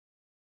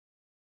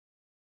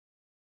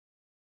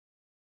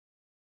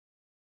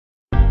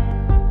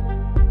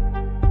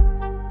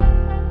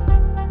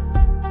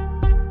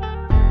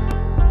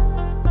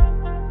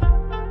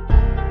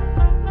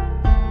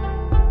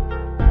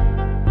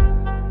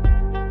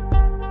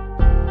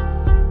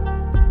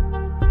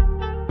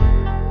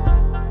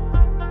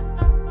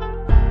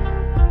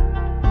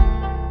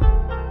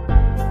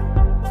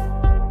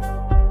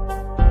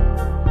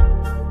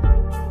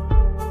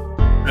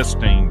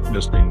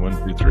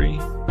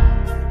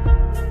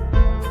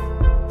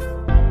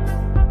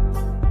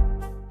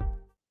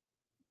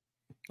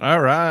All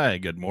right.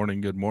 Good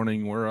morning. Good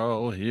morning. We're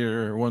all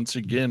here once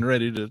again,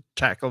 ready to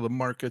tackle the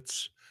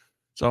markets.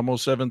 It's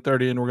almost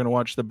 7:30, and we're going to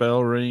watch the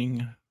bell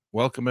ring.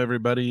 Welcome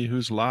everybody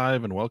who's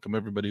live, and welcome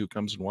everybody who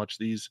comes and watch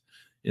these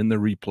in the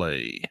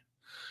replay.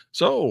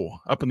 So,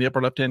 up in the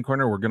upper left-hand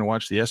corner, we're going to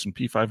watch the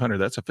S&P 500.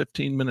 That's a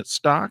 15-minute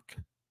stock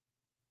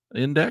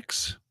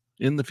index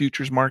in the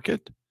futures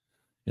market.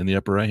 In the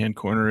upper right-hand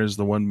corner is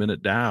the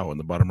 1-minute Dow, and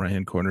the bottom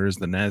right-hand corner is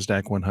the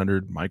NASDAQ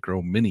 100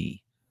 Micro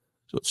Mini.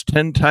 So it's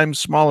 10 times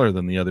smaller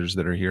than the others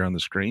that are here on the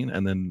screen.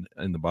 And then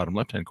in the bottom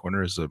left-hand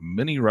corner is a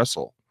mini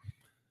Russell.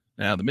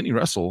 Now, the mini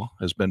Russell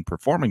has been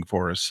performing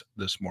for us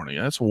this morning.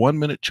 That's a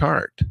 1-minute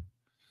chart.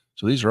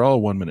 So these are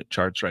all 1-minute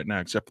charts right now,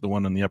 except for the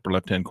one in the upper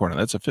left-hand corner.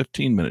 That's a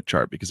 15-minute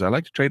chart because I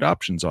like to trade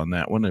options on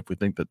that one if we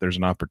think that there's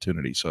an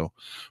opportunity. So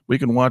we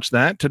can watch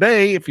that.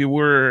 Today, if you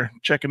were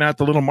checking out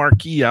the little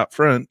marquee out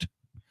front,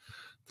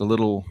 the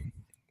little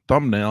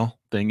thumbnail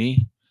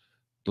thingy,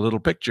 the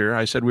little picture,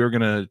 I said we were going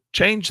to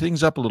change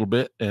things up a little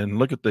bit and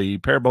look at the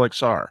Parabolic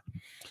SAR.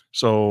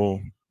 So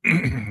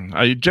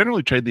I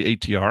generally trade the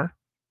ATR.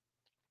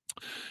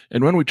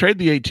 And when we trade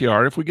the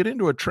ATR, if we get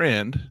into a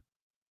trend,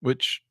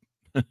 which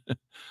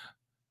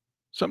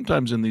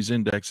sometimes in these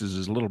indexes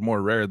is a little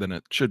more rare than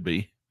it should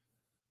be,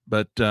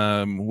 but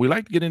we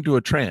like to get into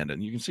a trend.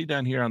 And you can see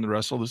down here on the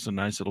Russell, this is a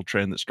nice little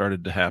trend that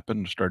started to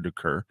happen, started to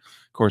occur.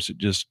 Of course, it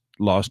just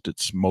lost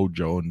its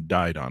mojo and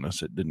died on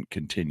us. It didn't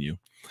continue.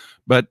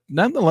 But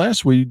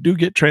nonetheless, we do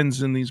get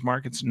trends in these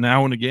markets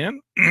now and again.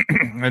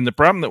 And the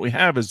problem that we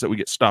have is that we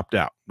get stopped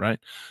out, right?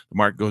 The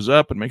market goes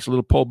up and makes a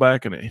little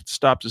pullback and it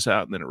stops us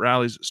out, and then it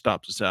rallies, it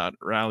stops us out, it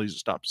rallies, it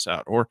stops us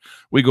out. Or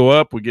we go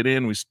up, we get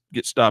in, we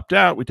get stopped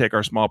out, we take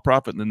our small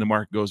profit, and then the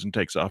market goes and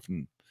takes off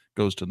and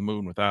goes to the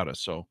moon without us.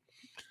 So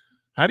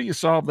how do you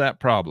solve that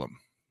problem?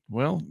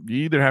 Well, you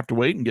either have to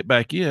wait and get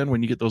back in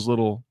when you get those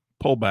little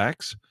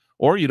pullbacks,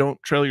 or you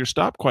don't trail your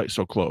stop quite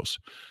so close.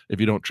 If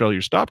you don't trail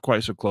your stop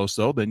quite so close,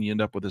 though, then you end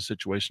up with a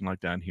situation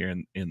like down here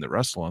in the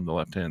Russell on the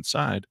left-hand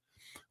side,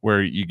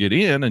 where you get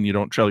in and you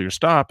don't trail your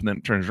stop, and then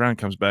it turns around,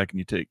 comes back,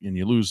 and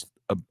you lose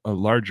a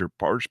larger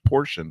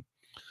portion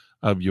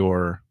of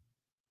your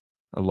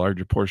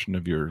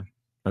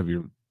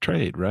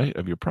trade, right,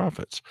 of your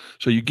profits.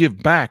 So you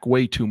give back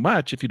way too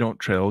much if you don't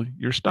trail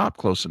your stop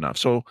close enough.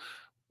 So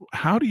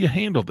how do you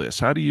handle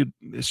this?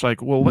 It's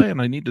like, well,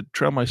 then I need to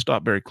trail my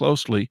stop very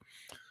closely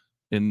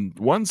in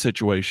one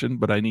situation,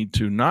 but I need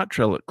to not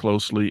trail it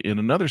closely in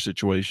another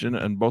situation,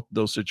 and both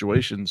those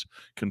situations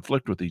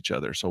conflict with each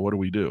other. So what do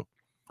we do?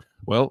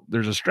 Well,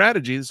 there's a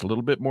strategy that's a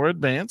little bit more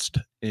advanced,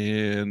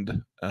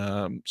 and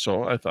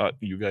so I thought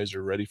you guys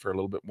are ready for a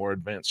little bit more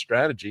advanced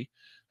strategy,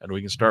 and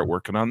we can start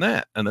working on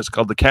that. And that's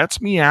called the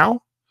cat's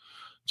meow.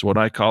 It's what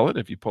I call it.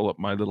 If you pull up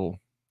my little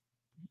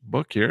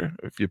book here,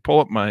 if you pull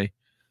up my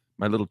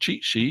little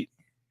cheat sheet,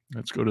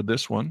 let's go to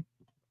this one.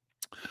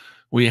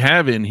 We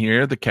have in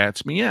here the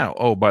cat's meow.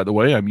 Oh, by the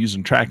way, I'm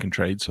using Track and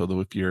Trade. So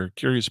if you're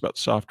curious about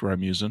the software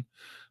I'm using,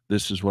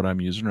 this is what I'm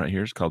using right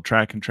here. It's called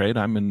Track and Trade.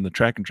 I'm in the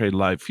Track and Trade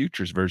Live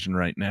Futures version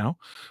right now.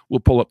 We'll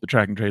pull up the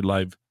Track and Trade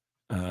Live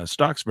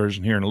stocks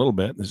version here in a little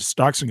bit. This is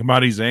Stocks and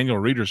Commodities Annual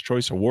Reader's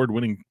Choice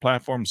Award-winning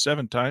platform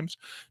 7 times.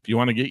 If you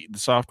want to get the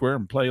software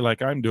and play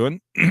like I'm doing,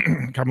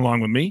 come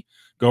along with me.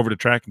 Go over to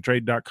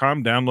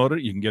trackandtrade.com, download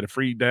it. You can get a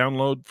free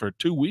download for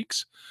 2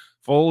 weeks,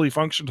 fully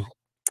functional,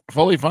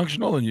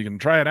 and you can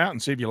try it out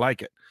and see if you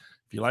like it.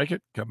 If you like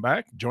it, come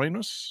back, join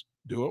us,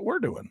 do what we're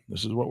doing.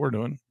 This is what we're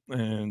doing.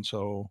 And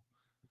so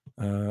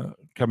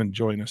come and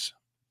join us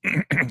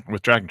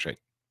with Track and Trade.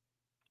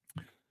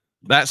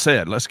 That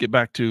said, let's get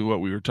back to what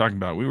we were talking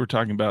about. We were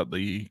talking about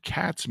the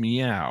cat's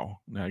meow.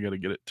 Now I got to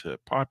get it to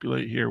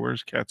populate here.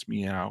 Where's cat's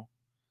meow?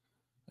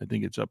 I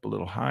think it's up a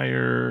little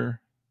higher.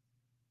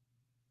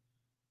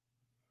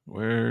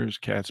 Where's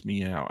cat's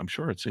meow? I'm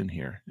sure it's in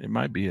here. It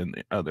might be in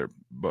the other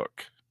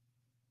book.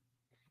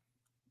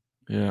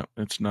 Yeah,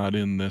 it's not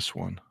in this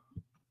one.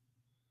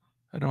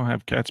 I don't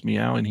have cat's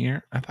meow in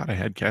here. I thought I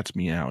had cat's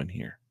meow in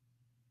here.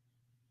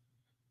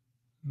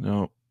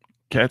 No,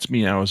 cat's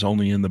meow is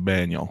only in the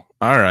manual.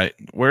 All right,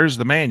 where's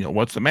the manual?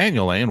 What's the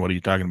manual, Ann? What are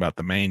you talking about,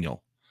 the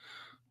manual?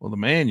 Well, the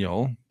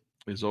manual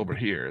is over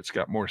here. It's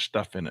got more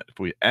stuff in it. If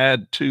we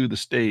add to the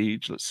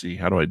stage, let's see,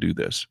 how do I do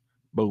this?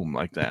 Boom,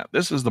 like that.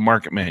 This is the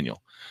market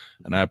manual.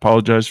 And I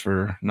apologize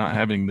for not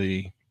having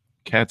the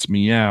cat's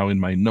meow in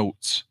my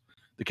notes.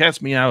 The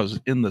cat's meow is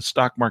in the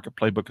Stock Market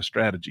Playbook of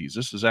Strategies.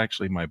 This is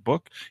actually my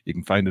book. You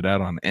can find it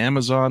out on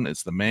Amazon.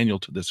 It's the manual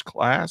to this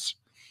class.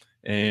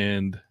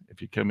 And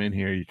if you come in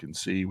here, you can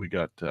see we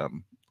got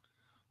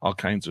all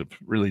kinds of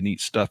really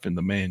neat stuff in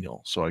the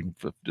manual. So I can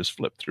just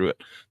flip through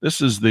it.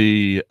 This is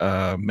the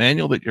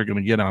manual that you're going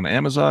to get on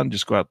Amazon.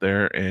 Just go out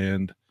there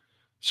and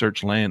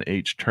search Lan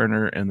H.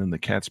 Turner, and then the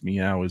cat's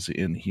meow is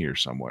in here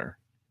somewhere.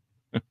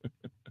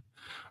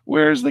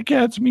 Where's the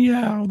cat's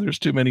meow? There's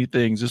too many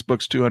things. This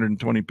book's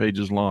 220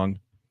 pages long.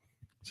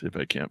 Let's see if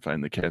I can't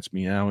find the cat's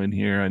meow in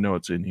here. I know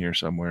it's in here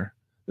somewhere.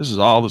 This is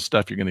all the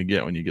stuff you're going to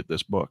get when you get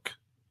this book.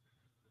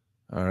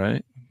 All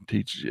right.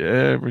 Teaches you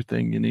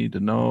everything you need to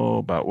know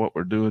about what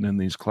we're doing in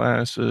these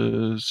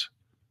classes.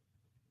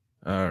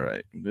 All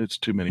right. It's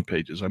too many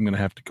pages. I'm going to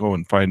have to go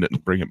and find it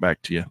and bring it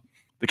back to you.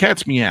 The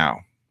cat's meow.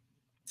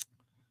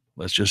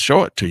 Let's just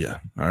show it to you.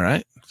 All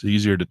right. It's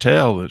easier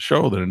to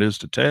show than it is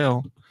to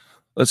tell.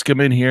 Let's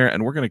come in here,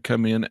 and we're going to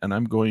come in, and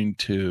I'm going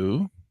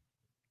to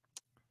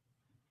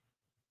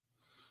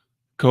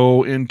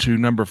go into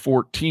number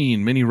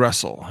 14, mini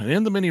Russell. And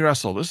in the mini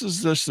Russell, this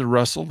is just the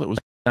Russell that was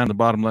down in the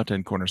bottom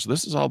left-hand corner. So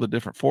this is all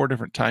the four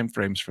different time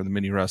frames for the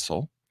mini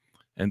Russell.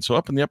 And so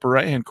up in the upper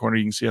right-hand corner,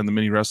 you can see on the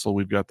mini Russell,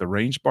 we've got the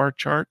range bar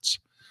charts.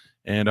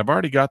 And I've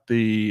already got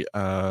the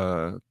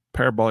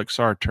Parabolic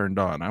SAR turned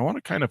on. I want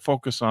to kind of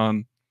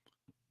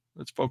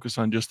let's focus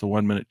on just the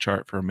 1 minute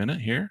chart for a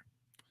minute here.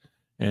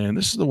 And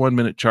this is the 1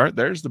 minute chart.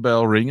 There's the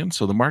bell ringing.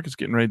 So the market's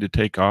getting ready to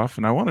take off.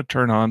 And I want to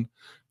turn on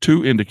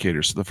two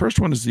indicators. So the first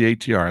one is the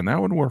ATR, and that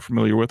one we're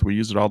familiar with. We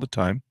use it all the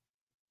time.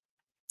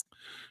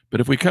 But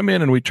if we come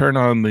in and we turn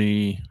on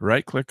the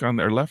right click on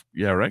their left,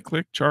 right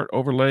click, chart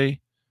overlay,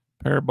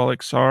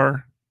 Parabolic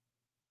SAR,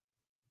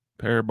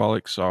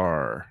 Parabolic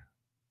SAR.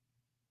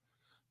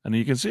 And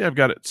you can see I've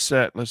got it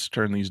set. Let's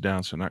turn these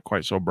down so not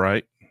quite so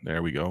bright.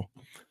 There we go.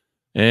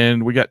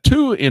 And we got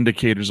two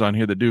indicators on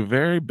here that do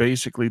very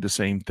basically the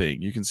same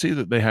thing. You can see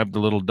that they have the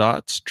little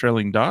dots,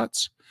 trailing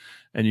dots.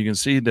 And you can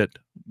see that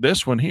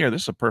this one here,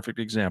 this is a perfect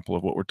example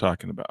of what we're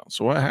talking about.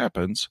 So what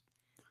happens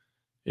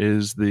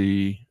is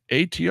the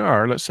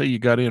ATR, let's say you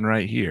got in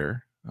right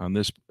here on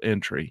this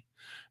entry,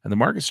 and the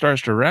market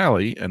starts to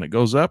rally, and it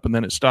goes up, and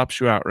then it stops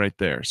you out right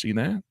there. See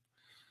that?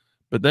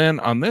 But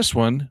then on this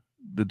one,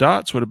 the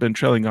dots would have been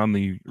trailing on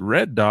the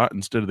red dot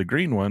instead of the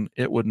green one.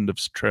 It wouldn't have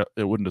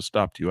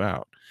stopped you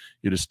out.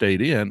 You'd have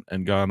stayed in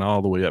and gone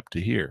all the way up to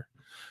here.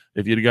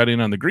 If you'd have got in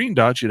on the green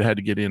dots, you'd have had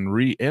to get in,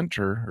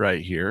 re-enter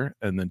right here,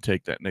 and then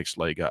take that next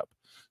leg up.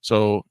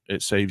 So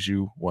it saves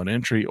you one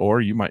entry,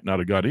 or you might not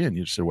have got in.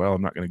 You say, well,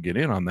 I'm not going to get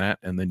in on that,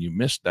 and then you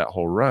missed that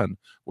whole run,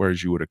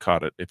 whereas you would have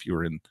caught it if you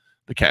were in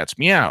the cat's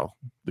meow.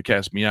 The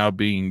cat's meow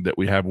being that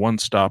we have one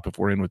stop if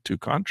we're in with two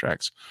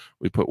contracts.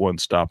 We put one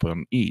stop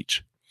on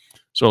each.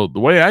 So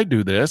the way I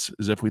do this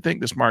is if we think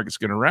this market's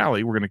going to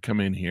rally, we're going to come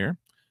in here,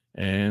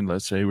 and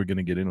let's say we're going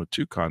to get in with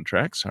two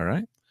contracts, all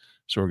right?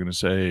 So we're going to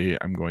say, is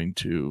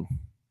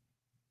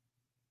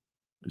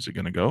it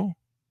going to go?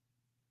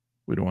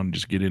 We don't want to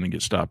just get in and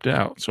get stopped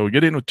out. So we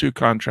get in with two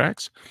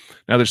contracts.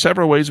 Now, there's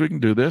several ways we can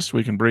do this.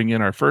 We can bring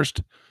in our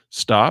first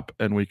stop,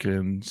 and we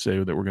can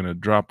say that we're going to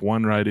drop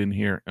one right in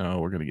here. Oh,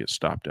 we're going to get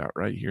stopped out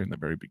right here in the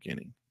very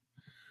beginning.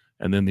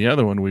 And then the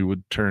other one we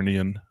would turn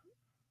in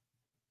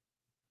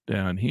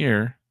down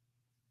here.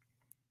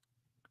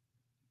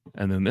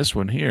 And then this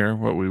one here,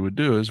 what we would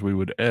do is we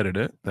would edit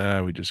it.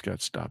 We just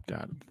got stopped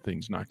out. The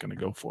thing's not going to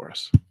go for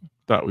us.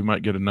 Thought we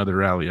might get another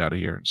rally out of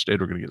here. Instead,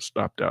 we're going to get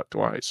stopped out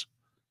twice.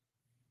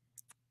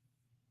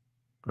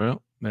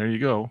 Well, there you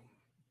go.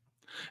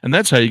 And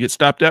that's how you get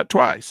stopped out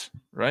twice,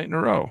 right in a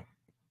row.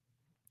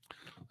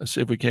 Let's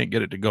see if we can't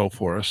get it to go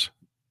for us.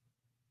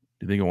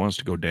 Do you think it wants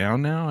to go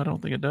down now? I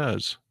don't think it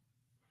does.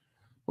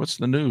 What's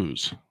the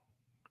news? I'm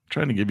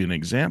trying to give you an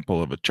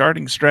example of a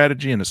charting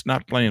strategy, and it's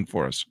not playing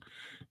for us.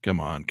 Come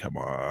on, come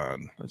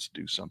on. Let's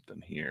do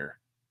something here.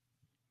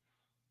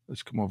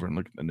 Let's come over and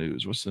look at the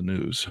news. What's the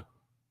news?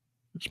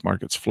 This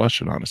market's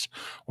flushing on us.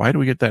 Why do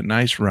we get that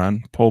nice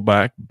run, pull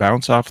back,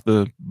 bounce off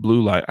the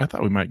blue light? I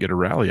thought we might get a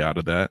rally out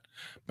of that,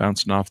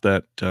 bouncing off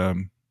that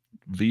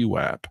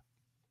VWAP.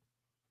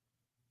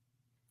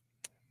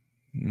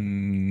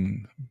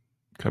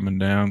 Coming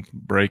down,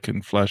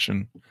 breaking,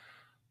 flushing.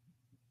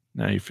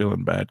 Now you're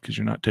feeling bad because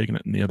you're not taking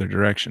it in the other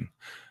direction.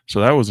 So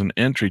that was an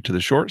entry to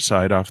the short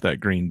side off that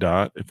green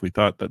dot. If we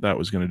thought that that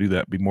was going to do that,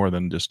 it'd be more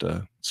than just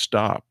a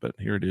stop. But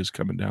here it is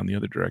coming down the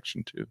other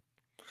direction too.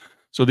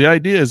 So the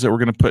idea is that we're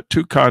going to put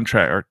two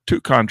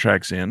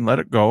contracts in, let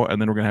it go,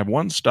 and then we're going to have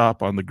one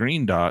stop on the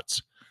green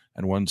dots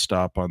and one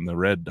stop on the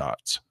red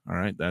dots. All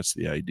right, that's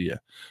the idea.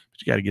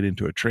 But you got to get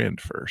into a trend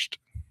first.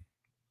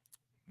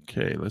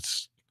 Okay,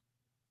 let's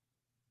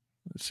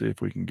see if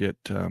we can get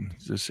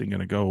is this thing going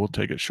to go. We'll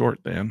take it short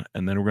then,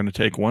 and then we're going to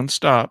take one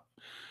stop,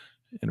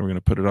 and we're going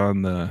to put it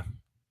on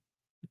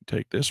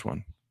take this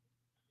one,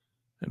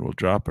 and we'll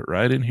drop it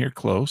right in here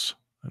close.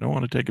 I don't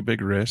want to take a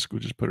big risk.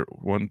 We'll just put it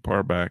one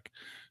par back.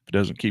 If it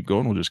doesn't keep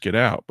going, we'll just get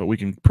out. But we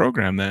can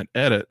program that,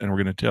 edit, and we're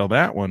going to tell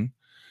that one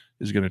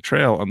is going to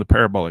trail on the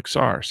Parabolic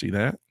SAR. See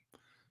that?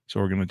 So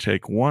we're going to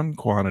take one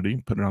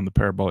quantity, put it on the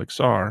Parabolic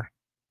SAR,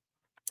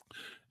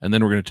 and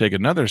then we're going to take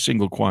another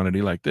single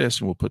quantity like this,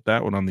 and we'll put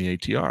that one on the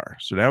ATR.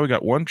 So now we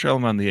got one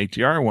trailing on the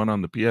ATR, one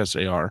on the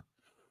PSAR.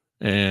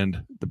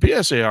 And the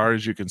PSAR,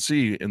 as you can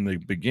see in the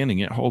beginning,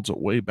 it holds it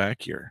way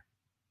back here.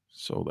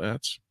 So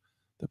that's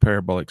the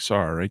Parabolic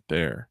SAR right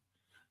there.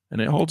 And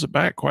it holds it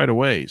back quite a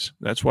ways.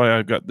 That's why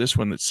I've got this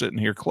one that's sitting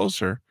here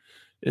closer.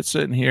 It's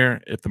sitting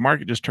here. If the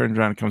market just turns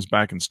around and comes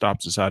back and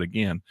stops us out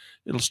again,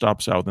 it'll stop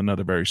us out with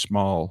another very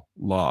small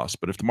loss.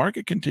 But if the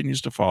market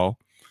continues to fall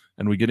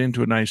and we get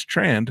into a nice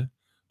trend,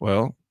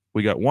 well,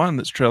 we got one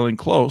that's trailing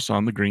close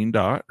on the green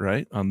dot,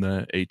 right, on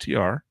the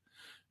ATR.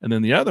 And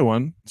then the other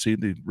one, see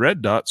the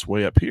red dot's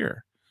way up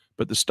here.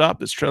 But the stop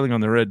that's trailing on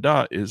the red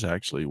dot is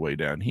actually way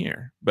down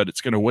here, but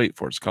it's going to wait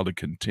for it. It's called a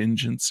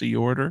contingency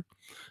order.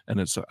 And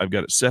I've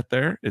got it set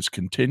there. It's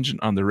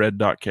contingent on the red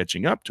dot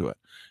catching up to it.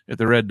 If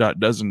the red dot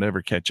doesn't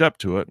ever catch up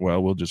to it,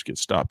 well, we'll just get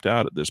stopped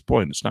out at this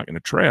point. It's not going to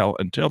trail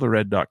until the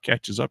red dot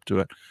catches up to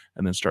it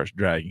and then starts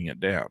dragging it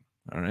down.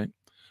 All right.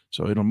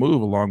 So it'll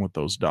move along with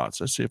those dots.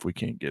 Let's see if we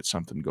can't get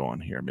something going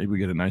here. Maybe we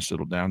get a nice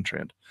little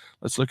downtrend.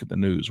 Let's look at the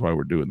news while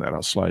we're doing that.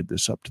 I'll slide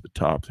this up to the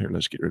top here.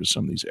 Let's get rid of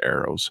some of these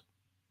arrows.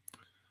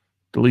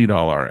 Delete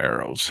all our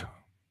arrows.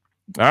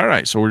 All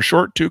right. So we're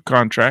short 2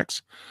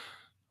 contracts.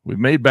 We've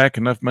made back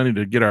enough money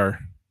to get our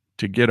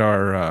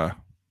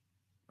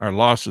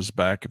losses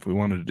back if we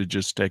wanted to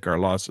just take our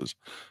losses.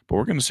 But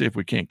we're going to see if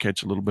we can't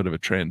catch a little bit of a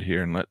trend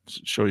here, and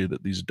let's show you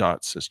that these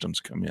dot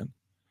systems come in.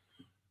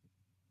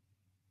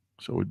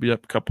 So we'd be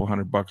up a couple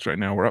 $100 right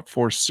now. We're up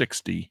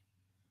 460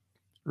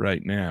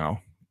 right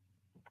now,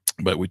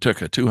 but we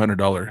took a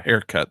 $200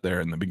 haircut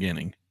there in the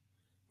beginning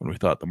when we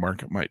thought the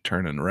market might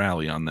turn and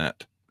rally on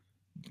that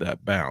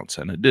bounce,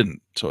 and it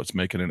didn't. So it's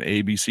making an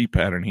ABC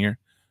pattern here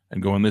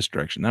and go in this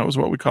direction. That was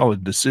what we call a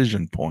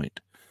decision point.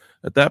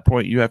 At that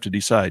point, you have to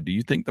decide, do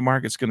you think the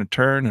market's going to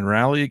turn and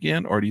rally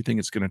again, or do you think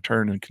it's going to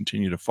turn and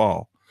continue to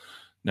fall?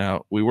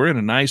 Now, we were in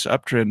a nice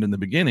uptrend in the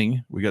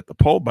beginning. We got the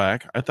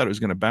pullback. I thought it was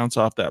going to bounce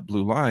off that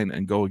blue line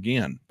and go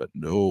again, but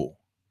no,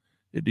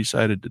 it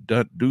decided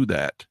to do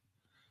that.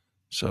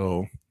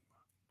 So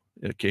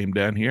it came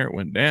down here, it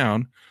went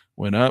down,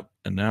 went up,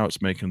 and now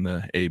it's making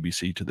the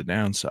ABC to the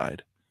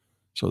downside.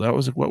 So that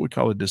was what we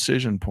call a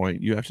decision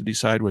point. You have to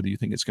decide whether you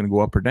think it's going to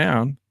go up or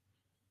down.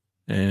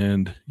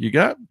 And you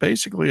got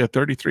basically a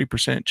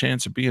 33%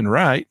 chance of being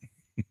right.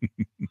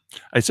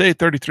 I say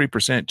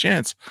 33%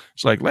 chance.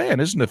 It's like, man,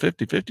 isn't a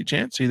 50-50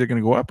 chance either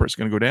going to go up or it's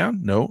going to go down?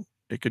 No,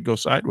 it could go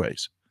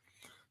sideways.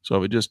 So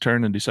if it just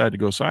turned and decided to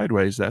go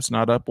sideways, that's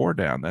not up or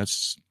down.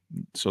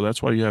 So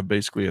that's why you have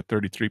basically a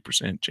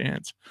 33%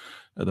 chance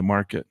of the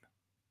market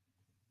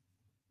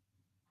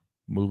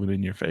moving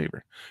in your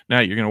favor.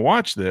 Now you're going to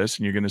watch this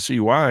and you're going to see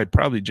why I'd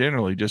probably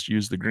generally just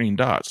use the green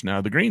dots. Now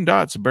the green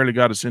dots have barely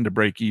got us into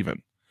break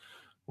even.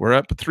 We're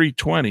up at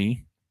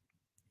 320.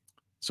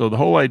 So the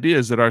whole idea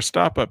is that our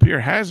stop up here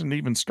hasn't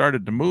even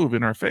started to move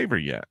in our favor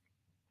yet.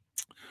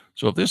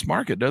 So if this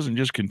market doesn't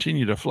just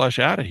continue to flush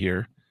out of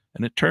here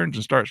and it turns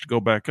and starts to go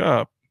back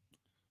up,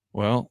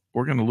 well,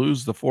 we're going to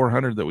lose the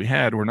 400 that we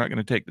had. We're not going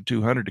to take the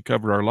 200 to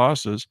cover our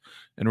losses,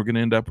 and we're going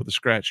to end up with a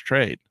scratch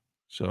trade.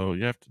 So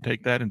you have to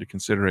take that into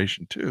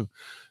consideration too.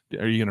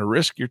 Are you going to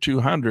risk your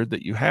 200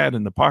 that you had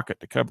in the pocket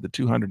to cover the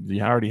 200 that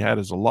you already had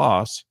as a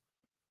loss,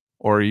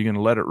 or are you going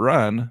to let it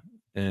run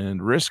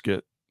and risk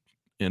it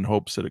in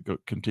hopes that it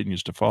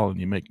continues to fall and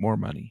you make more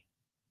money?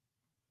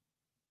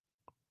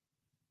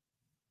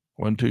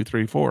 1, 2,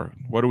 3, 4.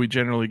 What do we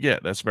generally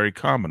get? That's very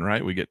common,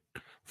 right? We get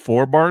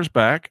 4 bars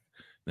back,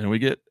 then we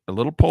get a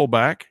little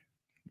pullback,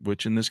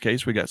 which in this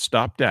case we got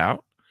stopped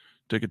out,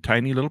 took a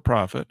tiny little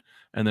profit,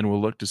 and then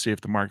we'll look to see if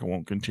the market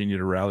won't continue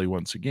to rally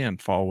once again,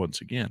 fall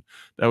once again.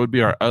 That would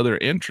be our other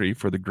entry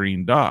for the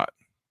green dot,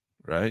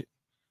 right?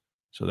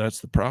 So that's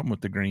the problem with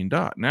the green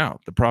dot.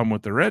 Now, the problem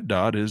with the red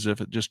dot is if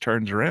it just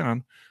turns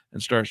around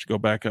and starts to go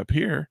back up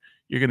here,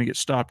 you're going to get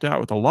stopped out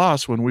with a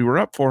loss when we were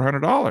up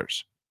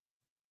 $400.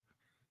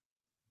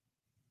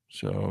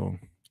 So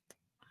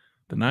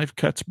the knife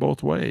cuts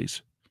both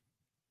ways.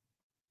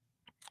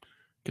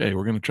 Okay,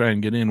 we're going to try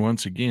and get in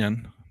once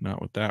again. Not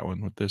with that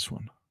one, with this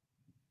one.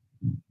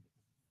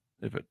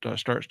 If it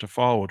starts to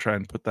fall, we'll try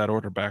and put that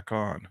order back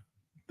on,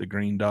 the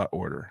green dot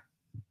order.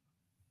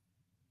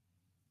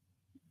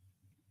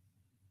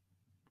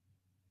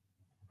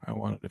 I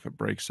want it if it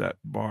breaks that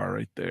bar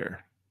right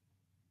there.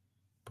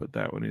 Put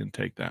that one in,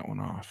 take that one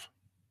off.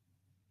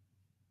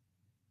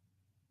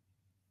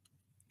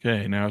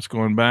 Okay, now it's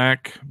going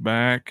back,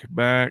 back,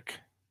 back.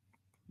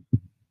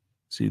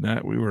 See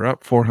that? We were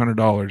up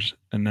 $400,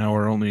 and now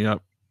we're only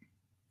up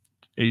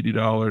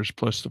 $80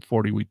 plus the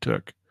 40 we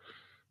took.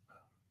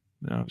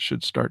 Now it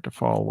should start to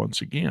fall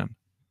once again.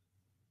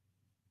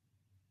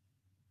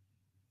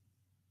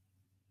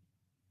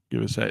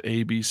 Give us that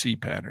ABC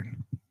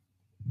pattern.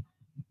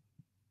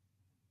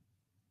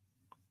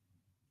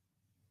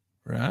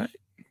 Right?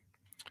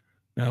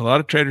 Now, a lot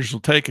of traders will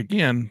take,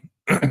 again,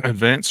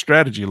 advanced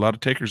strategy. A lot of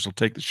takers will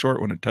take the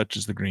short when it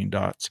touches the green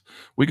dots.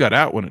 We got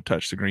out when it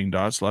touched the green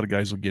dots. A lot of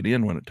guys will get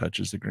in when it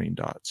touches the green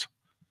dots.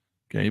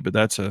 Okay, but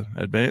that's an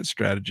advanced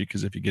strategy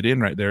because if you get in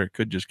right there, it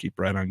could just keep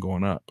right on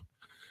going up.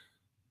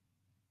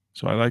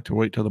 So I like to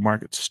wait till the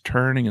market's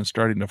turning and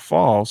starting to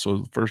fall. So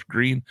the first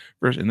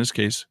in this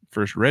case,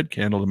 first red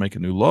candle to make a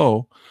new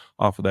low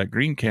off of that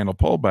green candle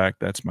pullback,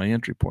 that's my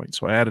entry point.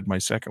 So I added my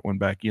second one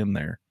back in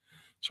there.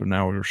 So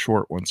now we're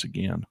short once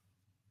again.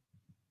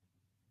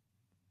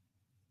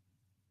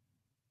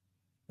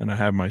 And I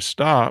have my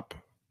stop.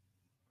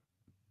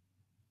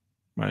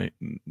 The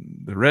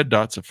red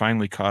dots have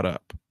finally caught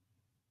up.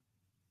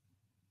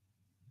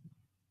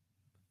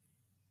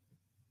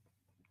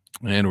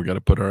 And we got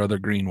to put our other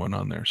green one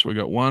on there. So we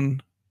got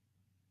one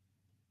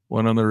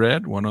on the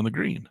red, one on the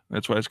green.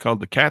 That's why it's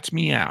called the cat's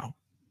meow.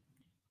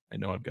 I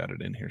know I've got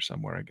it in here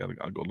somewhere.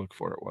 I'll go look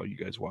for it while you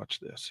guys watch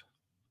this.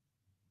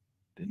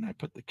 Didn't I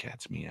put the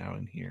cat's meow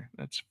in here?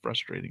 That's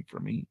frustrating for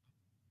me.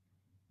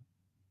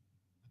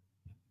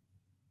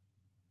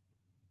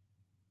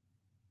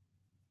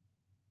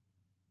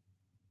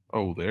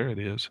 Oh, there it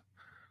is.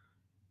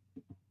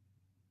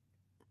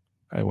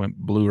 I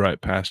blew right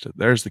past it.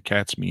 There's the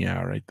cat's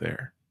meow right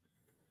there.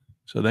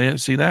 So they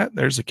see that?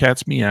 There's the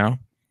cat's meow.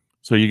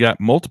 So you got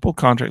multiple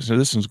contracts. So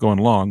this one's going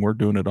long. We're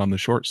doing it on the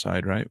short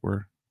side, right?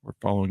 We're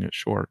following it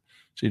short,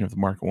 seeing if the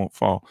market won't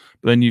fall.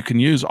 But then you can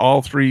use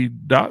all three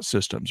dot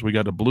systems. We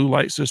got a blue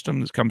light system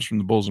that comes from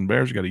the bulls and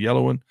bears. We got a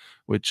yellow one,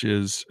 which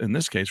is, in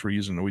this case, we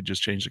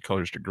just changed the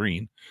colors to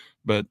green.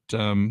 But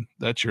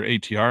that's your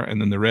ATR.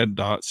 And then the red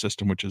dot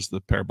system, which is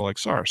the Parabolic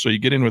SAR. So you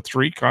get in with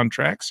three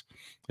contracts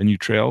and you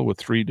trail with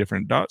three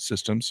different dot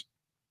systems,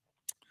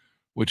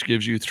 which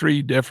gives you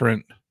three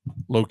different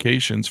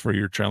locations for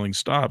your trailing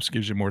stops,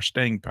 gives you more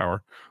staying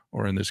power,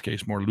 or in this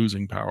case, more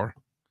losing power.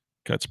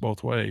 Cuts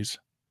both ways.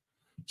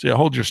 So you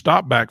hold your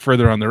stop back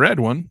further on the red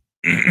one.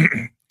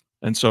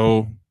 And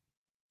so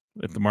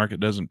if the market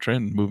doesn't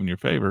trend, move in your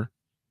favor,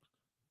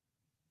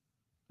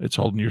 it's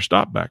holding your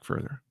stop back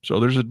further. So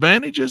there's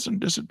advantages and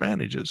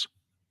disadvantages.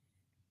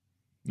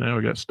 Now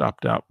we got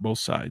stopped out both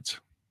sides.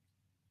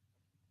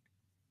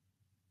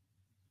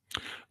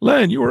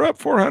 Len, you were up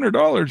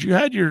 $400. You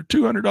had your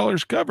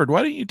 $200 covered.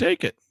 Why didn't you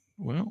take it?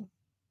 Well,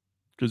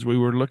 because we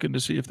were looking to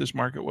see if this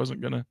market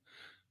wasn't going to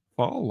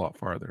fall a lot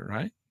farther,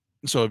 right?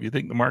 So if you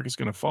think the market's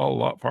going to fall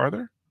a lot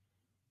farther,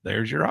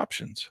 there's your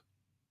options.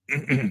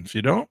 If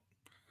you don't,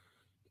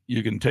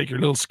 you can take your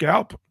little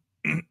scalp,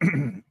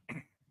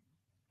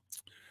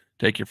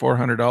 take your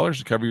 $400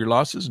 to cover your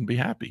losses and be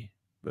happy.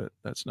 But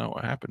that's not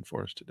what happened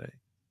for us today.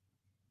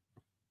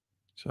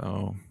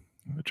 So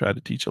I tried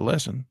to teach a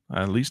lesson.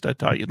 At least I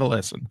taught you the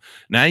lesson.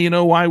 Now you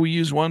know why we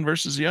use one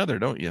versus the other,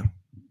 don't you?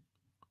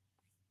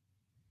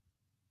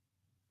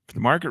 If the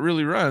market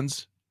really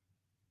runs,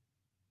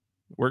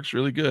 it works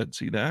really good.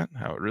 See that?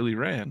 How it really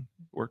ran.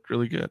 Worked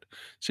really good.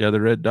 See how the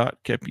red dot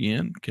kept you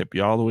in, kept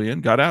you all the way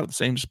in, got out at the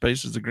same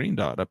space as the green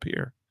dot up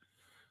here.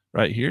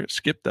 Right here, it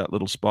skipped that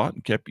little spot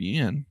and kept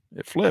you in.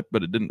 It flipped,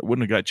 but it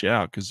wouldn't have got you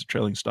out because the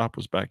trailing stop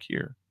was back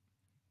here.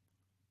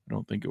 I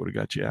don't think it would have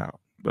got you out,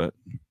 but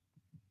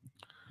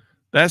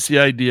that's the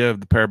idea of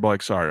the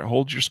Parabolic SAR. It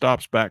holds your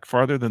stops back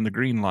farther than the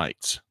green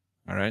lights.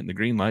 All right, and the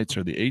green lights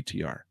are the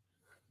ATR.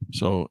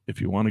 So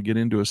if you want to get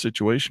into a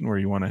situation where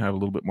you want to have a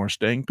little bit more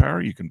staying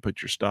power, you can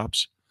put your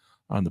stops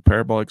on the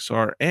Parabolic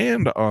SAR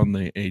and on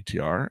the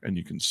ATR, and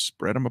you can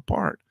spread them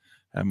apart,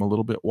 have them a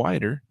little bit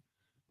wider,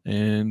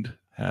 and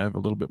have a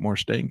little bit more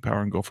staying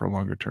power and go for a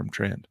longer term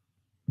trend.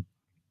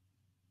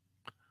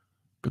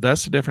 But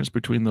that's the difference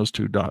between those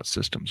two dot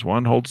systems.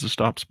 One holds the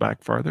stops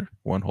back farther,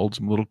 one holds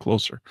them a little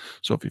closer.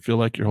 So if you feel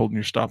like you're holding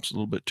your stops a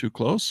little bit too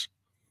close,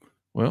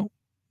 well,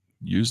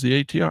 use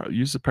the ATR,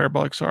 use the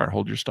Parabolic SAR,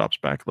 hold your stops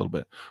back a little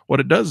bit.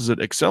 What it does is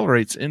it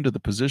accelerates into the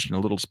position a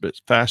little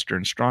bit faster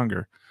and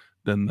stronger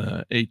than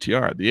the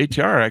ATR. The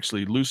ATR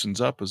actually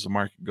loosens up as the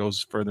market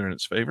goes further in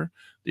its favor.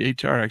 The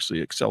ATR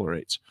actually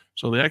accelerates.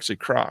 So they actually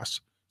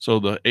cross. So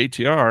the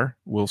ATR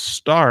will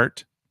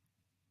start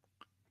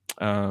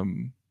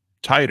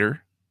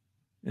tighter,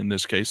 in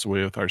this case, the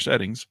way with our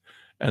settings,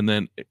 and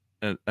then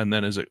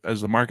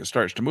as the market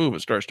starts to move,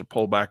 it starts to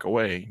pull back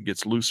away,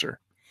 gets looser.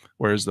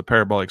 Whereas the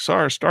Parabolic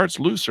SAR starts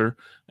looser,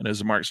 and as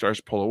the market starts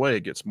to pull away,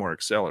 it gets more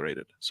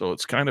accelerated. So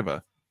it's kind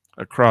of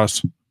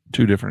across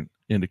two different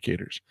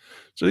indicators.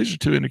 So these are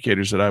two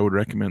indicators that I would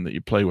recommend that you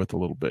play with a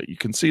little bit. You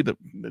can see that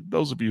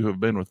those of you who have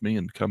been with me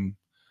and come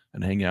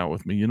and hang out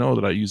with me, you know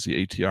that I use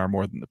the ATR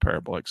more than the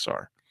Parabolic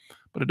SAR.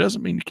 But it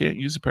doesn't mean you can't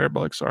use the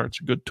Parabolic SAR.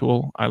 It's a good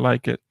tool. I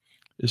like it.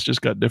 It's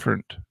just got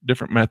different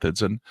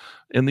methods. And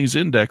in these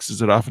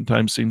indexes, it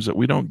oftentimes seems that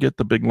we don't get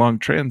the big long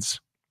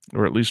trends,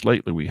 or at least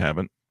lately we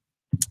haven't.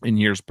 In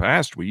years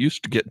past, we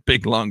used to get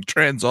big long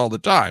trends all the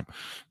time.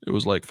 It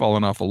was like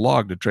falling off a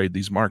log to trade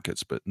these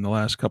markets. But in the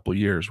last couple of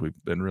years, we've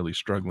been really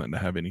struggling to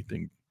have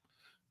anything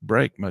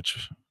break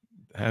much,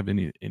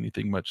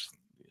 anything much.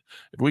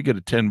 If we get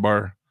a 10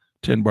 bar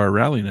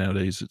rally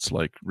nowadays, it's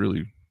like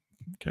really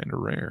kind of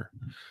rare.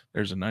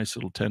 There's a nice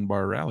little 10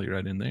 bar rally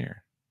right in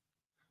there.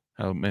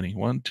 How many?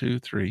 1, 2,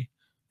 3,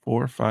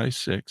 4, 5,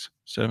 6,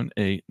 7,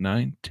 8,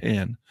 9,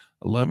 10,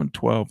 11,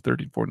 12,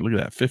 13, 14. Look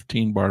at that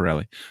 15 bar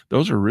rally.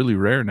 Those are really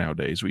rare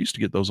nowadays. We used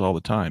to get those all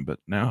the time, but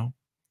now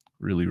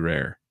really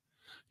rare.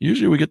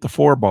 Usually we get the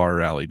 4 bar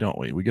rally, don't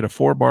we? We get a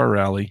 4 bar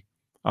rally.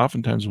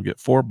 Oftentimes we'll get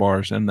 4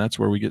 bars, and that's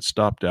where we get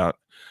stopped out.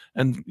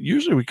 And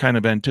usually we kind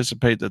of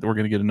anticipate that we're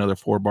going to get another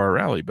 4 bar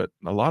rally, but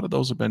a lot of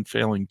those have been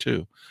failing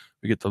too.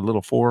 We get the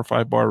little 4 or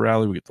 5 bar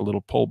rally, we get the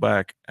little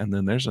pullback, and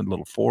then there's a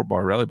little 4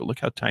 bar rally, but look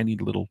how tiny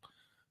the little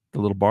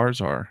bars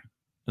are.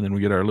 And then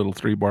we get our little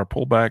 3 bar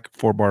pullback,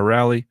 4 bar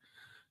rally,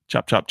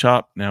 chop, chop,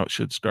 chop. Now it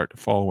should start to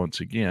fall once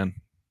again.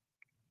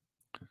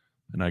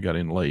 And I got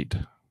in late.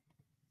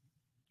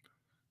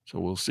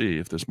 So we'll see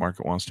if this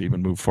market wants to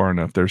even move far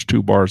enough. There's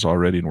 2 bars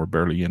already, and we're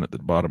barely in at the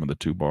bottom of the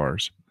 2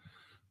 bars.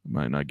 We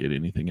might not get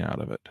anything out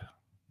of it.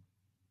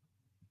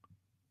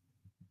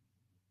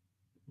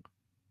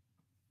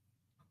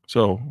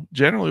 So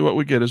generally what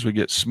we get is we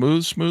get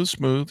smooth, smooth,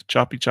 smooth,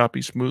 choppy,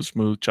 choppy, smooth,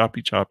 smooth,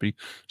 choppy, choppy,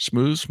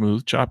 smooth,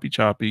 smooth, choppy,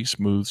 choppy,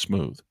 smooth,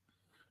 smooth.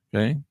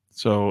 Okay.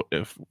 So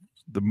if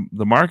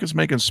the market's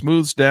making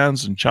smooths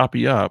downs and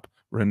choppy up,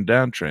 we're in a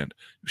downtrend.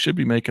 We should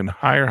be making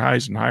higher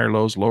highs and higher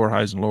lows, lower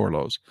highs and lower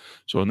lows.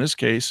 So in this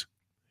case,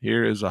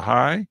 here is a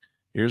high,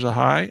 here's a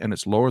high, and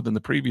it's lower than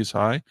the previous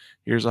high.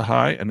 Here's a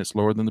high, and it's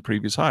lower than the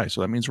previous high.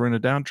 So that means we're in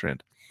a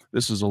downtrend.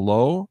 This is a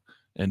low,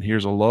 and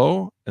here's a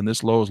low, and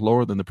this low is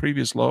lower than the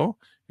previous low.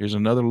 Here's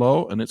another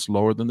low, and it's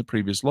lower than the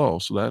previous low.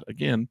 So that,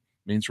 again,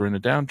 means we're in a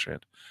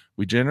downtrend.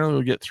 We generally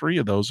will get 3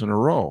 of those in a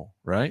row,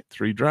 right?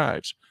 3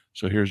 drives.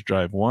 So here's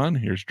drive 1,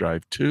 here's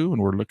drive 2,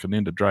 and we're looking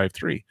into drive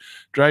 3.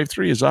 Drive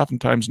 3 is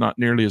oftentimes not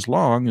nearly as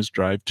long as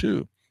drive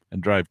 2.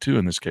 And drive 2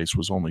 in this case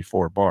was only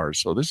 4 bars.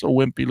 So this is a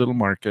wimpy little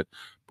market,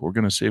 but we're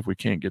going to see if we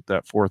can't get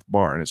that 4th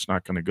bar, and it's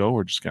not going to go.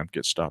 We're just going to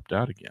get stopped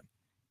out again.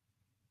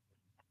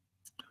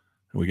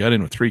 And we got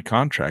in with 3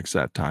 contracts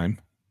that time,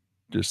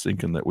 just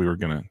thinking that we were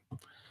going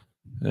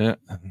to,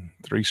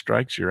 3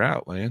 strikes, you're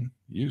out, Lan.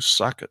 You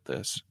suck at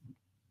this.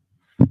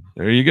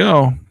 There you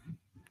go.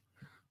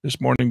 This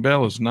morning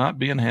bell is not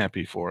being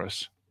happy for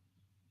us.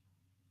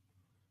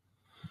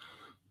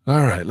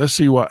 All right, let's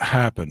see what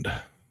happened.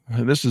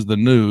 This is the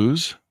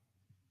news.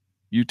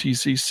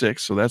 UTC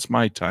 6, so that's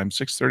my time.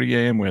 6:30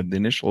 a.m. we had the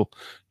initial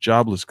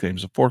jobless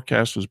claims. The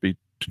forecast was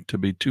to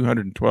be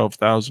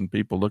 212,000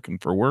 people looking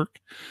for work,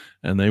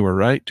 and they were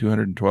right.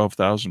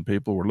 212,000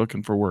 people were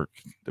looking for work.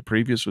 The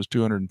previous was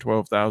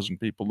 212,000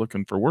 people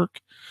looking for work,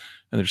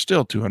 and there's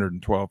still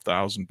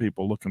 212,000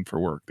 people looking for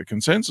work. The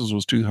consensus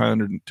was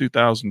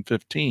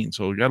 2,015,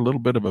 so we got a little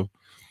bit of a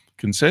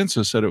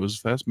consensus that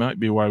that might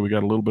be why we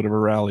got a little bit of a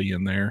rally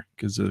in there,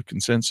 because the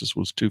consensus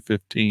was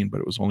 215,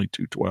 but it was only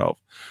 212.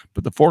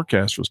 But the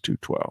forecast was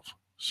 212.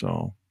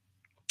 So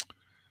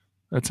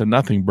that's a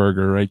nothing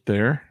burger right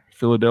there.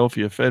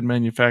 Philadelphia Fed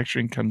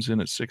manufacturing comes in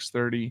at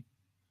 6:30.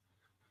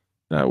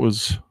 That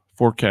was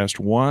forecast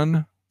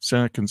 1.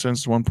 Senate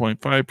consensus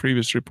 1.5,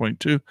 previous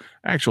 3.2,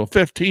 actual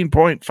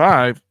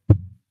 15.5.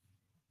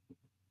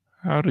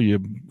 How do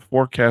you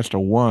forecast a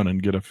 1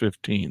 and get a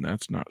 15?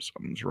 That's not,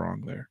 something's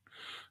wrong there.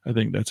 I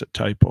think that's a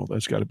typo.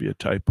 That's got to be a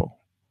typo.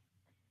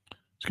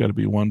 It's got to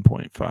be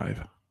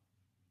 1.5.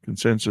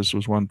 Consensus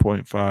was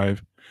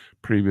 1.5.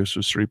 Previous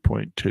was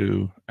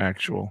 3.2.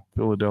 Actual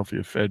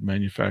Philadelphia Fed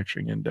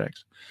Manufacturing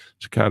Index.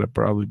 It's got to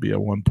probably be a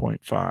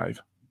 1.5.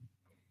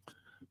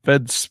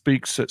 Fed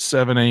speaks at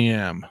 7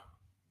 a.m.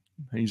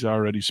 He's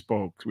already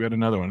spoke. We had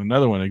another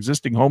one.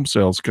 Existing home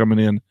sales coming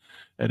in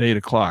at 8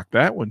 o'clock.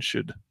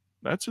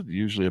 That's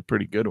usually a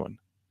pretty good one.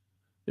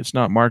 It's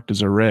not marked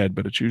as a red,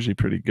 but it's usually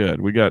pretty good.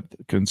 We got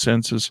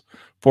consensus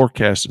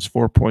forecast is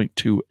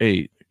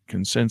 4.28.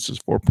 Consensus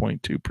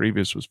 4.2.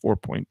 Previous was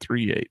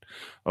 4.38.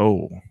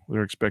 Oh,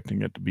 they're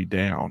expecting it to be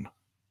down.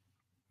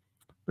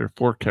 They're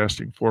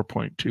forecasting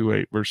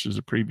 4.28 versus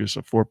the previous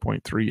of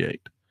 4.38.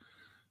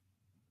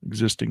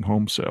 Existing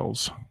home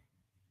sales.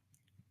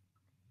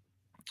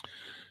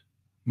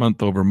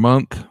 Month over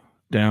month,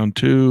 down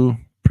 2.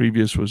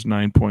 Previous was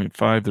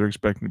 9.5. They're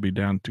expecting to be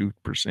down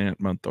 2%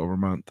 month over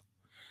month,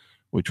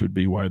 which would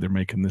be why they're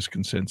making this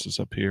consensus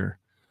up here.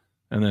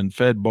 And then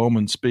Fed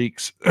Bowman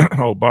speaks.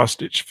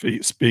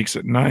 Bostic speaks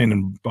at 9,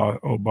 and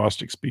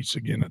Bostic speaks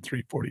again at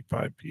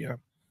 3:45 p.m.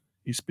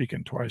 He's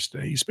speaking twice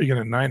today. He's speaking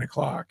at 9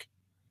 o'clock.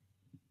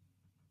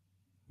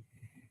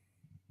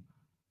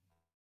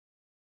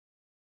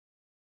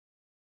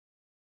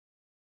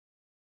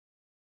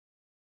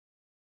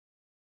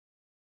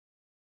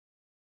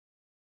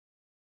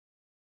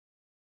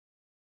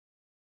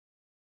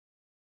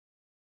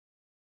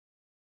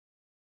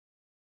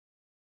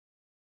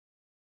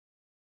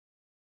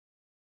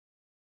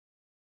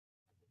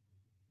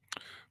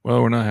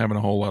 Well, we're not having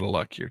a whole lot of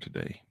luck here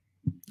today.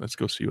 Let's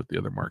go see what the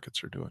other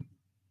markets are doing.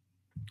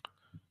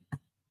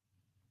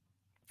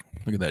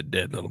 Look at that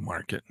dead little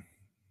market.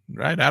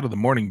 Right out of the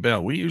morning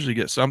bell. We usually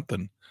get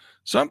something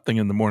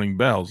in the morning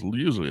bells,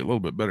 usually a little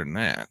bit better than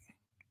that.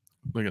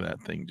 Look at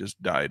that thing just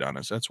died on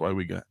us. That's why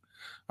we got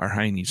our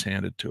heinies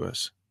handed to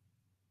us.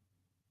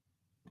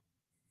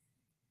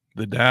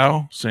 The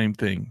Dow, same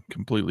thing,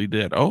 completely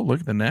dead. Oh,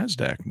 look, the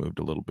NASDAQ moved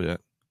a little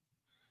bit.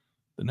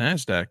 The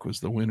NASDAQ was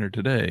the winner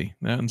today.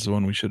 That's the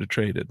one we should have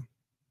traded.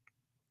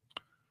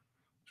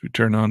 If we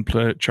turn on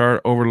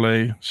chart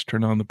overlay, let's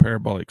turn on the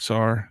Parabolic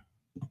SAR.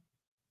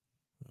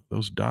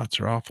 Those dots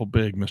are awful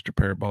big, Mr.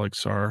 Parabolic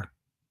SAR.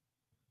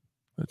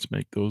 Let's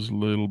make those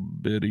little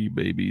bitty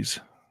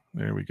babies.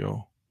 There we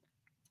go.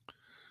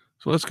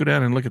 So let's go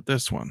down and look at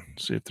this one.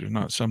 See if there's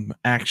not some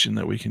action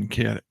that we can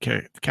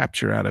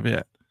capture out of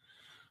it.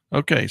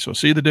 Okay, so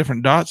see the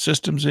different dot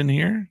systems in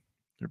here?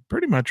 They're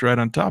pretty much right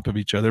on top of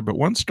each other, but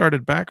one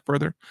started back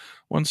further.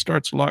 One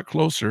starts a lot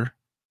closer.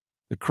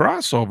 The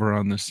crossover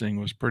on this thing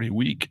was pretty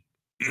weak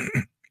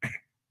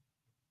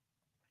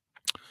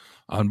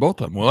on both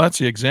of them. Well, that's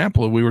the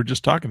example we were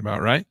just talking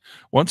about, right?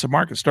 Once a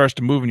market starts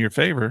to move in your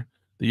favor,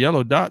 the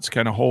yellow dots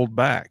kind of hold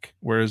back,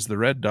 whereas the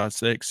red dots,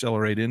 they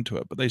accelerate into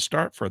it, but they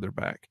start further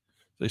back.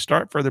 They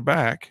start further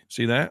back.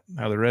 See that?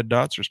 How the red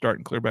dots are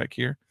starting clear back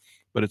here,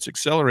 but it's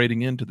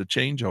accelerating into the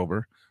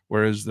changeover,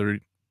 whereas the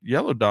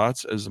yellow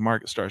dots, as the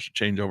market starts to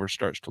change over,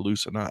 starts to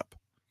loosen up.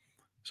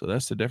 So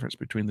that's the difference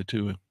between the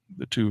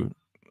two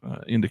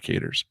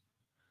indicators.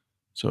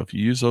 So if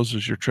you use those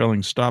as your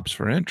trailing stops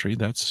for entry,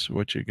 that's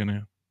what you're going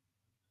to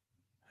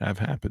have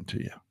happen to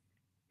you.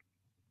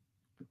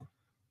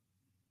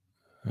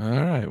 All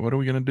right, what are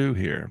we going to do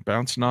here?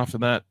 Bouncing off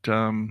of that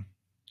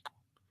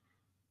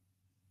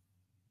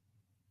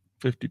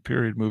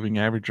 50-period moving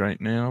average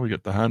right now. We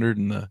got the 100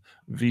 and the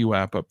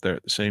VWAP up there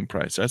at the same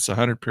price. That's the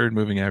 100-period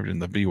moving average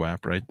and the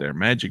VWAP right there.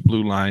 Magic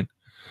blue line.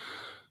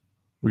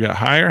 We got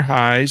higher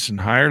highs and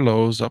higher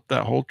lows up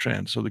that whole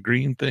trend. So the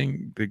green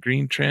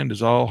trend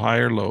is all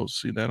higher lows.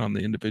 See that on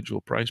the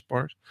individual price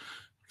bars?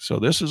 So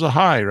this is a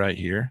high right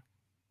here.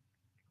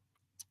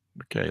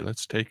 Okay, we're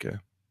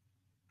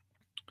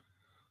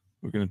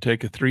going to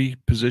take a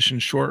 3-position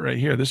short right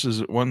here. This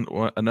is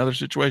another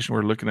situation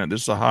we're looking at.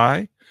 This is a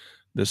high.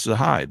 This is a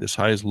high. This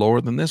high is lower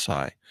than this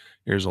high.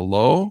 Here's a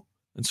low.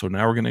 And so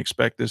now we're going to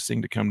expect this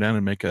thing to come down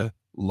and make a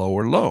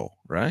lower low,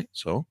 right?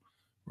 So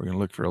we're going to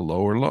look for a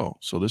lower low.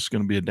 So this is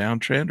going to be a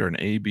downtrend or an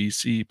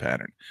ABC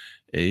pattern.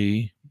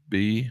 A,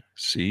 B,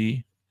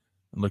 C,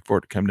 and look for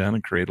it to come down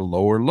and create a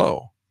lower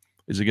low.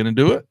 Is it going to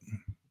do it?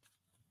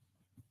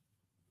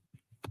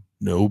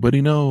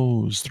 Nobody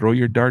knows. Throw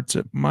your darts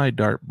at my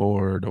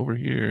dartboard over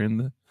here in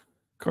the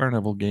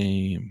carnival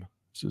game.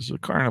 This is a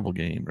carnival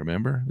game,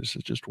 remember? This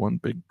is just one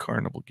big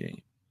carnival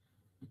game.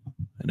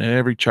 And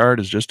every chart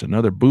is just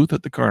another booth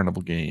at the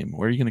carnival game.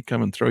 Where are you going to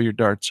come and throw your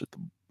darts at the?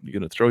 You're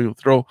going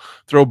to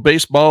throw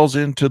baseballs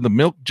into the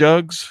milk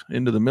jugs,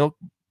 into the milk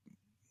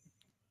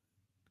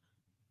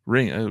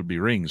ring. It would be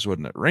rings,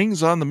 wouldn't it?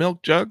 Rings on the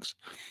milk jugs.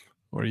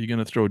 Or are you going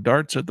to throw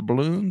darts at the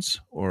balloons?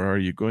 Or are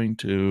you going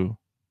to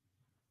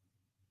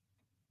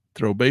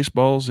throw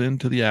baseballs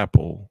into the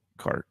apple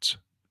carts,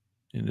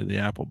 into the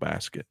apple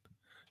basket?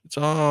 It's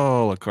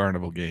all a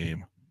carnival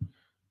game.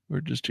 We're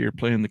just here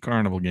playing the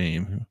carnival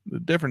game. The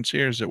difference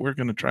here is that we're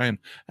going to try and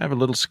have a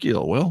little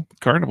skill. Well,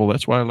 carnival,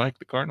 that's why I like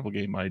the carnival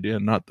game idea,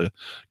 not the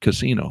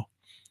casino.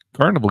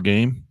 Carnival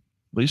game,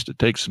 at least it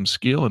takes some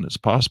skill and it's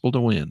possible to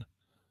win.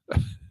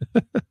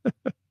 If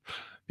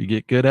you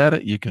get good at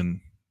it, you can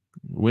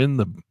win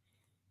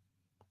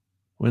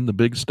the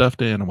big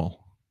stuffed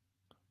animal.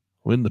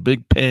 Win the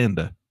big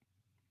panda.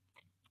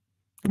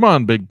 Come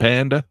on, big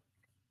panda.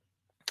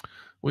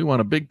 We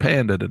want a big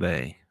panda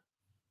today.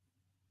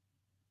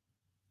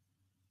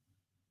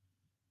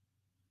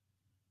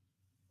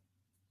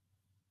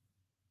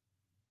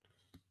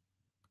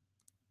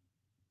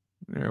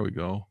 There we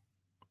go.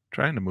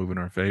 Trying to move in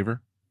our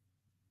favor.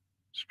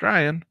 It's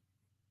trying.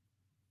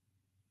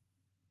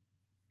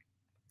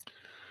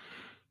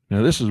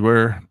 Now, this is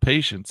where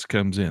patience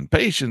comes in.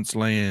 Patience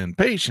land.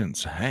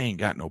 Patience. I ain't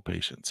got no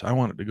patience. I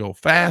want it to go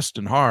fast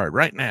and hard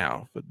right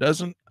now. If it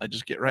doesn't, I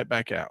just get right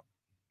back out.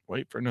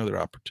 Wait for another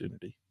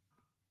opportunity.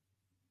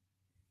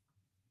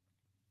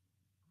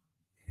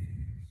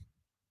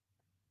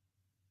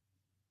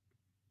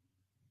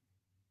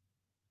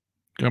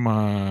 Come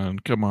on.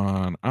 Come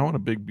on. I want a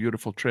big,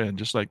 beautiful trend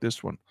just like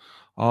this one.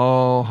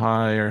 All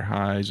higher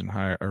highs and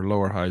higher, or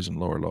lower highs and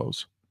lower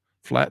lows.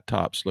 Flat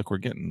tops. Look, we're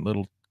getting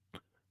little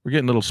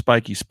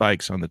spiky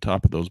spikes on the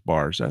top of those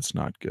bars. That's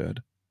not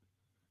good.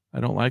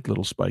 I don't like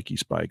little spiky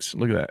spikes.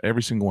 Look at that.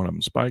 Every single one of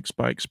them. Spike,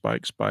 spike,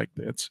 spike, spike.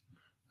 That's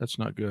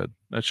not good.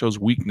 That shows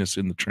weakness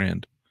in the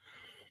trend.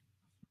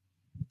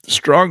 The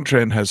strong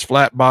trend has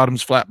flat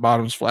bottoms, flat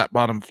bottoms, flat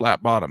bottom,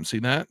 flat bottom. See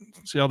that?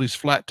 See all these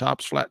flat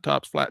tops, flat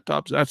tops, flat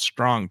tops? That's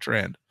strong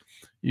trend.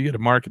 You get a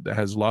market that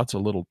has lots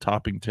of little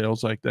topping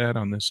tails like that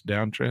on this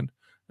downtrend.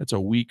 That's a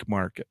weak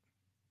market.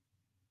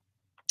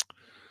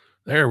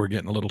 There, we're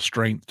getting a little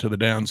strength to the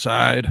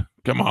downside.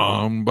 Come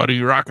on,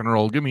 buddy, rock and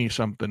roll. Give me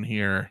something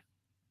here.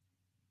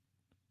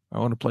 I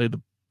want to play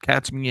the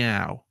cat's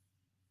meow.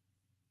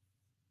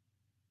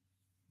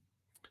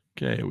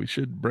 Okay, we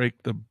should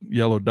break the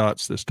yellow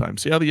dots this time.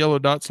 See how the yellow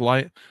dots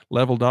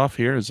leveled off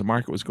here as the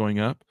market was going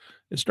up?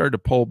 It started to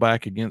pull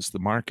back against the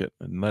market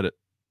and let it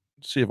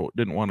see if it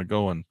didn't want to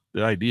go. And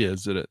the idea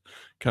is that it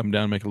come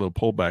down, make a little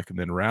pullback, and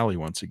then rally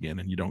once again,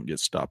 and you don't get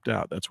stopped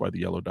out. That's why the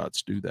yellow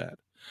dots do that.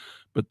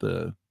 But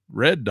the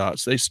red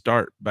dots, they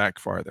start back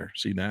farther.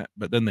 See that?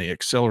 But then they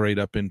accelerate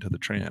up into the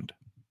trend.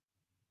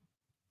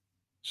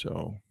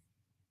 So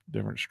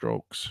different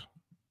strokes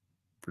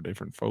for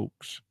different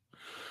folks.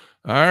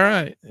 All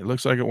right. It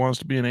looks like it wants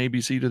to be an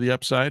ABC to the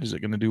upside. Is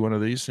it going to do one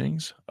of these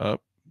things?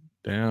 Up,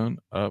 down,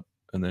 up,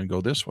 and then go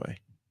this way?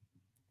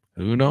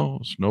 Who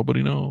knows?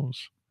 Nobody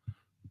knows.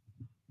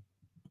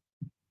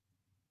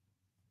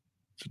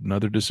 It's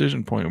another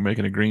decision point. We're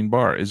making a green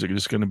bar. Is it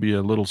just going to be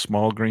a little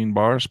small green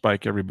bar,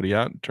 spike everybody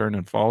out, and turn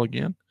and fall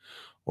again?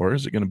 Or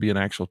is it going to be an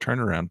actual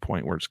turnaround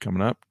point where it's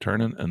coming up,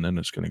 turning, and then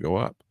it's going to go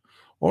up?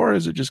 Or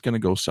is it just going to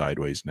go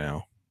sideways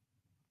now?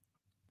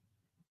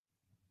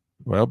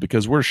 Well,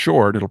 because we're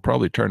short, it'll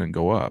probably turn and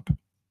go up.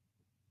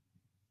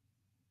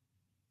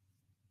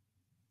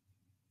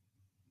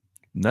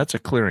 And that's a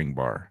clearing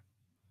bar.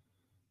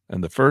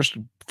 And the first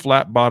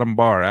flat bottom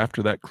bar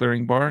after that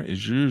clearing bar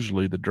is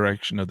usually the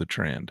direction of the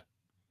trend.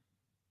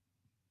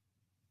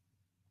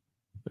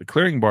 The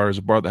clearing bar is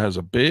a bar that has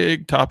a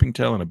big topping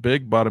tail and a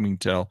big bottoming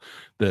tail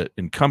that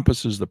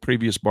encompasses the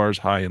previous bar's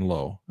high and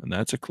low, and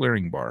that's a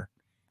clearing bar.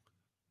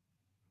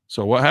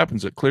 So what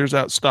happens? It clears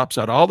out, stops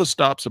out all the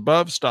stops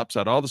above, stops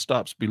out all the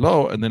stops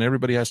below, and then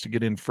everybody has to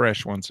get in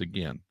fresh once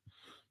again.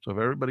 So if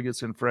everybody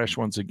gets in fresh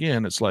once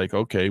again, it's like,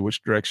 okay,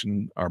 which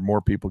direction are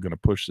more people going to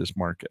push this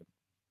market?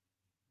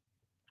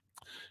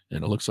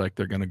 And it looks like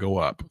they're going to go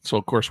up. So,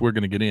 of course, we're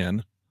going to get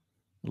in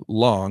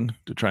long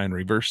to try and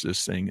reverse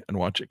this thing and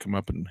watch it come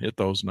up and hit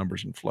those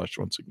numbers and flush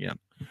once again,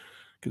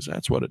 because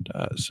that's what it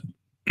does.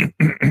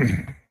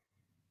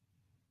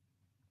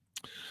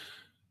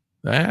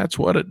 That's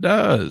what it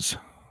does.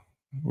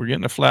 We're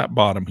getting a flat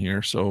bottom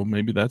here, so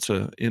maybe that's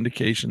an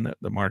indication that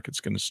the market's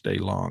going to stay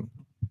long.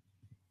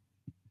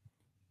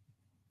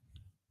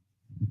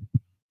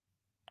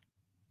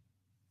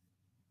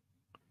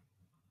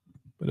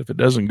 But if it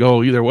doesn't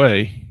go either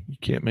way, you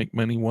can't make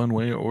money one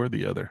way or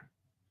the other.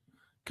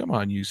 Come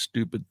on, you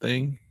stupid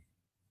thing.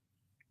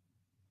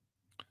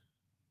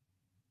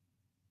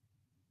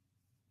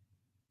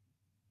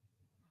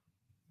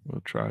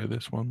 We'll try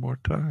this one more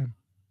time.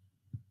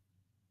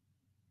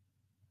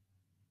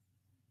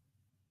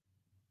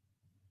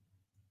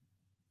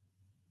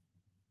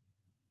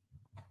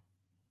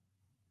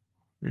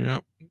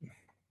 Yep.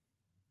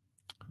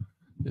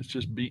 It's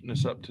just beating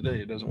us up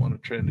today. It doesn't want to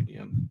trend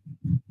again.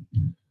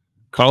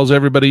 Calls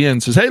everybody in,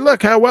 says, hey,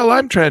 look how well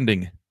I'm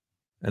trending.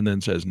 And then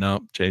says,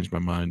 no, changed my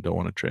mind. Don't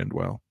want to trend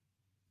well.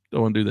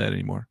 Don't want to do that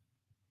anymore.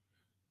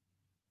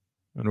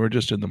 And we're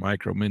just in the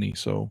micro mini,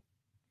 so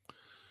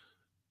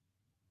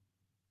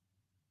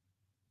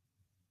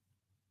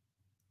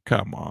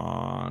come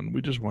on.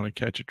 We just want to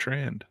catch a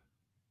trend.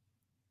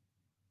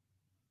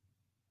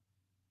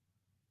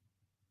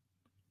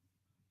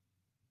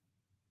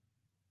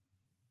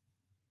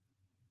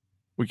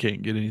 We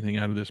can't get anything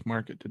out of this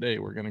market today.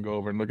 We're going to go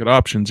over and look at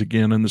options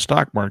again in the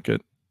stock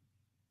market.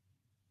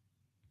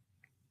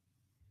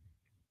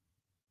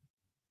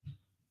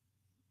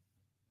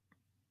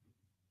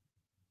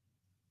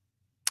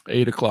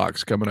 Eight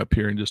o'clock's coming up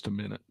here in just a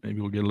minute.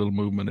 Maybe we'll get a little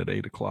movement at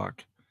 8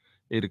 o'clock.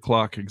 8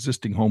 o'clock,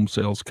 existing home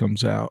sales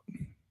comes out.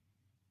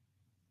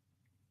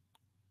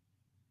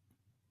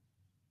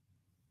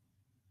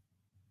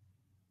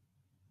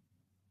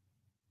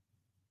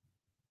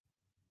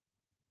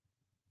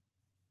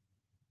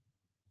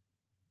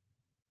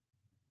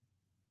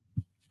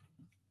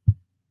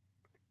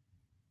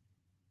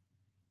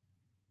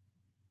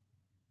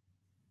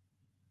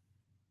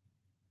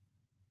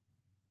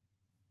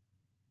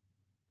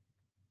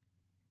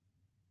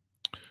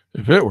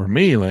 If it were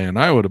me, Lan,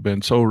 I would have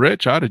been so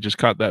rich, I'd have just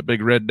caught that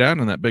big red down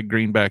and that big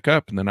green back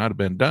up, and then I'd have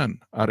been done.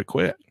 I'd have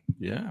quit.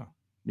 Yeah,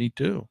 me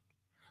too.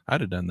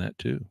 I'd have done that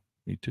too.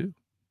 Me too.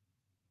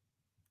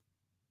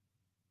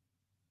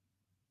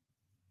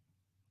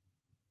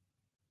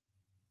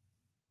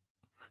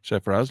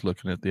 Except for I was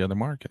looking at the other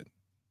market.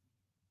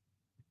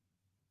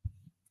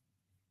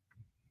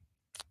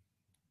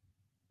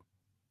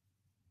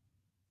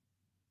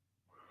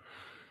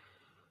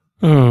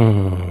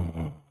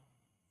 Oh.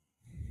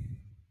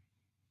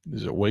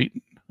 Is it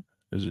waiting?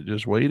 Is it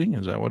just waiting?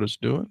 Is that what it's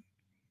doing?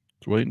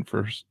 It's waiting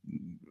for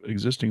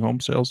existing home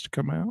sales to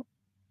come out?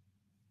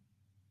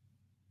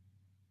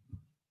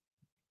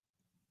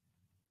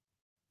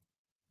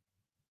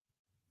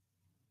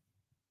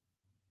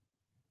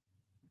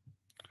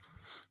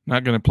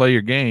 Not going to play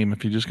your game.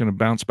 If you're just going to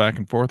bounce back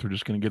and forth, we're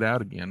just going to get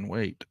out again.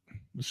 Wait.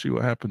 Let's see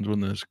what happens when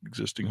this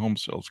existing home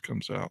sales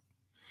comes out.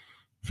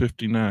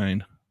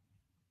 59.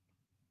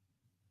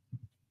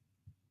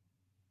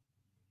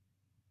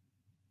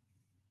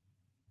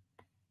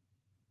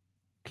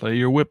 Play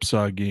your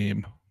whipsaw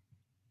game.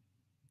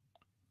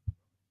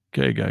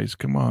 Okay, guys,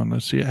 come on.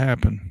 Let's see it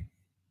happen.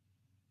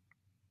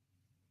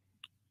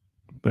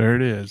 There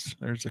it is.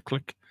 There's a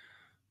click.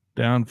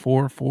 Down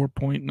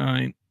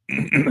 4.9.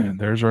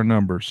 There's our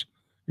numbers.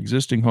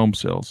 Existing home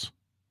sales.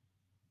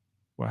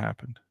 What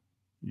happened?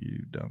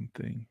 You dumb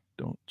thing.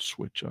 Don't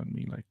switch on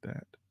me like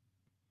that.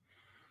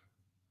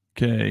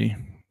 Okay.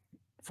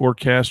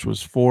 Forecast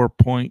was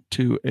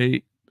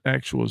 4.28.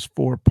 Actual was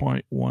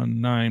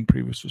 4.19.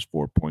 Previous was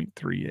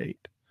 4.38.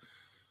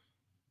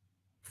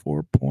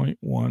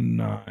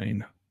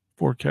 4.19.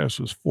 Forecast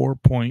was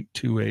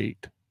 4.28.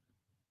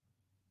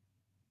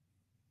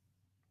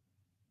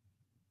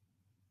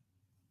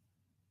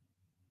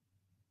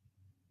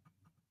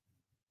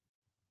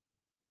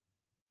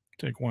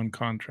 Take one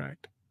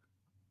contract.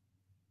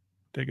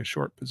 Take a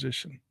short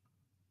position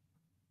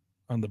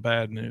on the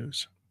bad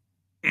news.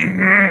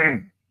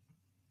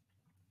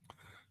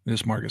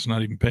 This market's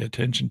not even pay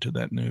attention to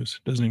that news.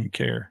 Doesn't even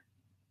care.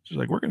 It's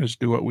like, we're going to just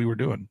do what we were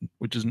doing,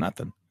 which is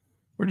nothing.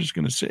 We're just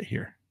going to sit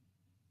here.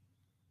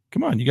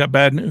 Come on, you got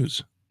bad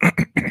news.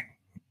 2.2,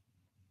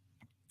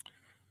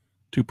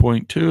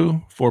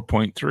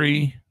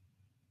 4.3.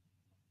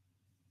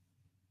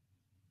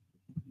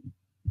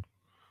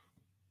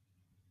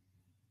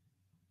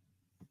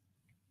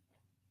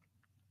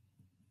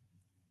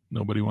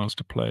 Nobody wants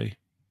to play.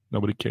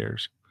 Nobody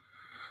cares.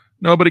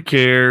 Nobody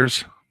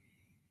cares.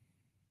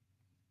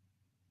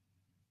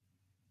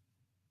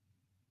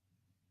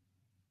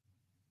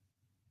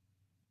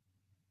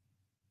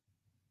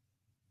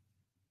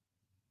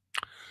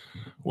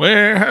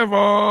 Where have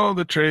all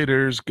the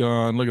traders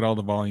gone? Look at all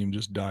the volume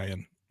just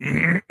dying.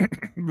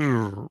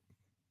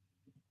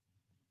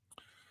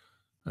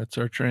 That's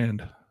our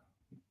trend.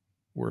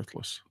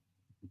 Worthless.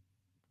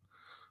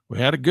 We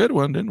had a good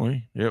one, didn't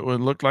we? It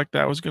would look like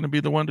that was going to be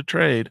the one to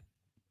trade.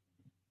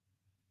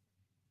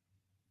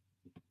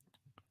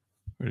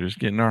 We're just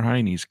getting our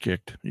heinies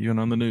kicked, even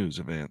on the news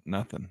event.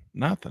 Nothing.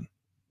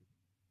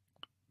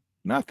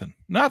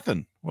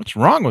 What's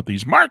wrong with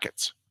these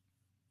markets?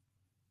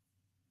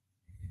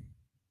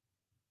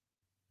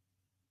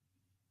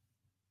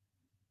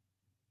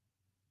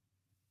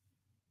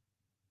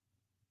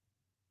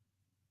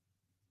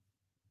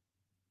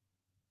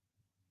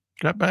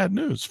 Got bad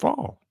news.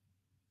 Fall.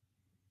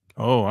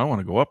 Oh, I want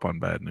to go up on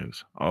bad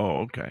news. Oh,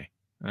 okay.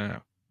 Yeah,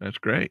 that's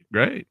great.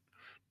 Great.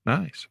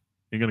 Nice.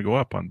 You're going to go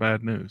up on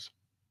bad news.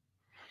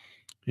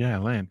 Yeah,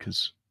 land,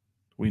 because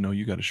we know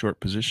you got a short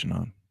position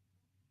on.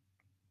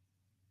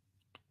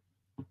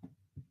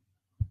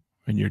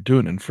 And you're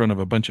doing it in front of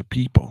a bunch of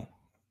people.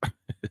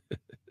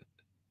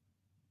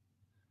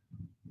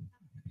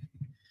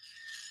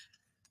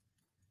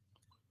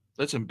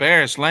 Let's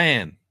embarrass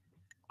land.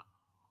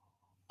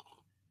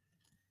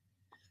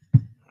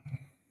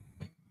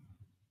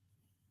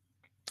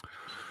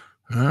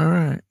 All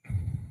right.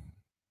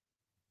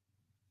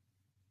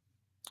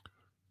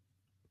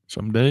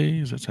 Some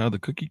days, that's how the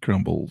cookie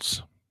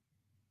crumbles.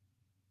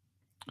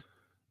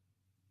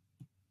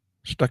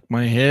 Stuck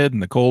my head in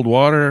the cold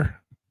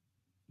water.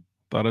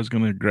 Thought I was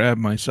going to grab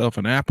myself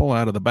an apple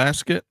out of the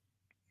basket,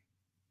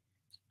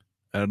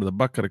 out of the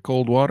bucket of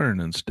cold water, and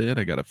instead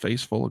I got a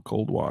face full of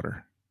cold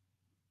water.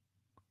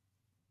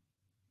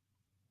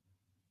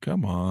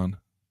 Come on.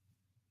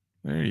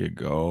 There you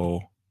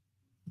go.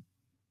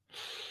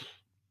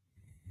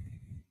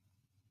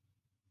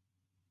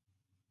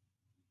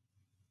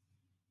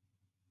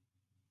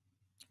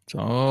 It's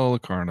all a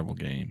carnival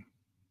game.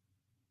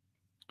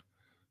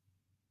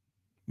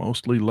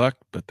 Mostly luck,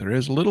 but there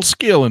is a little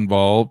skill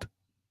involved.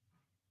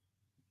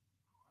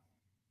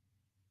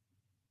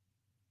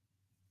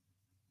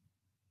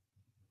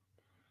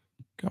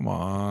 Come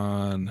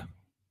on.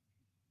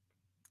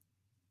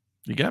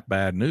 You got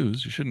bad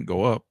news. You shouldn't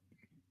go up.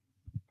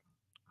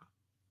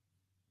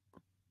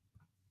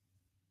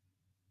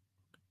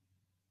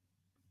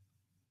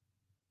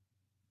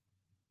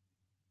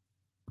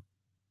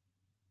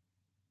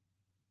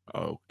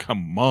 Oh,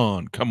 come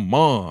on. Come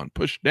on.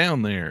 Push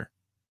down there.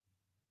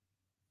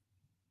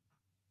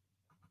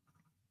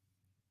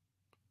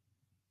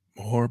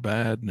 More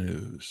bad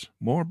news.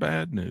 More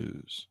bad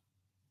news.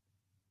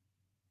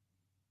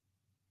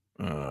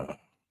 But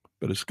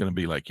it's going to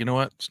be like, you know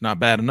what? It's not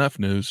bad enough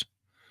news.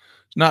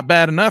 It's not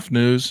bad enough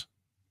news.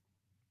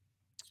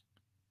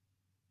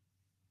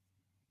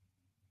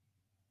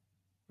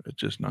 It's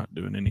just not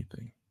doing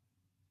anything.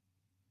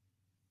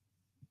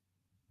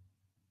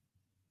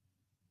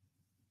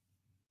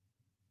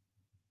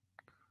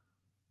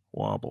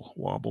 Wobble,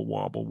 wobble,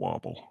 wobble,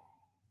 wobble.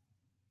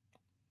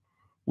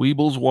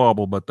 Weebles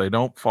wobble, but they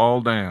don't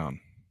fall down.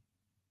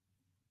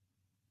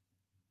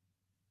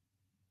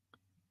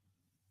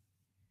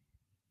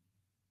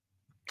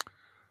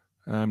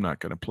 I'm not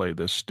going to play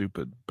this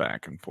stupid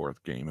back and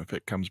forth game. If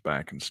it comes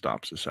back and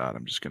stops us out,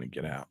 I'm just going to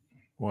get out.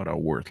 What a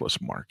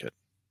worthless market.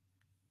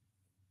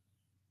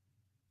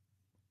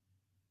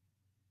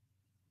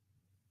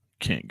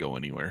 Can't go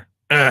anywhere.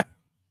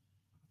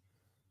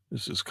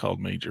 This is called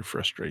major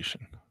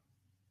frustration.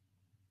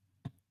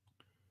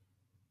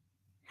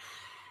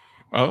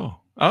 Oh,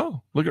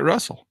 look at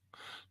Russell.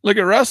 Look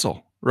at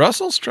Russell.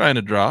 Russell's trying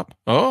to drop.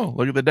 Oh,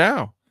 look at the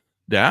Dow.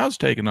 Dow's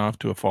taking off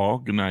to a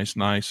fall.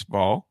 Nice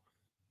fall.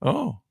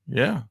 Oh,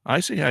 yeah. I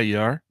see how you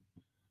are.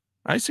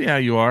 I see how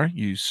you are,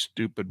 you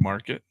stupid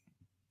market.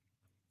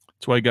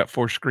 That's why you got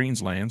 4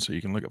 screens, land, so you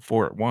can look at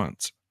 4 at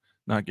once,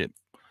 not get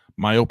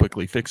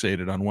myopically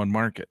fixated on one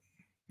market.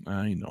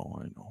 I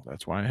know.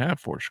 That's why I have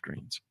 4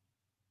 screens.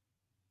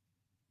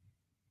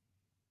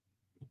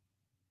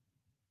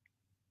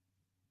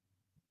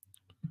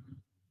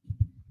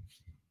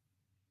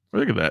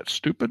 Look at that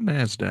stupid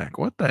NASDAQ.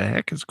 What the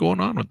heck is going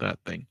on with that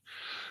thing?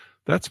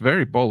 That's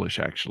very bullish,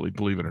 actually,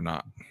 believe it or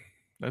not.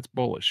 That's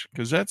bullish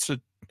because that's a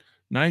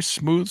nice,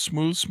 smooth.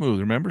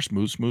 Remember,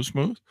 smooth.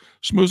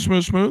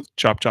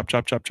 Chop.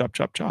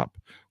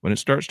 When it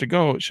starts to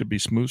go, it should be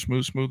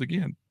smooth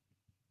again.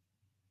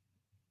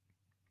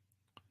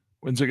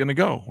 When's it going to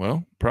go?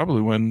 Well,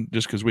 probably when,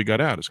 just because we got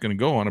out, it's going to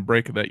go on a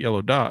break of that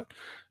yellow dot,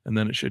 and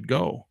then it should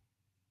go.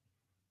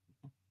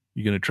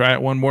 You going to try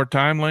it one more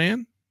time,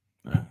 land?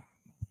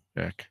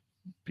 Heck,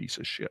 piece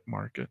of shit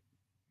market.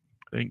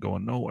 It ain't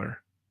going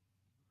nowhere.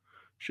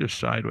 It's just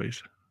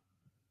sideways.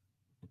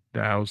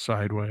 Dow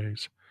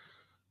sideways.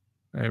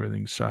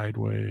 Everything's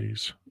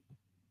sideways.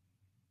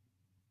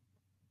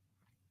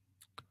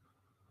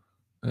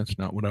 That's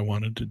not what I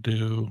wanted to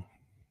do.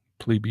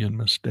 Plebeian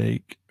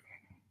mistake.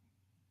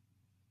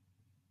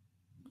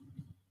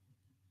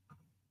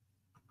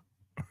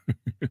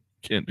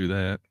 Can't do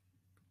that.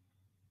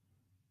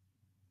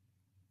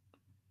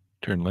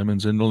 Turn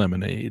lemons into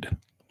lemonade.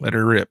 Let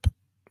her rip.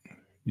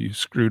 You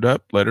screwed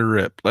up. Let her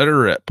rip. Let her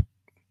rip.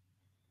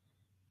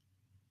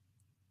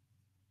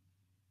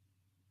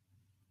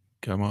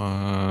 Come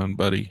on,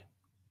 buddy.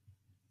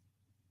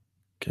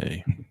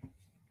 Okay.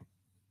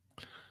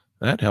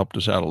 That helped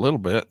us out a little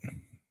bit.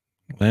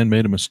 Land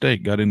made a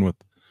mistake. Got in with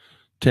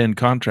 10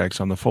 contracts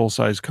on the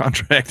full-size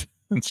contract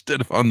instead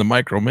of on the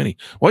micro mini.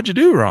 What'd you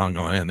do wrong,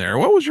 Land, there?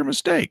 What was your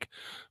mistake?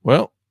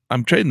 Well,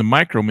 I'm trading the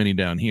micro mini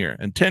down here,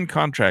 and 10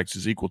 contracts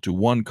is equal to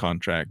 1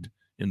 contract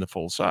in the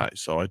full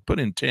size. So I put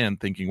in 10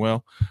 thinking,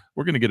 well,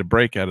 we're going to get a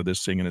break out of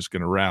this thing and it's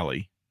going to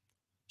rally.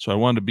 So I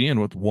wanted to be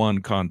in with 1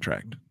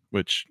 contract,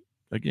 which,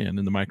 again,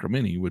 in the micro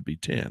mini would be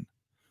 10.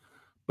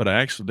 But I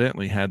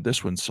accidentally had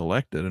this one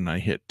selected, and I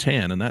hit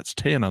 10, and that's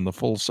 10 on the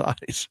full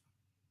size.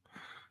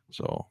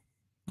 So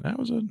that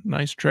was a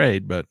nice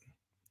trade, but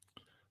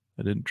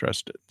I didn't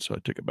trust it, so I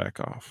took it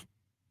back off.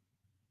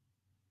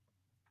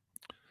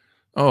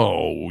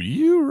 Oh,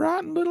 you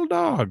rotten little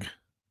dog.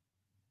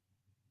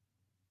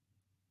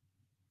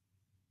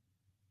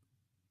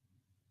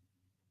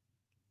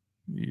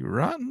 You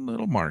rotten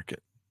little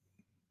market.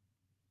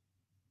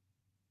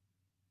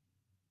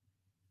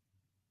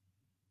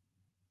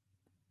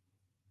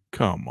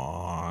 Come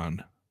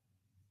on.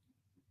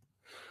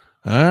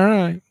 All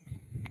right.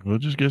 We'll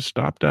just get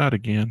stopped out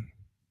again.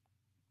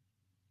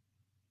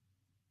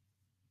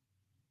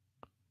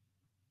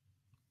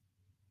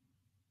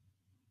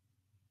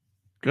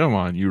 Come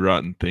on, you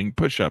rotten thing.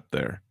 Push up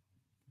there.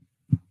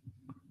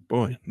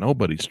 Boy,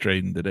 nobody's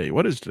trading today.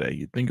 What is today?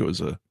 You'd think it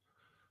was a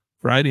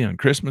Friday on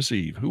Christmas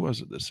Eve. Who was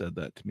it that said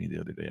that to me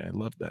the other day? I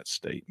love that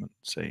statement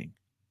saying.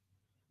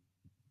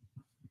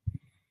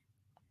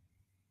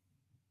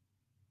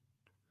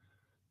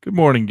 Good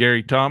morning,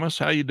 Gary Thomas.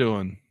 How you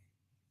doing?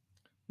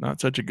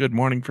 Not such a good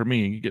morning for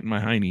me. Getting my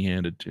hiney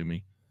handed to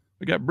me.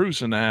 We got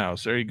Bruce in the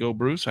house. There you go,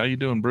 Bruce. How you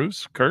doing,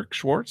 Bruce? Kirk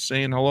Schwartz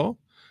saying hello.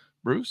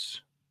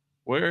 Bruce,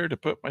 where to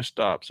put my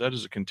stops? That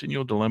is a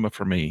continual dilemma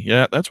for me.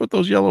 Yeah, that's what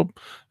those yellow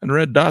and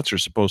red dots are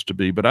supposed to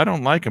be, but I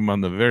don't like them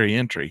on the very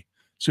entry.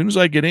 As soon as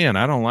I get in,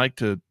 I don't like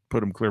to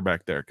put them clear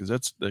back there because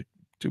that's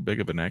too big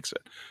of an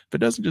exit. If it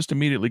doesn't just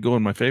immediately go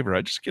in my favor,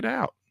 I just get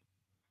out.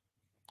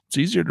 It's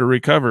easier to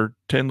recover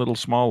 10 little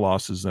small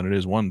losses than it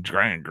is one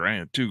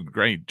two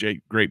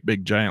great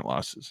big giant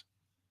losses.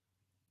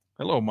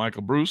 Hello,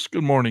 Michael Bruce.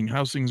 Good morning.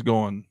 How's things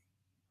going?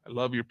 I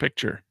love your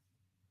picture.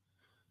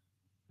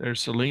 There's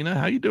Selena.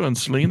 How you doing,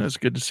 Selena? It's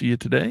good to see you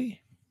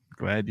today.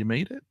 Glad you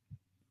made it.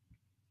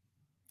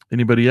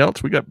 Anybody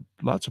else? We got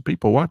lots of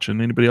people watching.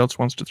 Anybody else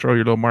wants to throw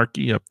your little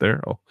marquee up there?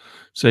 I'll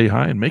say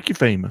hi and make you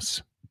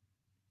famous.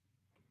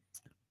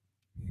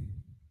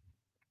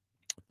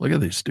 Look at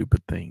these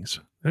stupid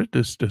things. They're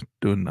just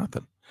doing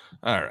nothing.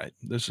 All right.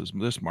 This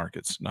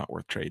market's not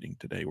worth trading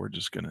today. We're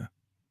just gonna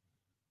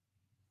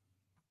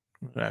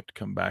have to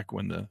come back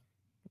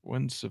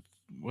when's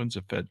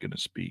the Fed gonna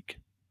speak?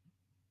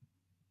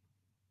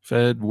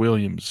 Fed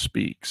Williams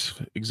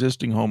speaks.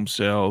 Existing home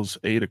sales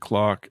 8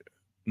 o'clock,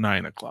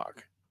 9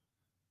 o'clock.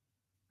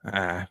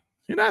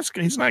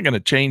 He's not going to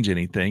change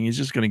anything. He's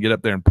just going to get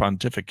up there and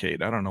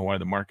pontificate. I don't know why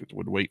the market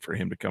would wait for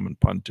him to come and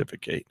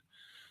pontificate.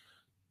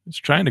 He's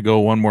trying to go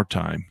one more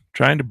time,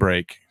 trying to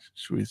break.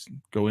 Should we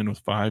go in with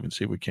 5 and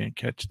see if we can't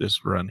catch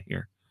this run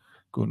here?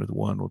 Go into the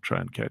 1. We'll try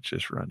and catch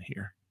this run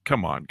here.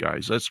 Come on,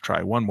 guys. Let's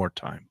try one more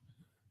time.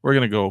 We're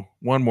going to go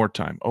one more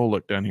time. Oh,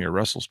 look down here.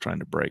 Russell's trying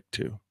to break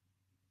too.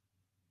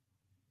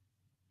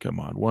 Come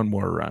on. One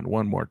more run.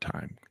 One more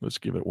time. Let's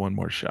give it one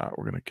more shot.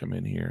 We're going to come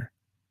in here.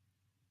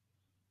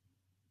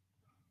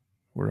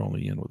 We're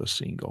only in with a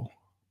single.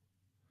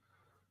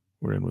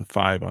 We're in with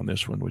 5 on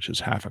this one, which is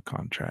half a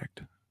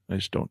contract. I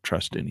just don't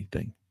trust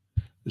anything.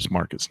 This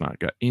market's not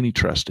got any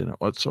trust in it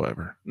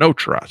whatsoever. No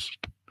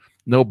trust.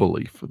 No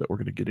belief that we're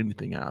going to get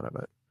anything out of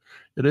it.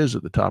 It is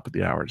at the top of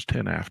the hour. It's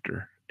 10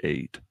 after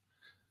 8.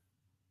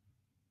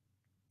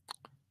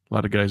 A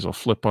lot of guys will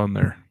flip on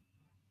their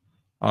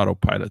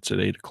autopilots at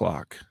 8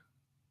 o'clock.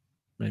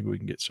 Maybe we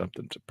can get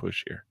something to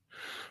push here.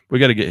 We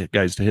got to get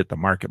guys to hit the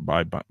market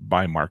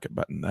buy market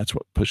button. That's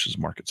what pushes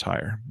markets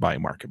higher. Buy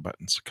market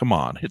buttons. Come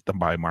on, hit the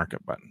buy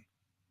market button.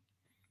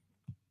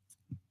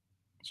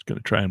 It's going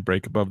to try and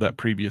break above that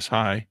previous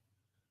high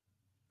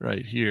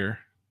right here.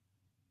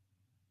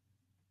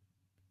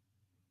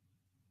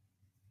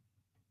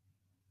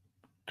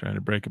 Trying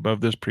to break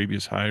above this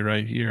previous high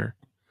right here.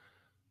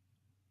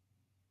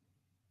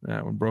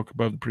 That one broke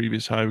above the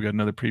previous high. We got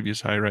another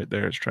previous high right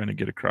there. It's trying to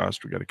get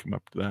across. We got to come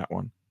up to that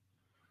one.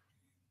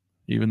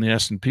 Even the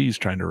S&P is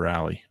trying to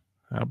rally.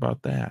 How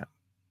about that?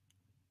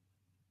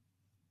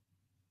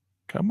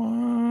 Come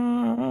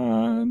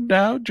on,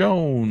 Dow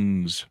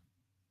Jones.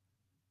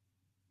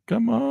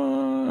 Come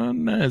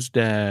on,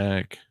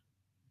 NASDAQ.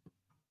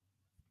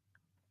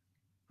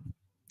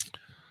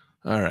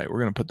 All right, we're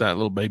going to put that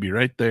little baby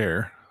right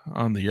there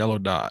on the yellow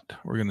dot.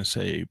 We're going to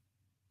say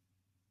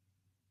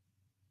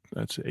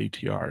That's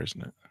ATR,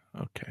 isn't it?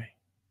 Okay.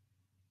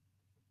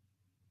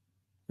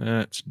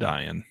 That's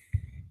dying.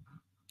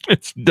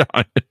 It's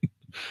dying.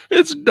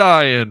 It's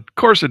dying. Of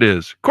course it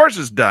is. Of course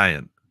it's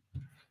dying.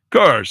 Of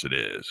course it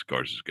is. Of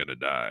course it's going to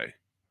die.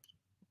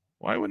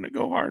 Why wouldn't it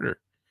go harder?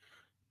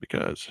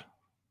 Because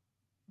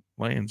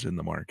land's in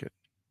the market.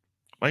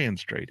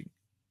 Land's trading.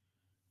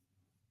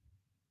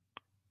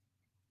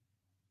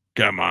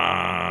 Come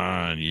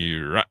on,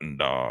 you rotten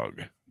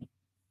dog.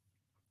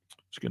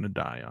 It's going to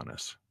die on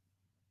us.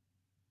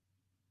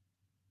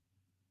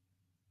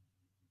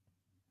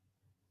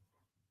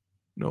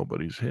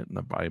 Nobody's hitting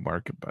the buy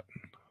market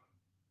button.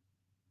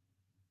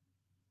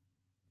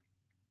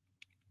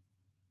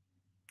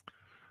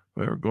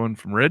 We're going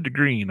from red to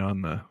green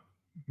on the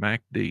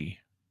MACD.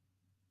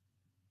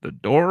 The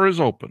door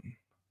is open.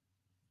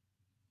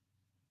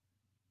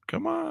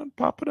 Come on,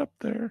 pop it up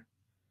there.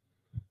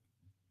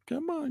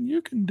 Come on,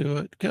 you can do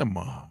it. Come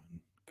on.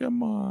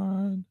 Come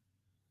on.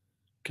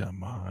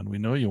 Come on. We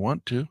know you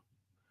want to.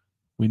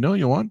 We know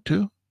you want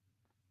to.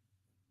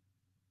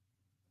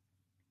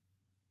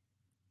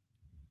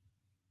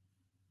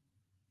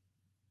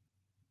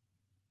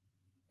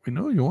 We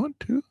know you want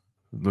to.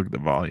 Look at the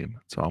volume.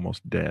 It's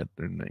almost dead.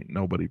 There ain't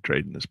nobody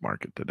trading this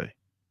market today.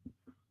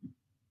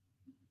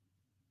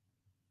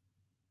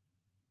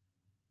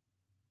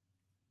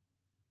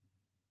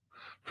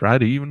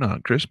 Friday even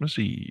on Christmas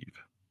Eve.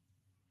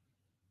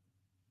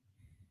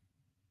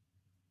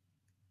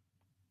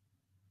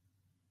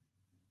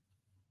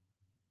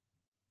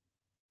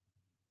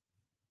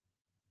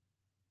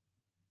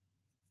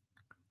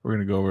 We're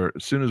going to go over,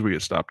 as soon as we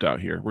get stopped out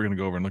here, we're going to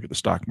go over and look at the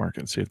stock market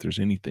and see if there's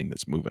anything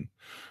that's moving.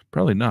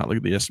 Probably not. Look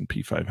at the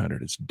S&P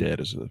 500. It's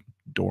dead as a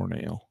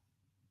doornail.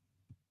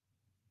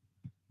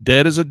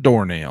 Dead as a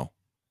doornail.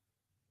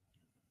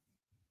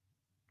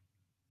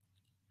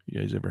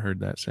 You guys ever heard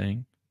that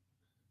saying?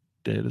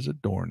 Dead as a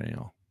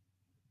doornail.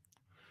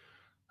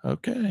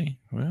 Okay,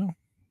 well,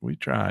 we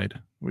tried.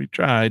 We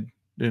tried,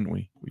 didn't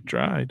we? We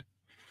tried.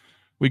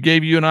 We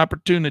gave you an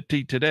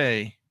opportunity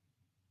today.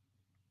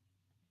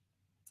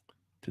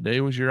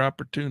 Today was your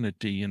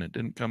opportunity, and it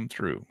didn't come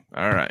through.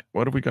 All right,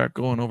 what have we got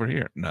going over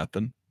here?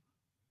 Nothing.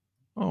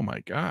 Oh,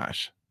 my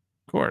gosh.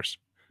 Of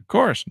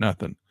course,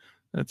 nothing.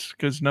 That's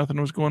because nothing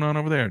was going on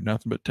over there.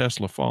 Nothing but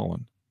Tesla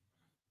falling.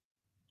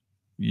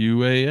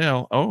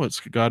 UAL. Oh, it's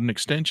got an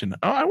extension.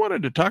 Oh, I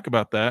wanted to talk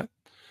about that.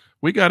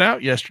 We got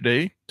out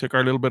yesterday, took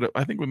our little bit of,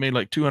 I think we made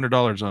like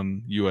 $200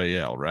 on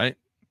UAL, right?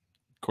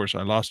 Of course,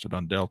 I lost it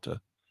on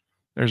Delta.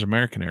 There's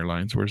American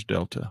Airlines. Where's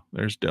Delta?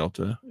 There's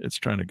Delta. It's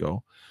trying to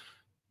go.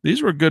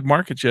 These were good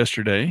markets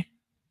yesterday.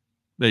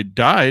 They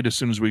died as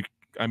soon as we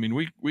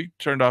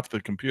turned off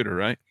the computer,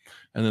 right?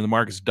 And then the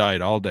markets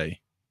died all day.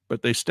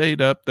 But they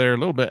stayed up there a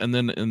little bit. And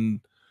then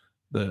in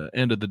the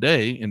end of the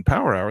day, in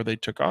power hour, they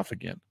took off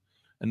again.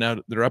 And now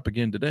they're up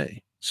again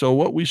today. So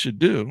what we should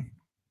do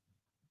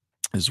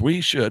is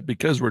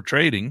because we're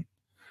trading,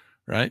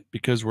 right?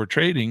 Because we're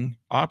trading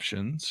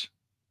options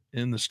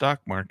in the stock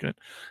market,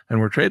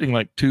 and we're trading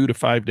like 2 to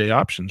 5 day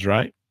options,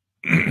 right?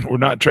 We're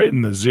not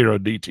trading the 0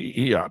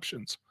 DTE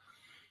options.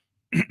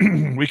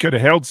 We could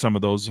have held some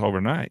of those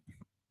overnight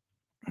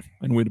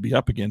and we'd be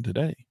up again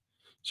today.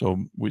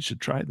 So we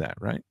should try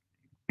that, right?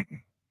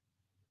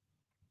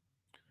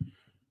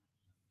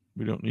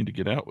 We don't need to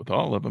get out with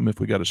all of them.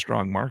 If we got a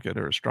strong market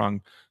or a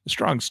strong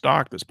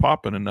stock that's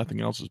popping and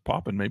nothing else is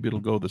popping, maybe it'll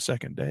go the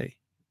second day.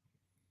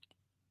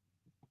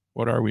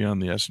 What are we on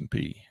the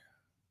S&P?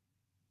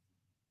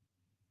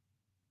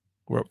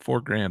 We're up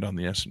 $4,000 on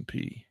the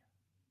S&P.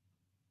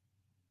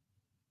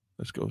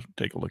 Let's go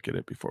take a look at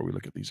it before we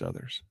look at these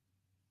others.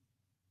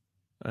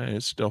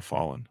 It's still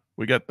falling.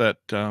 We got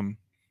that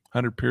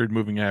 100-period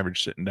moving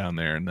average sitting down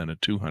there and then a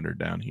 200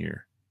 down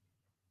here.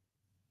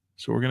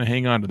 So we're going to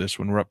hang on to this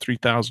one. We're up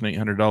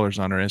 $3,800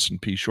 on our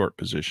S&P short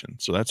position.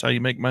 So that's how you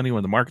make money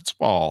when the markets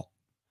fall.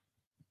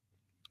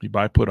 You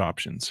buy put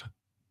options,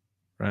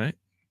 right?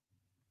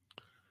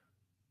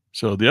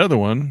 So the other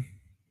one,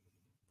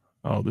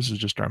 oh, this is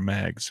just our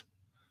mags.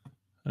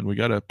 And we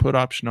got a put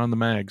option on the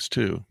mags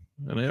too.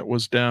 And it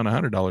was down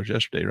 $100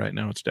 yesterday. Right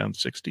now it's down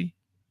 60.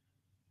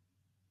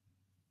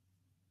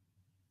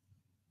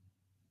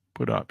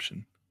 Put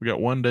option. We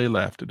got 1 day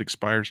left. It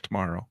expires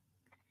tomorrow.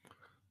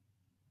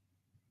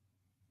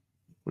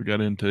 We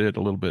got into it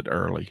a little bit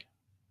early.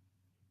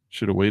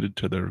 Should have waited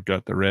till they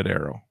got the red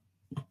arrow.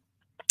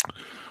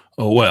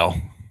 Oh, well.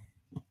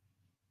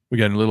 We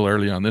got a little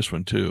early on this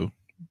one too,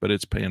 but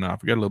it's paying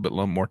off. We got a little bit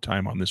more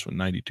time on this one,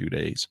 92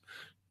 days.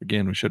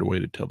 Again, we should have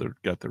waited till they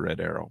got the red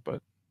arrow,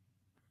 but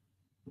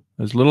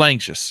I was a little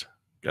anxious.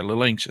 Got a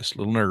little anxious, a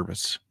little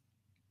nervous.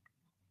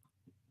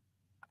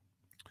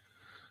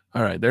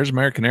 All right, there's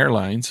American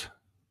Airlines.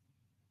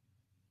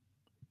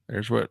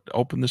 There's what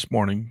opened this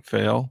morning,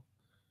 fell,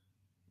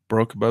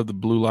 broke above the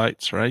blue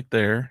lights right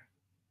there.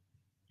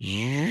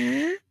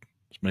 It's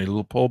made a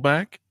little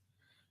pullback.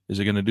 Is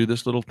it going to do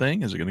this little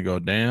thing? Is it going to go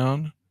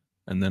down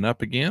and then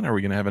up again? Are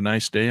we going to have a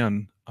nice day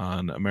on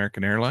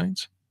American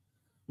Airlines?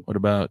 What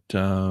about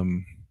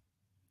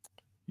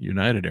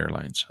United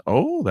Airlines.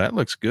 Oh, that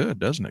looks good,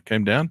 doesn't it?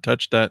 Came down,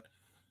 touched that.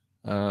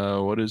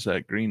 What is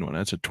that green one?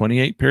 That's a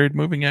 28 period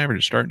moving average.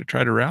 It's starting to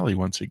try to rally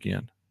once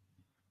again.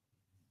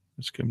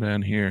 Let's come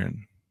down here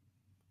and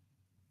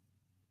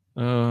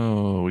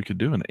we could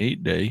do an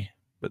 8-day,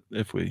 but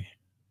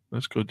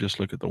let's go just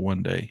look at the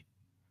 1 day.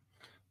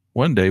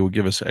 1 day will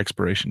give us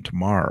expiration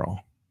tomorrow.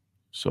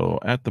 So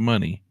at the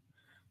money,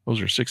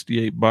 those are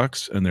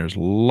 $68, and there's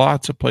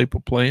lots of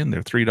people playing.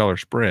 They're $3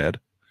 spread.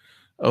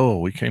 Oh,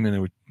 we came in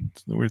and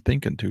we were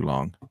thinking too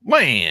long.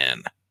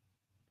 Man.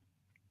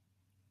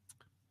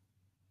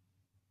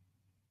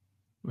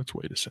 Let's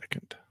wait a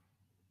second.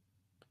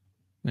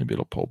 Maybe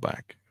it'll pull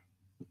back.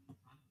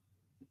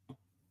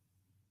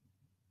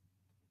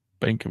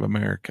 Bank of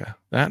America.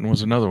 That one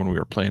was another one we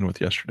were playing with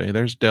yesterday.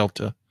 There's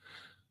Delta.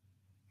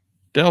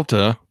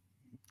 Delta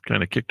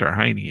kind of kicked our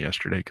hiney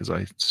yesterday because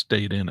I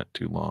stayed in it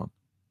too long.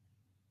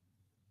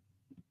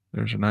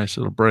 There's a nice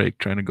little break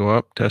trying to go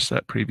up, test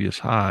that previous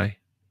high.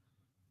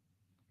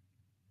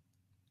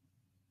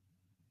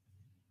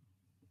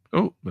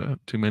 Oh,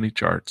 too many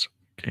charts.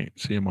 Can't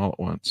see them all at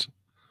once.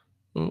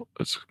 Oh,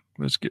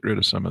 let's get rid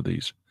of some of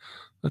these.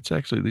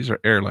 These are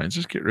airlines.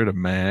 Let's get rid of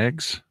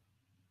MAGs.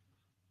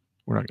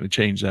 We're not going to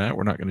change that.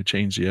 We're not going to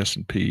change the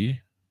S&P.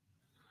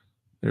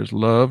 There's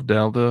Love,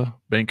 Delta,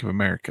 Bank of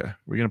America.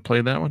 We're going to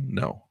play that one?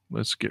 No.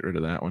 Let's get rid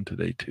of that one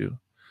today too.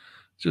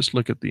 Just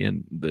look at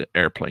the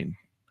airplane.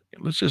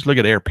 Let's just look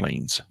at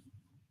airplanes.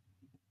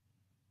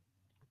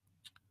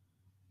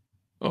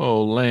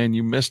 Oh, Lan,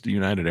 you missed the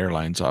United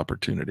Airlines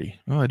opportunity.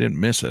 Well, I didn't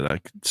miss it. I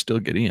could still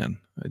get in.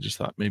 I just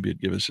thought maybe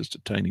it'd give us just a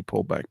tiny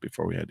pullback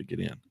before we had to get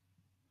in.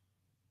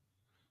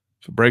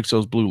 If it breaks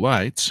those blue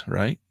lights,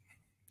 right?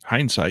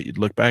 Hindsight, you'd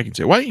look back and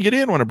say, why didn't you get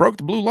in when it broke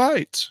the blue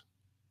lights?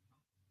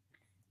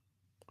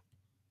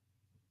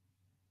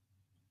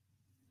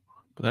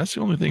 But that's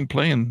the only thing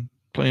playing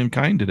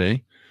kind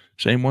today.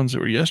 Same ones that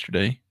were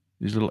yesterday.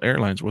 These little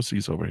airlines. What's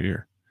these over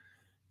here?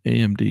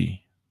 AMD.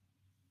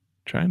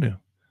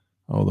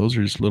 Oh, those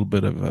are just a little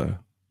bit of a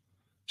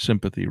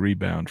sympathy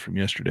rebound from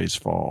yesterday's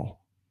fall.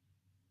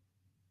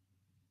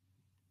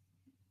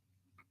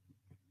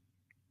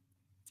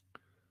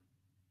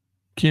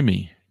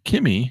 Kimmy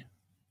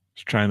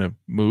is trying to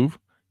move.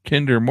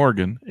 Kinder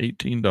Morgan,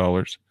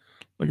 $18.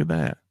 Look at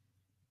that.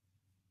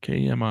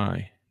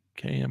 KMI.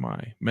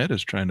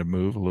 Meta's trying to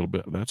move a little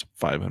bit. That's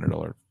a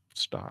 $500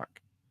 stock.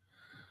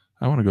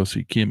 I want to go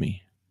see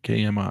Kimmy.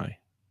 KMI.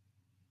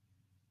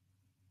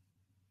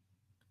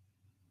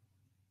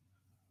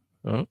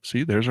 Oh,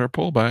 see, there's our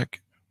pullback.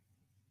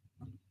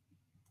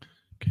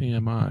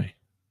 KMI.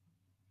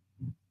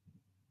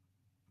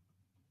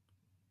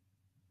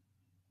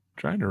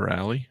 Trying to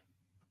rally.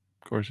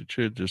 Of course, it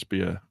should just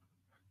be it's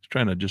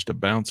trying to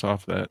bounce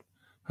off that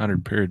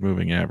 100 period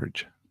moving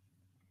average.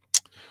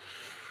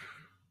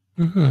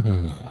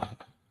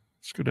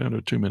 Let's go down to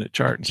a 2-minute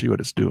chart and see what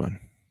it's doing.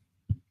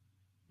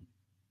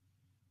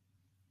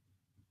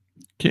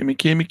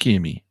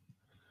 Kimmy.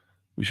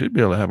 We should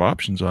be able to have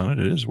options on it.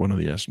 It is one of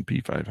the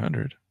S&P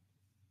 500.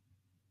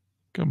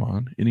 Come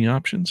on. Any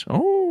options?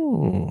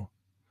 Oh,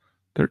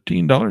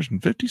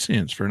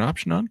 $13.50 for an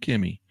option on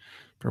Kimmy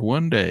for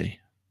 1 day.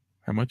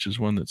 How much is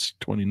one that's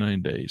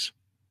 29 days?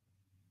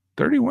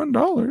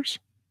 $31.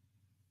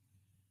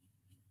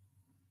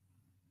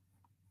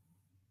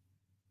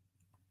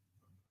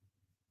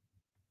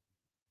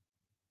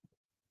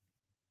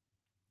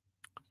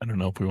 I don't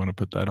know if we want to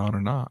put that on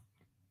or not.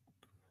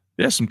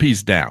 The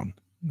S&P's down.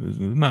 There's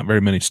not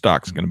very many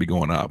stocks going to be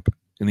going up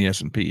in the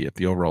S&P if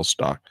the overall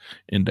stock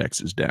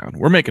index is down.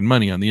 We're making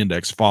money on the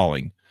index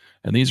falling,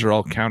 and these are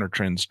all counter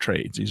trends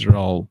trades. These are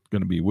all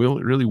going to be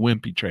really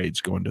wimpy trades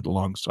going to the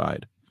long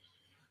side.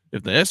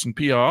 If the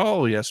S&P,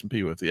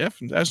 if the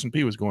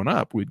S&P was going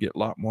up, we'd get a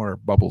lot more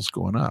bubbles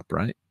going up,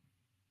 right?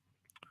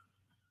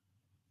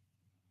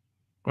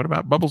 What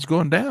about bubbles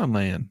going down,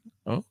 Lan?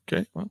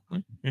 Okay, well,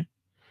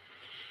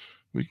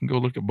 we can go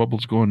look at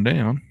bubbles going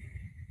down.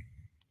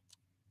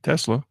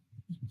 Tesla,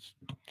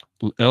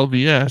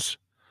 LVS,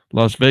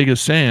 Las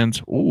Vegas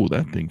Sands. Oh,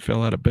 that thing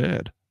fell out of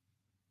bed.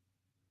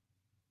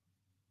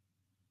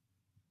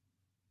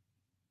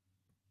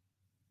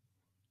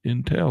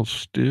 Intel's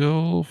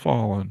still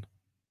falling.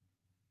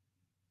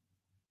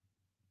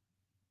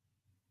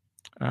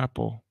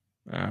 Apple.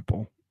 I'm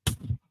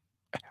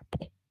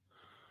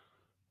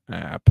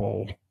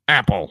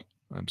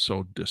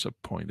so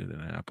disappointed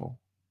in Apple.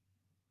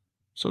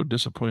 So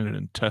disappointed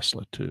in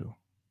Tesla, too.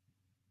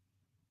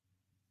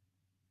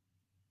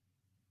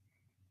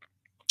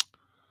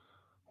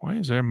 Why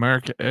is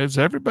America? Is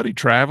everybody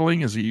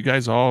traveling? Is it you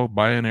guys all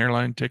buying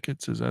airline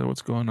tickets? Is that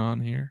what's going on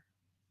here?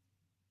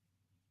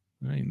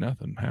 There ain't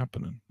nothing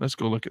happening. Let's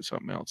go look at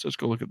something else. Let's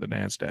go look at the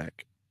NASDAQ.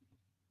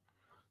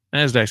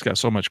 NASDAQ's got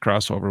so much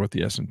crossover with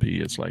the S&P.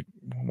 It's like,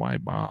 why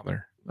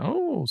bother?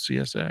 Oh,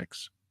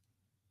 CSX.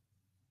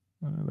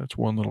 That's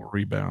one little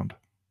rebound.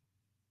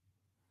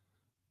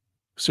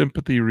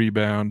 Sympathy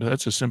rebound.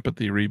 That's a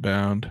sympathy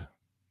rebound.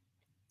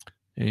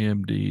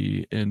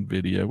 AMD,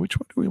 NVIDIA. Which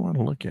one do we want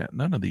to look at?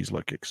 None of these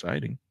look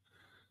exciting.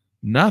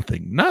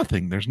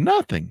 Nothing. There's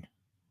nothing.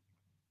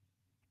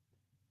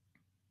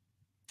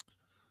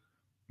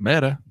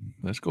 Meta.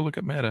 Let's go look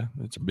at Meta.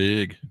 It's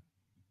big.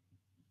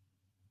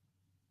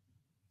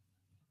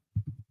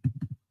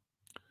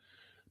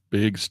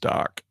 Big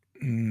stock.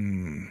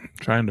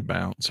 Trying to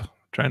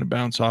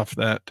bounce off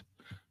that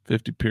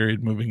 50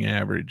 period moving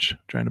average.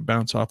 Trying to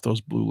bounce off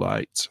those blue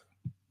lights.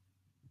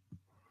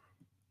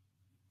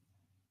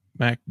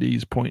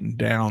 MACD's pointing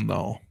down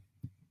though.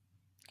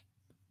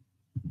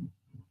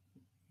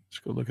 Let's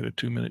go look at a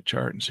 2-minute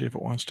chart and see if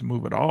it wants to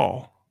move at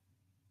all.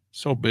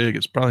 So big,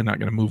 it's probably not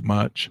going to move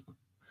much.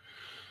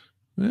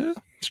 Yeah,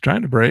 it's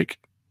trying to break.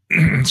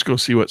 Let's go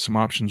see what some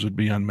options would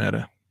be on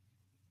Meta.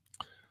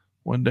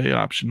 1-day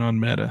option on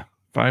Meta,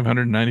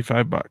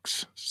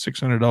 $595.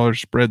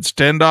 $600 spreads,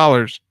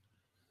 $10.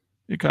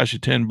 It costs you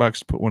 $10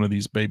 to put one of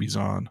these babies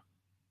on.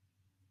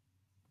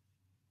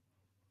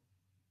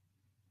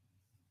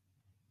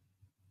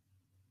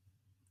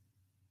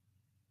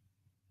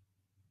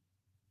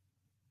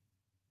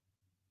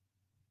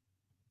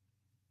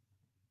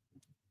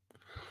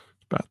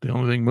 It's about the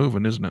only thing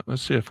moving, isn't it?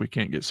 Let's see if we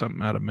can't get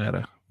something out of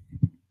Meta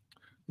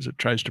as it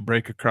tries to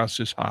break across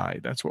this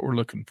high. That's what we're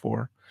looking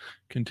for.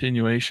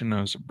 Continuation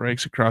as it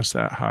breaks across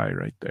that high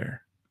right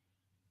there.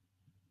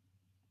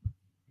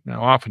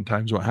 Now,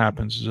 oftentimes what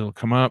happens is it'll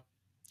come up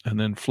and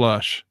then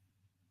flush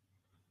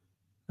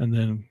and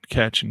then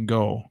catch and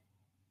go.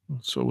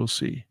 So we'll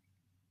see.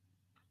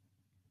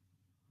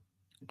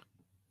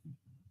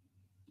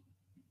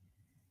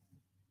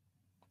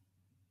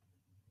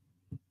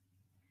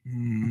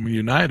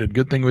 United,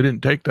 good thing we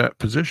didn't take that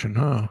position,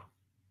 huh?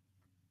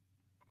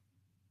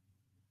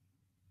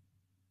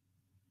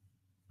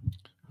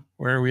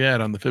 Where are we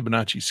at on the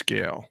Fibonacci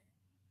scale?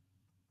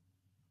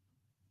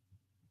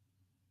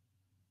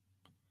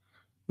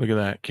 Look at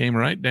that. Came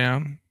right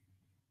down,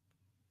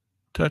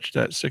 touched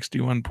that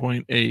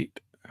 61.8,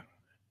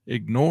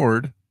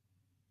 ignored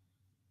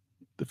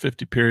the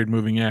 50 period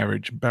moving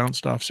average,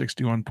 bounced off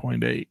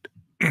 61.8.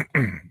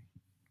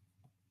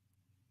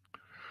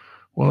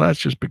 Well, that's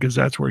just because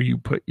that's where you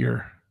put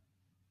your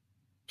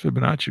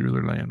Fibonacci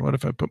ruler land. What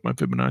if I put my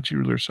Fibonacci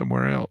ruler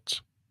somewhere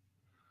else?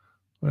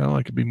 Well,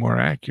 I could be more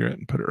accurate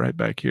and put it right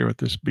back here with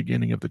this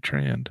beginning of the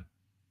trend.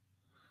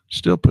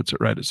 Still puts it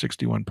right at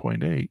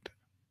 61.8.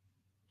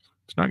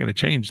 It's not going to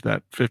change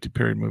that 50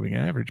 period moving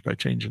average by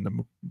changing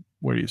the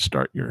where you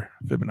start your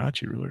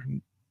Fibonacci ruler.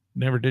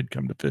 Never did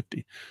come to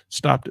 50.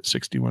 Stopped at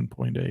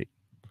 61.8.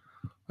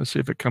 Let's see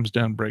if it comes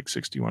down, breaks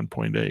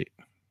 61.8.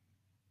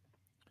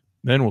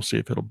 Then we'll see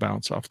if it'll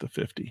bounce off the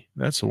 50.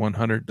 That's the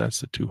 100.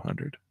 That's the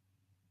 200.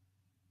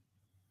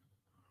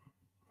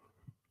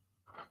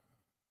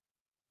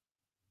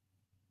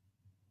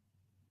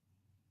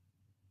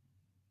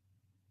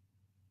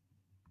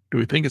 Do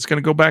we think it's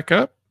going to go back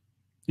up?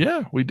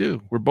 Yeah, we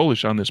do. We're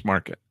bullish on this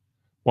market.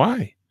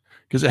 Why?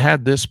 Because it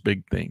had this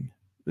big thing.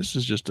 This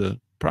is just a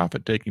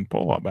profit-taking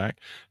pullback.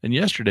 And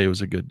yesterday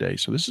was a good day.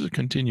 So this is a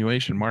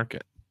continuation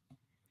market.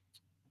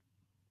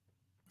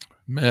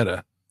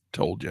 Meta,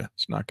 told you,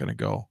 it's not going to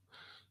go.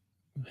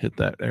 Hit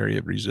that area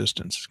of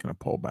resistance. It's going to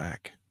pull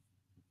back.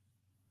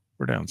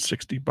 We're down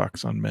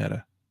 $60 on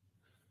Meta.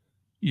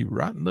 You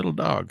rotten little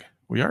dog.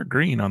 We are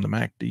green on the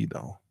MACD,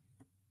 though.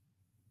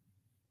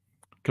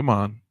 Come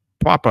on.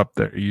 Plop up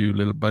there, you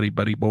little buddy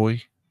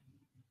boy.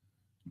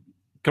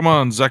 Come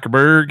on,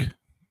 Zuckerberg.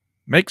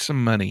 Make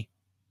some money.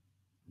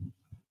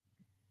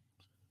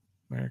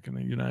 American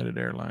and United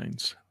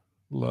Airlines.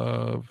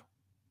 Love.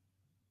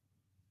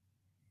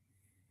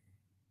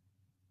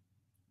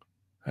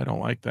 I don't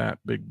like that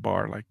big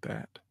bar like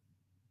that.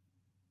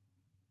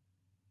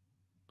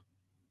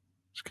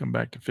 Let's come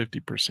back to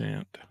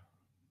 50%.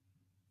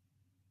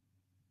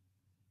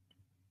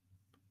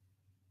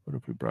 What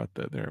if we brought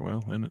that there?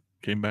 Well, then it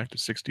came back to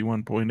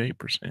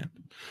 61.8%.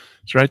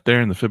 It's right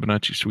there in the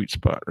Fibonacci sweet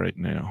spot right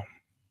now.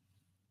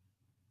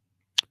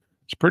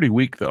 It's pretty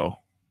weak, though.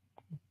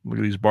 Look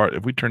at these bars.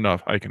 If we turned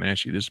off Heiken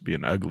Ashi, this would be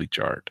an ugly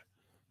chart.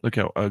 Look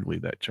how ugly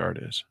that chart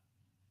is.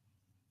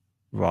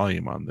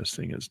 Volume on this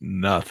thing is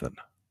nothing.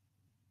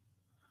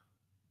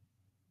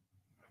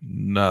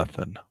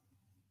 Nothing.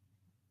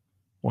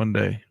 1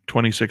 day,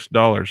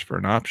 $26 for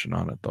an option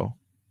on it, though.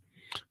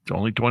 It's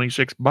only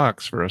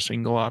 $26 for a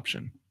single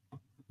option.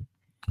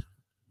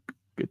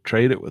 Could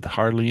trade it with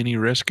hardly any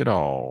risk at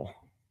all.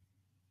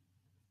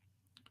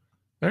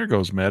 There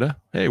goes Meta.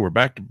 Hey, we're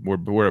back to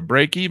we're a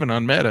break even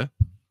on Meta.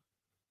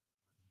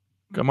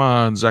 Come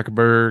on,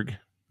 Zuckerberg.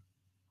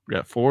 We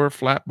got 4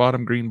 flat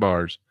bottom green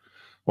bars.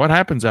 What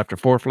happens after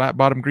 4 flat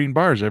bottom green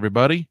bars,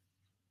 everybody?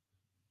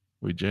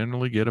 We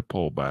generally get a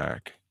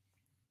pullback.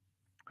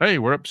 Hey,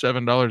 we're up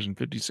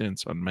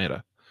 $7.50 on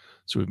Meta.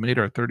 So we've made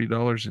our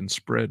 $30 in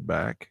spread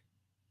back.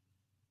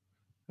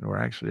 And we're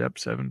actually up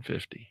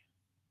 $7.50.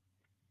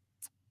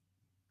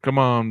 Come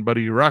on,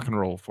 buddy, rock and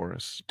roll for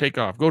us. Take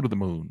off. Go to the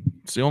moon.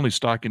 It's the only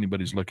stock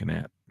anybody's looking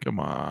at. Come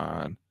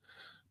on.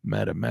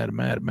 Meta.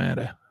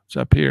 It's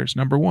up here. It's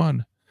number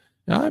 1.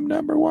 I'm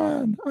number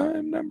 1.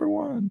 I'm number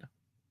 1.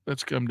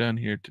 Let's come down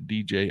here to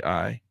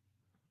DJI.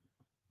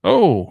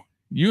 Oh,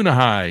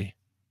 Unihigh,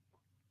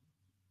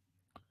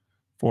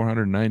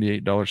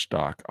 $498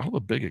 stock. All the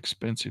big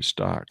expensive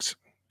stocks.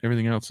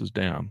 Everything else is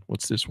down.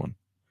 What's this one?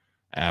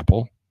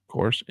 Apple, of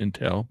course,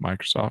 Intel,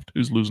 Microsoft.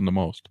 Who's losing the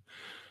most?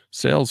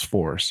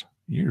 Salesforce.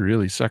 You're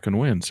really sucking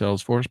wind,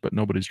 Salesforce, but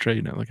nobody's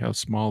trading it. Look how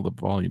small the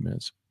volume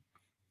is.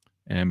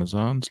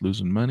 Amazon's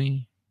losing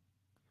money.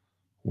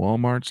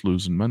 Walmart's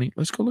losing money.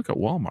 Let's go look at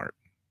Walmart.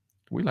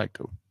 We like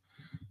to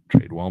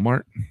trade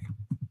Walmart.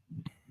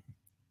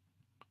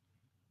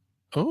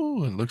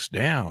 Oh, it looks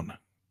down.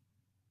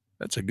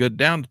 That's a good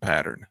down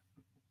pattern.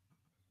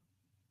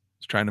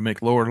 It's trying to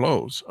make lower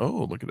lows.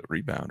 Oh, look at it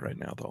rebound right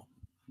now, though.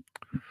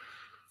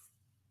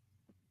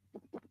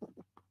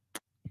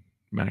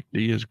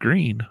 MACD is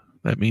green.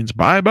 That means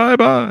buy, buy,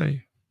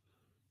 buy.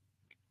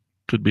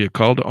 Could be a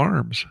call to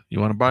arms. You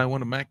want to buy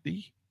one of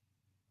MACD?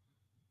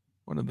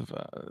 One of the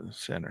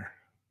center.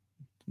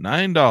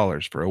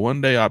 $9 for a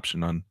one-day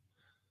option on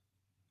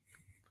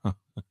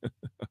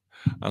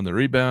on the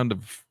rebound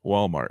of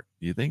Walmart.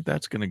 Do you think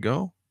that's going to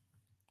go?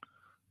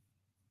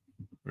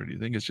 Or do you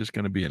think it's just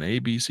going to be an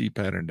ABC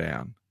pattern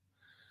down?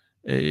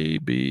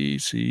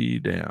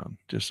 ABC down,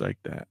 just like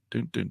that.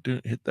 Dun, dun,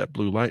 dun, hit that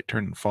blue light,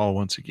 turn and fall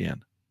once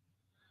again.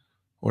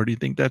 Or do you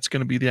think that's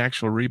going to be the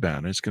actual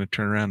rebound? It's going to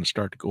turn around and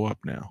start to go up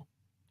now.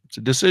 It's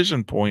a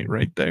decision point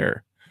right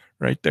there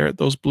at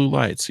those blue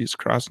lights. See, it's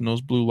crossing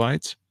those blue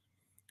lights.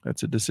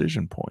 That's a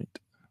decision point.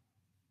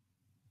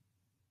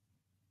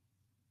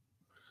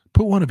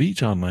 Put one of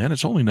each on land.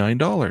 It's only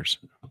 $9.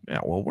 Yeah,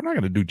 well, we're not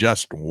going to do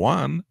just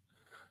one.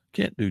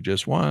 Can't do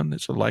just one.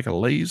 It's like a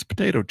Lay's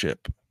potato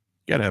chip.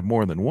 You got to have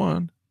more than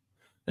one.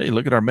 Hey,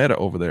 look at our meta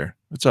over there.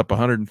 It's up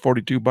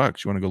 $142. You want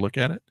to go look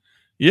at it?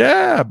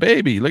 Yeah,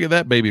 baby. Look at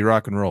that baby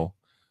rock and roll.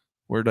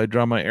 Where did I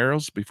draw my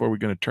arrows before we're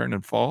going to turn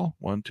and fall?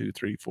 1, 2,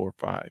 3, 4,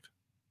 5.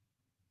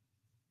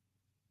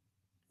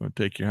 You want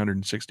to take your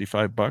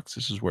 $165?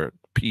 This is where it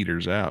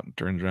peters out and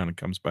turns around and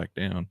comes back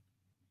down.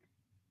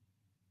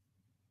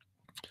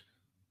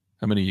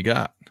 How many you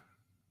got?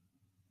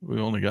 We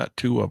only got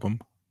 2 of them.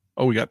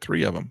 Oh, we got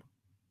 3 of them.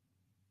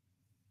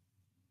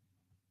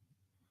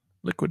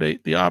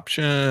 Liquidate the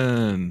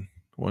option.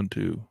 1,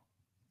 2.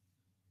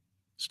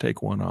 Let's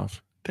take one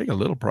off. Take a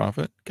little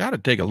profit. Got to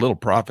take a little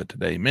profit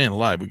today. Man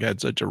alive, we got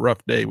such a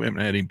rough day. We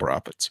haven't had any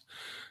profits.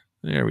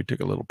 There, we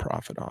took a little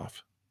profit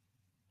off.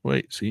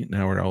 Wait, see,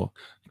 now we're all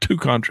 2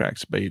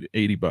 contracts paid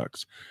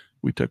 $80.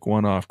 We took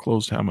one off.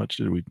 Closed. How much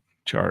did we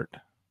chart?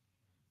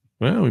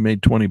 Well, we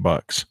made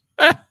 $20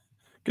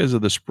 because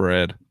of the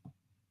spread.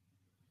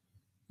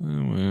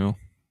 Oh, well.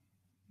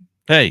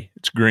 Hey,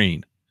 it's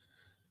green.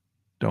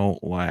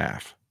 Don't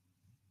laugh.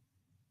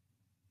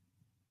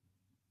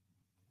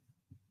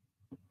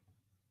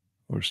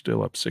 We're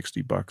still up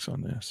 $60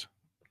 on this.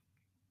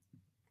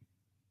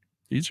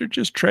 These are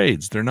just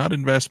trades. They're not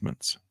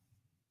investments.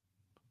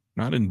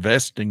 Not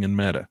investing in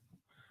Meta.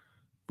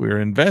 If we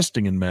were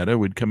investing in Meta,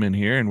 we'd come in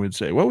here and we'd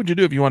say, what would you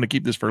do if you want to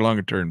keep this for a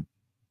longer term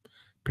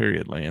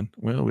period, Land?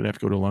 Well, we'd have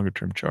to go to a longer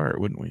term chart,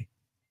 wouldn't we?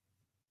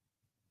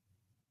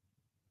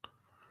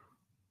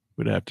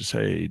 We'd have to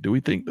say, do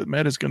we think that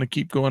Meta is going to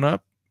keep going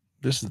up?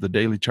 This is the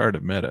daily chart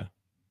of Meta.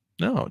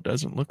 No, it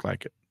doesn't look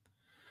like it.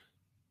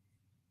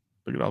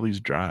 Look at all these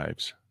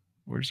drives.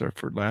 Where's our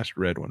last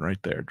red one? Right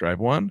there. Drive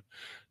 1,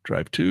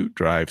 drive 2,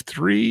 drive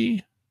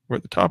 3. We're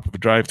at the top of a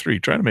drive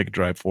 3. Trying to make a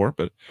drive 4,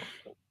 but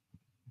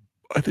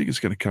I think it's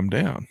going to come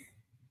down.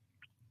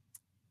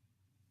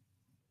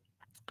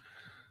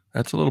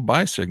 That's a little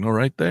buy signal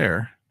right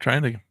there.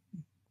 Trying to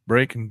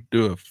break and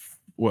do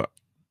a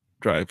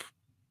drive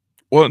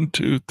 1,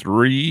 2,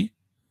 3.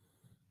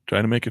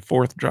 Trying to make a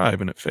 4th drive,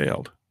 and it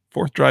failed.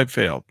 4th drive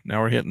failed.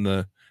 Now we're hitting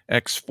the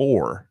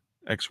X4,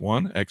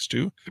 X1,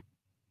 X2,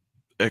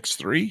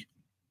 X3,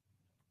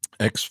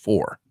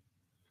 X4.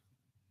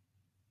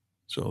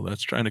 So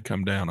that's trying to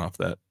come down off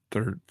that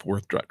 3rd,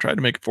 4th drive. Tried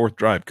to make a 4th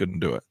drive, couldn't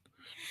do it.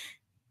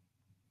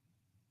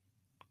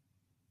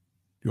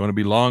 You want to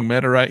be long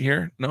Meta right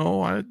here?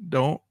 No, I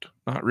don't.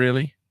 Not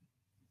really.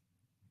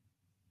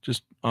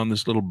 Just on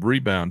this little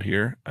rebound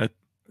here.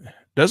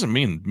 Doesn't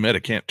mean Meta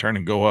can't turn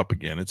and go up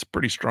again. It's a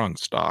pretty strong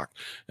stock,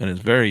 and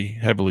it's very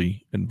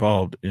heavily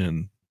involved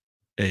in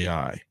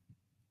AI.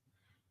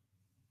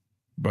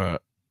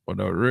 But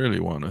what I really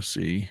want to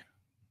see,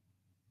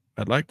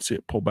 I'd like to see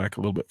it pull back a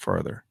little bit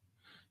farther,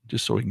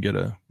 just so we can get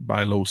a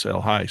buy low,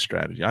 sell high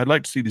strategy. I'd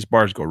like to see these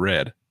bars go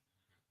red.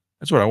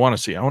 That's what I want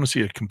to see. I want to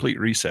see a complete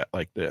reset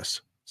like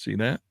this. See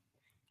that?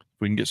 If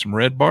we can get some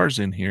red bars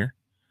in here,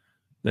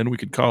 then we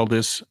could call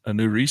this a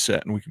new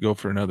reset, and we could go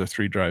for another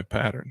 3 drive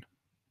pattern.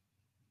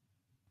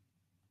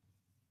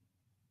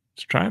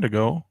 It's trying to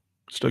go.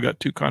 Still got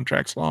 2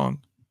 contracts long.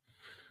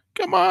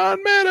 Come on,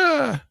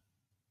 Meta.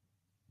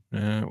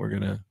 We're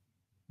going to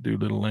do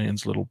little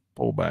Land's little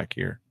pullback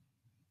here.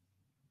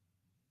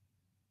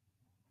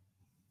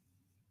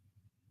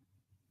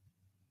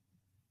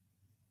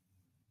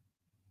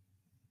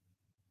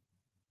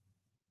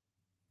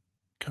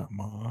 Come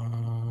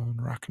on,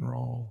 rock and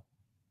roll.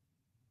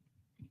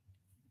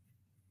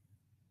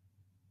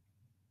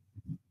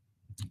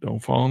 Don't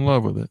fall in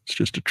love with it. It's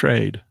just a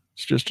trade.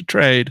 It's just a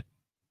trade.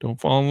 Don't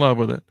fall in love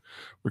with it.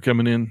 We're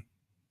coming in.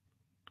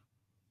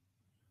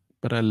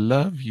 But I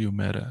love you,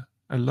 Meta.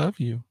 I love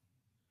you.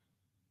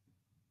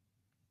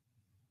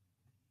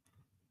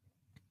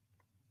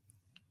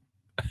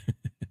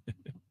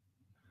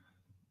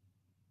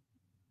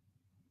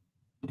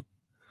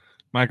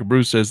 Michael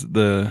Bruce says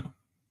the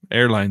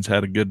airlines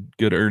had a good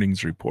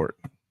earnings report.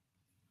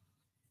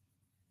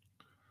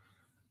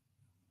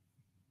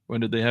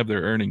 When did they have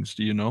their earnings?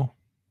 Do you know?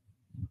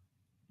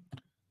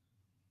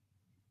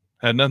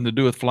 Had nothing to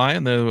do with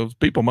flying. The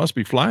people must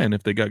be flying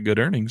if they got good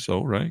earnings,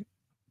 so right?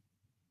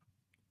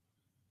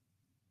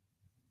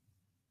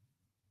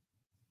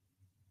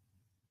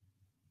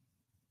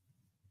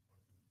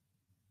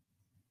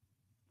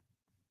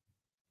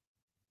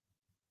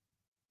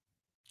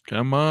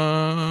 Come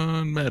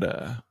on,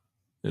 Meta.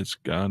 It's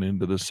gone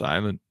into the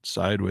silent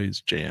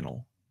sideways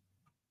channel.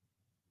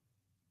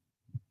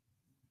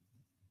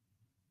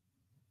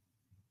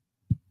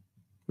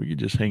 We could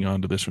just hang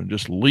on to this one.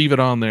 Just leave it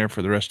on there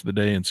for the rest of the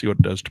day and see what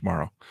it does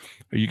tomorrow.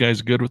 Are you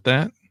guys good with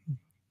that?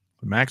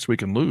 The max we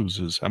can lose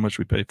is how much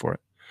we pay for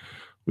it.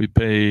 We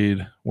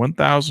paid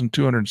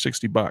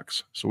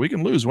 $1,260. So we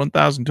can lose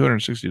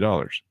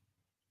 $1,260.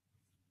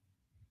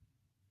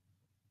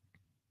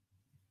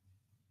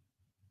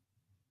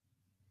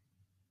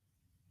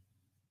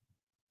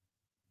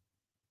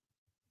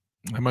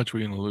 How much are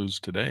we going to lose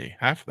today?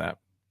 Half of that.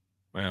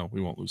 Well, we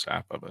won't lose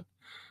half of it,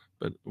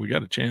 but we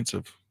got a chance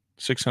of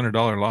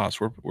 $600 loss.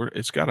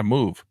 It's got to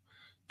move.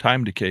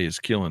 Time decay is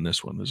killing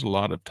this one. There's a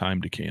lot of time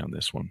decay on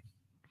this one.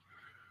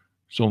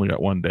 It's only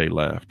got 1 day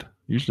left.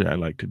 Usually I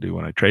like to do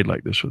when I trade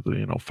like this with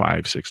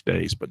 5-6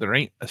 days, but there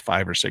ain't a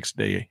 5 or 6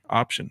 day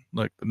option.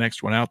 Look, the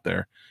next one out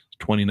there is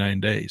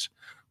 29 days.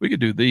 We could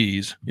do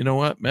these. You know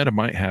what? Meta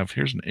might have,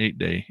 here's an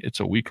 8-day. It's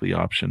a weekly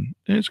option.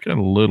 It's got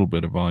a little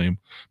bit of volume,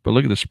 but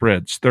look at the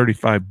spread. It's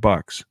 $35.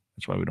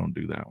 That's why we don't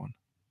do that one.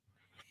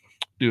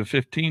 Do a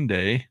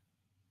 15-day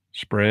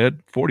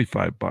spread,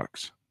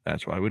 $45.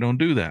 That's why we don't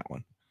do that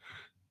one.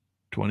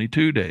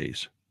 22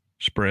 days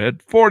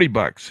spread, $40.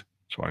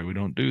 That's why we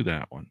don't do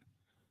that one.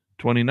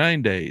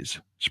 29 days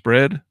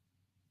spread.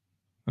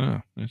 Oh,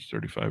 that's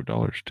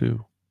 $35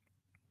 too.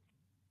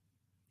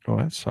 Oh,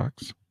 that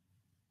sucks.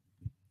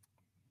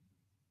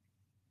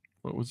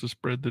 What was the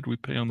spread that we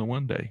pay on the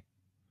 1 day?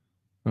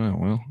 Oh,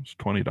 well, it's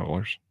 $20.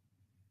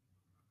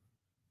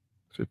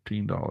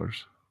 $15.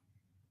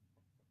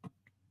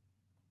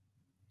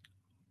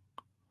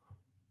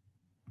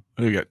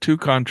 We got 2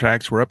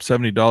 contracts. We're up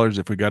 $70.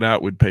 If we got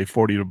out, we'd pay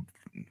 $40 to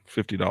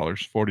 $50,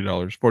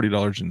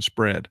 $40 in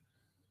spread.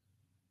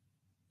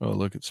 Oh,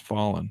 look, it's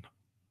fallen.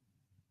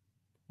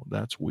 Well,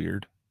 that's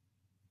weird.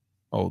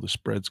 Oh, the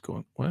spread's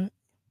going. What?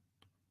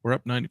 We're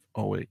up 90.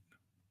 Oh, wait.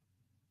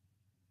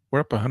 We're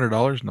up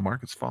 $100 and the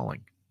market's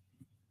falling.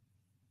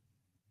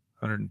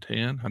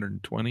 110,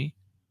 120.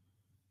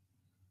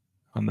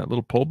 On that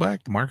little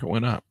pullback, the market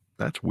went up.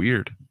 That's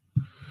weird.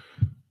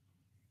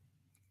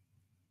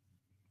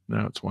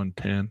 Now it's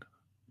 110.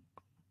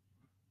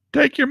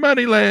 Take your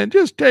money, land.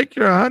 Just take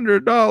your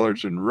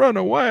 $100 and run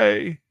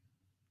away.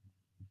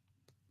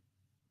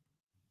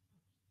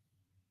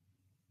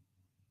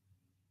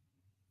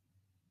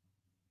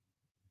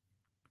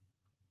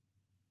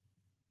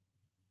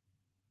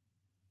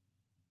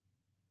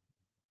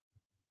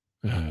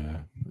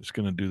 It's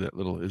going to do that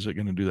little, is it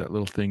going to do that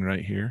little thing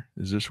right here?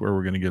 Is this where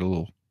we're going to get a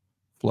little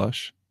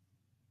flush?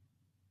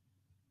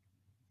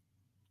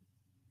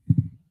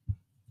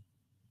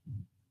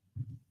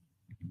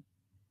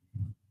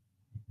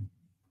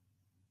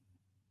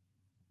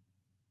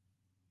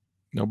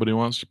 Nobody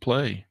wants to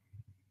play.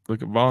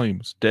 Look at volume.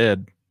 It's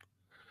dead.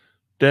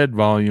 Dead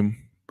volume.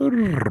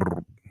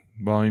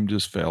 Volume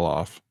just fell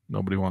off.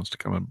 Nobody wants to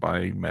come and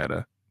buy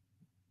Meta.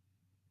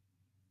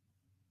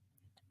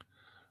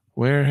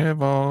 Where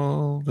have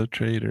all the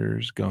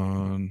traders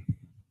gone?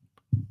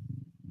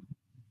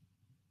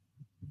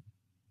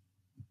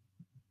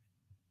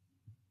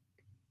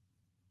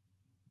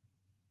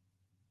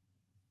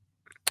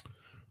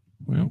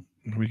 Well,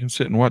 we can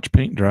sit and watch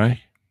paint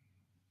dry.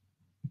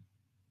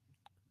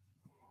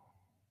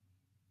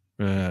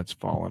 It's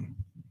fallen.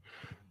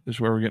 This is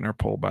where we're getting our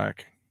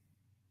pullback.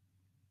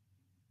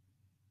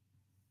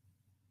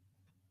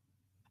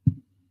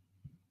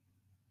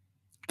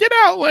 Get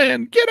out,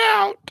 Lynn. Get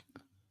out.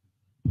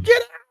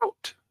 Get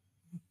out.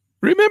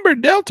 Remember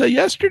Delta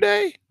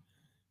yesterday?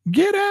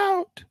 Get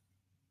out.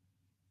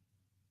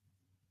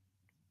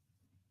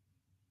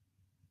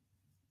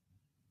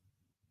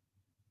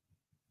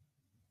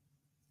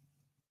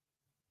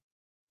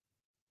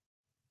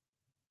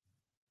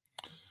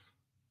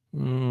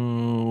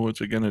 Oh,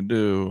 what's it going to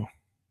do?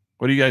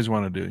 What do you guys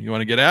want to do? You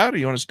want to get out or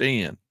you want to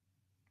stay in?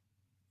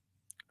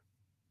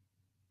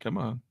 Come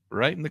on.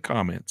 Write in the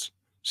comments.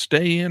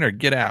 Stay in or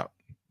get out.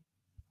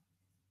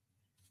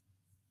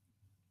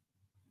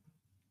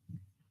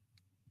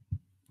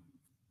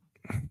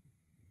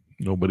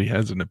 Nobody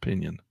has an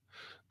opinion.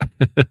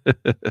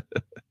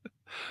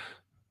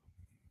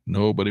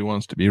 Nobody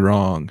wants to be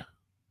wrong.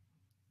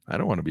 I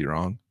don't want to be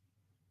wrong.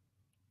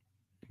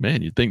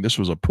 Man, you'd think this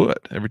was a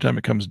put. Every time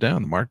it comes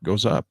down, the market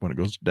goes up. When it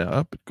goes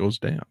up, it goes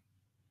down.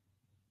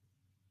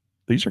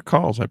 These are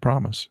calls, I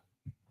promise.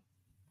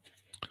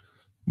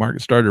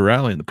 Market started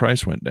rallying, the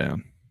price went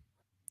down.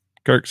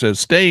 Kirk says,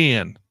 stay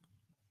in.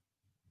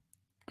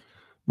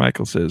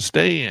 Michael says,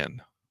 stay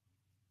in.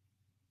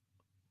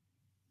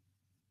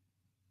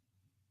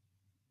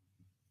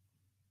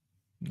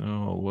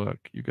 No, look,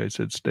 you guys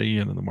said stay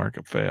in and the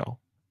market fell.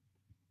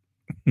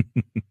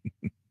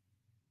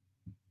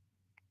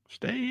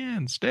 Stay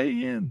in, stay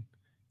in.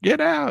 Get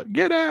out,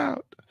 get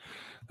out.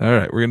 All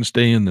right, we're going to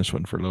stay in this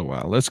one for a little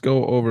while. Let's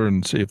go over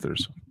and see if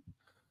there's,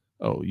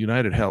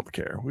 United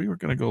Healthcare. We were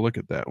going to go look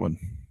at that one.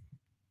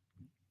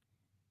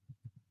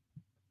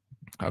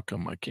 How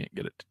come I can't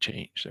get it to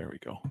change? There we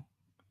go.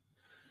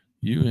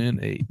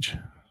 UNH.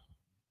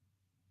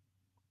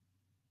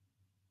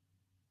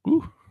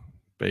 Ooh,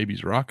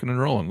 baby's rocking and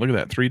rolling. Look at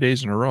that, 3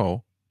 days in a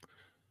row.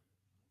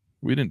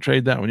 We didn't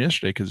trade that one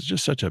yesterday because it's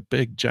just such a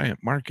big, giant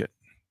market.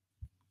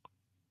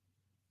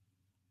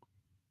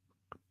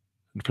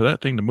 And for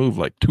that thing to move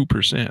like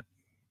 2%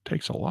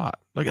 takes a lot.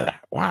 Look at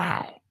that.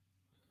 Wow.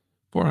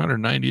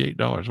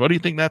 $498. What do you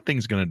think that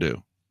thing's going to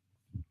do?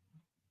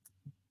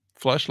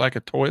 Flush like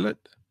a toilet?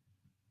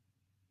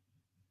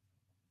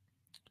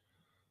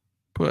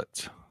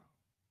 Puts.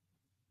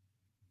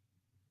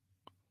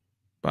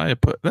 Buy a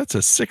put. That's a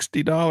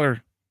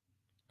 $60.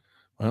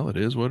 Well, it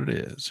is what it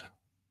is.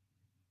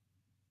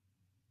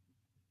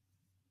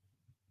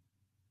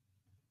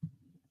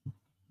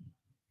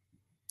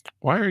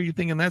 Why are you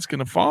thinking that's going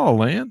to fall,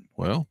 Lan?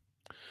 Well,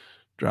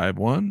 drive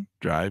 1,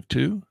 drive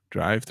 2,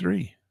 drive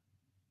 3.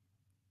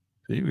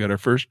 See, we got our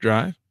first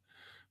drive.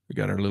 We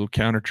got our little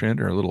counter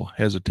trend or our little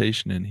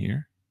hesitation in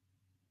here.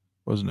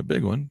 Wasn't a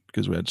big one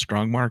because we had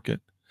strong market.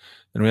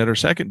 Then we had our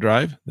second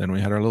drive. Then we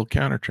had our little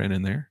counter trend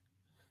in there.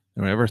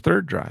 Then we have our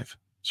third drive.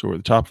 So we're at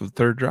the top of the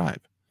third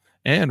drive.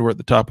 And we're at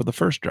the top of the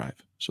first drive.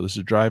 So this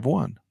is drive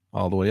 1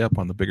 all the way up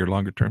on the bigger,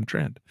 longer term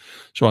trend.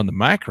 So on the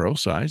macro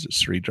size,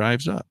 it's 3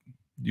 drives up.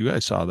 You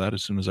guys saw that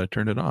as soon as I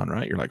turned it on,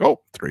 right? You're like,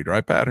 oh, 3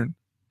 drive pattern.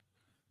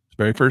 It's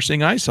the very first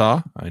thing I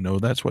saw. I know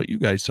that's what you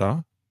guys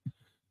saw.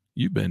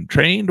 You've been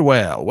trained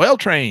well. Well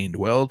trained.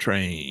 Well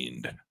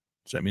trained.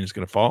 Does that mean it's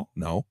going to fall?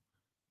 No.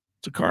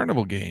 It's a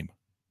carnival game.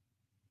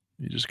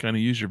 You just kind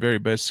of use your very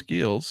best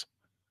skills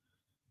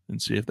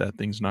and see if that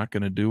thing's not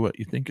going to do what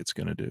you think it's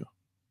going to do.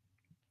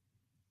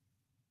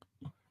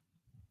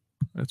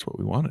 That's what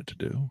we want it to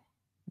do.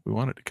 We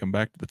want it to come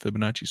back to the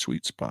Fibonacci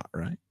sweet spot,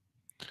 right?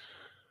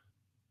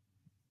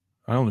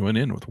 I only went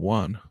in with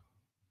 1,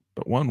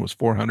 but 1 was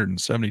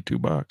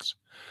 $472.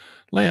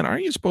 Lan,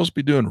 aren't you supposed to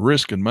be doing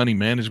risk and money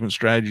management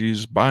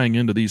strategies, buying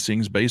into these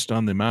things based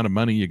on the amount of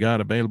money you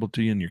got available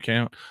to you in your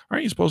account?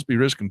 Aren't you supposed to be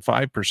risking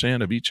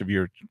 5% of each of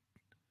your?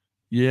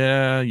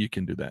 Yeah, you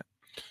can do that.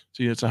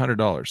 See, it's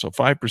 $100. So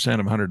 5%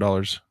 of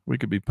 $100, we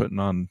could be putting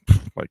on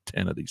like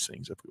 10 of these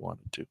things if we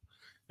wanted to,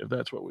 if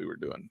that's what we were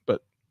doing.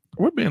 But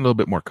we're being a little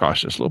bit more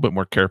cautious, a little bit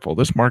more careful.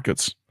 This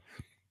market's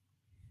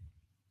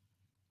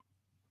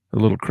a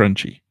little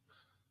crunchy.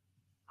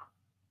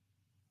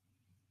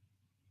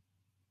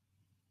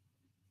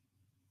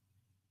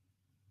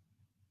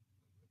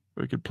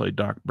 We could play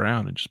Doc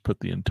Brown and just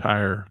put your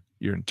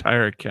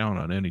entire account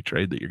on any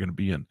trade that you're going to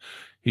be in.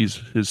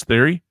 His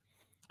theory,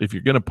 if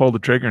you're going to pull the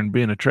trigger and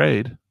be in a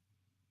trade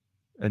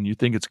and you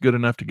think it's good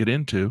enough to get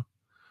into,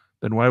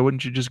 then why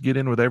wouldn't you just get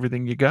in with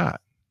everything you got?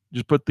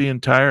 Just put the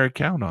entire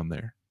account on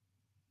there.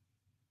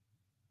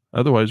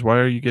 Otherwise, why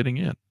are you getting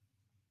in?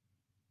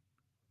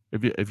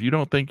 If you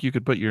don't think you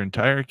could put your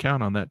entire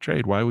account on that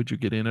trade, why would you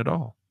get in at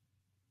all?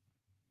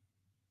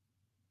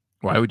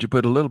 Why would you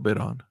put a little bit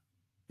on?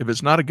 If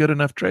it's not a good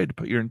enough trade to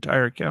put your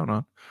entire account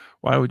on,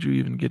 why would you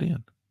even get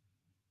in?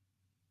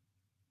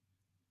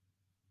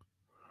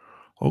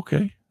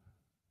 Okay.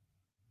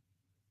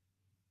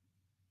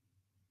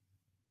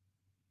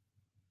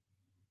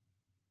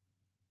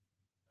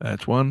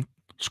 That's one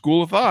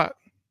school of thought.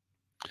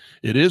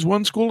 It is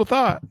one school of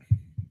thought.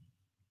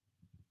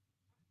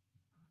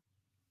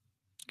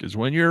 Because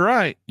when you're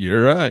right,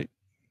 you're right.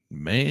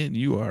 Man,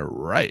 you are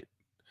right.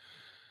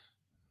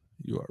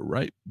 You are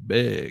right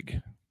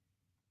big.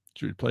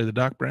 Should we play the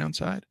Doc Brown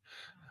side?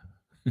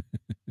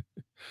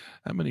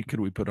 How many could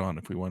we put on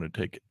if we wanted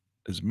to take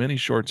as many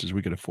shorts as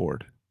we could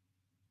afford?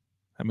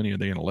 How many are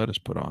they going to let us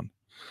put on?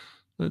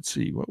 Let's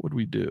see. What would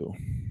we do?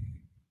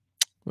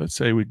 Let's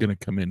say we're going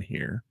to come in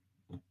here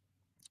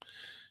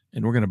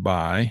and we're going to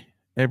buy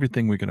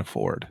everything we can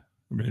afford.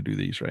 We're going to do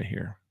these right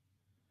here.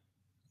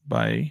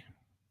 Buy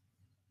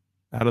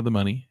out of the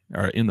money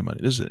or in the money.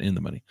 This is in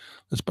the money.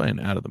 Let's buy an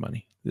out of the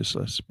money.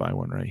 Let's buy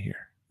one right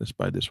here. Let's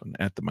buy this one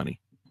at the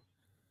money.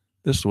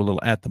 This is a little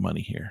at the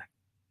money here.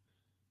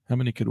 How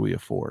many could we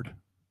afford?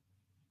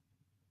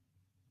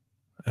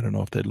 I don't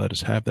know if they'd let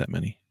us have that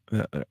many,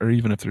 or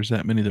even if there's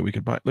that many that we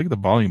could buy. Look at the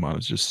volume on it.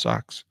 It just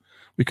sucks.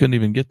 We couldn't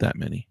even get that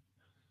many.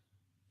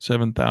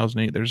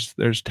 7,008. There's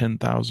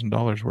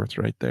 $10,000 worth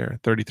right there.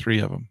 33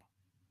 of them.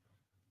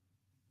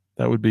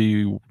 That would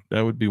be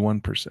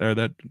 1%. Or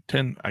that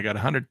 10. I got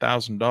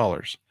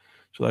 $100,000.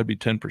 So that'd be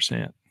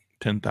 10%,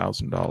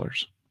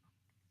 $10,000.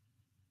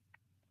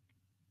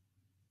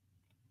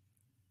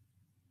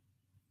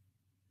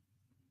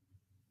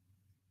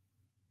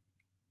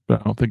 But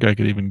I don't think I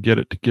could even get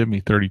it to give me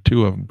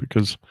 32 of them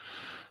because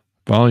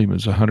volume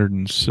is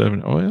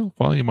 107. Oh, well,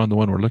 volume on the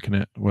one we're looking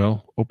at,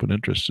 well, open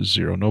interest is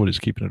 0. Nobody's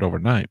keeping it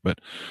overnight, but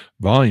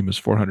volume is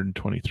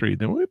 423.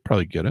 Then we'd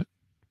probably get it.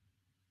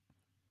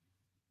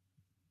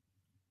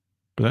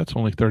 But that's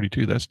only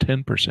 32. That's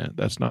 10%.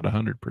 That's not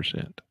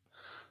 100%.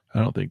 I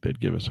don't think they'd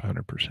give us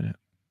 100%.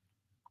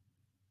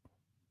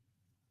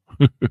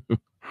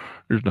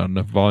 There's not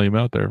enough volume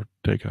out there to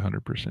take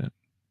 100%.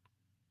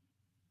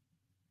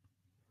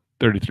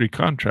 33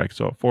 contracts,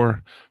 so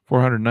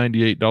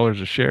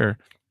 $498 a share,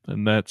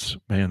 and that's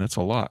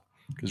a lot.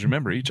 Because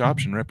remember, each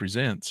option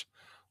represents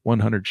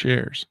 100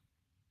 shares.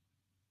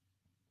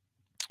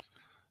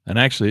 And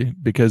actually,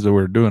 because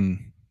we're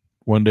doing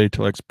 1 day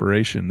till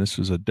expiration, this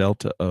is a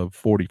delta of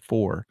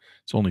 44.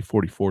 It's only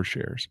 44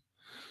 shares.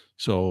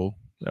 So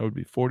that would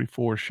be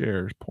 44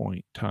 shares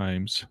point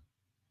times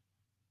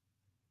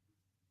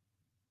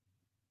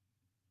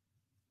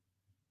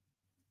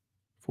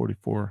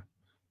 44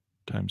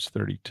 times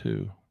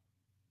 32.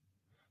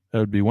 That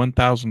would be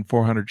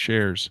 1,400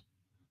 shares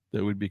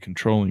that would be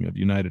controlling of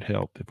United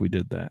Health if we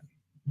did that.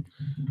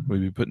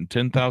 We'd be putting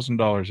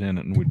 $10,000 in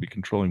it, and we'd be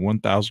controlling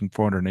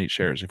 1,408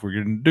 shares. If we're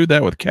going to do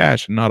that with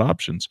cash and not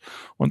options,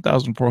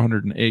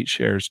 1,408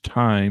 shares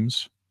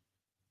times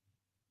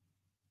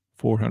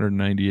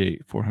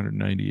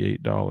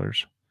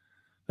 $498.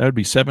 That would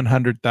be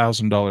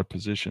 $700,000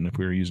 position if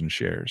we were using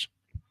shares.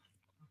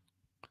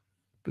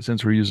 But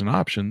since we're using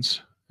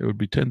options, it would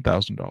be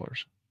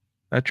 $10,000.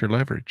 That's your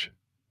leverage.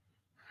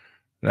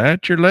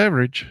 That's your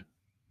leverage.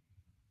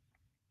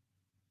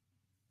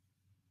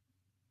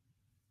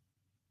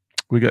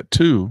 We got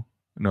two.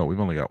 No, we've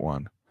only got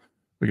one.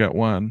 We got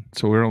one,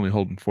 so we're only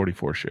holding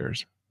 44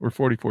 shares. We're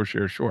 44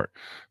 shares short.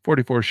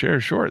 44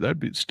 shares short, that'd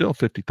be still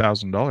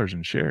 $50,000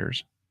 in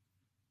shares.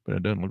 But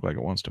it doesn't look like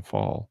it wants to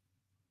fall.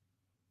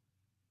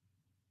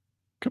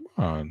 Come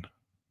on.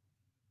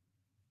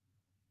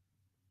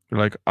 You're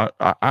like,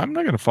 I'm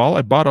not going to fall.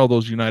 I bought all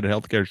those United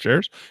Healthcare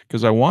shares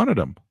because I wanted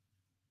them.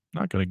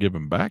 I'm not going to give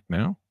them back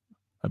now.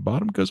 I bought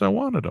them because I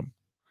wanted them.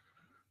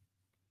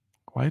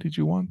 Why did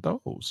you want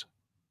those?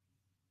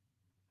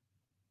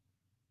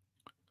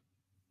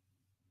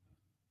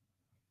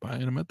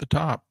 Buying them at the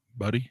top,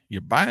 buddy.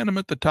 You're buying them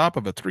at the top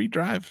of a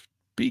 3-drive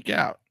peak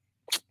out.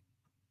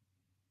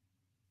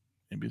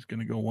 Maybe it's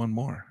going to go one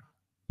more.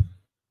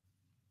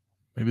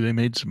 Maybe they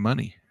made some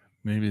money.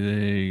 Maybe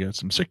they got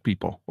some sick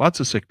people.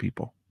 Lots of sick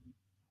people.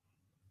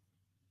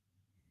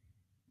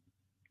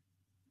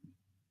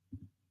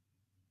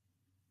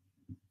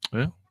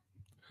 Well,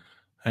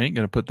 I ain't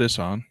going to put this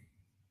on.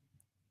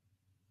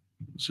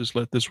 Let's just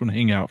let this one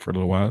hang out for a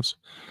little while. It's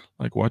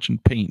like watching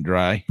paint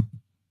dry.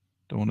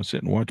 Don't want to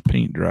sit and watch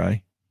paint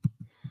dry.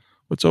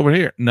 What's over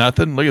here?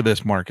 Nothing. Look at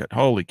this market.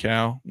 Holy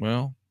cow.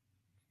 Well,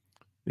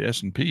 the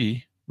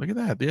S&P, look at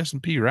that. The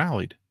S&P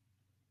rallied.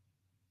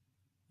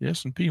 The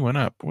S&P went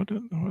up. What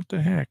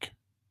the heck?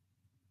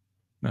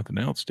 Nothing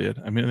else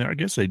did. I mean, I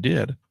guess they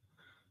did.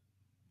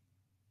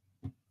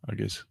 I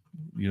guess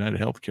United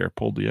Healthcare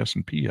pulled the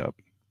S&P up.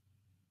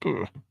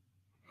 Ugh.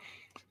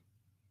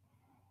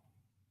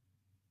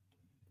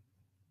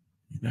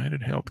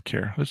 United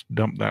Healthcare. Let's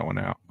dump that one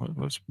out.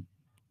 Let's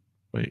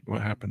wait.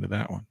 What happened to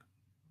that one?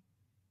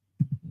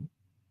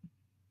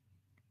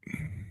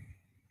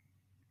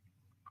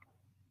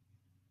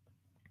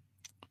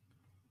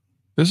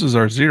 This is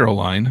our zero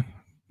line.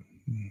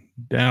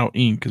 Dow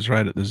Inc. is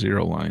right at the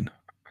zero line.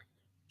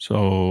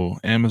 So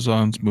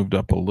Amazon's moved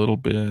up a little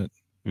bit.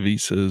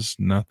 Visa's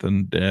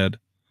nothing, dead.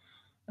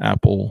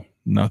 Apple,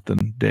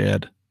 nothing,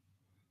 dead.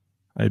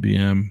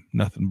 IBM,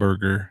 nothing,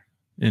 burger.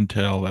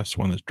 Intel, that's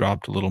one that's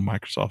dropped a little.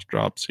 Microsoft's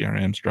dropped.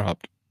 CRM's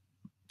dropped.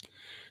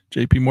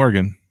 JP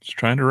Morgan is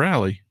trying to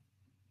rally.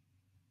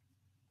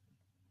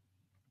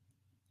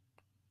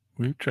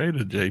 We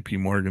traded JP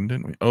Morgan,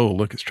 didn't we? Oh,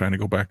 look, it's trying to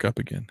go back up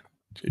again.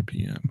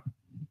 JPM.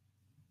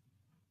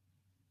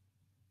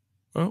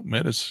 Oh,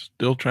 Meta's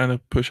still trying to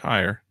push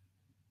higher.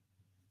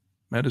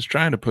 Meta's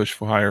trying to push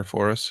higher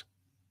for us.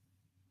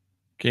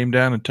 Came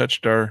down and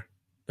touched our,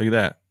 look at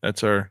that.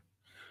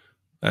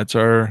 That's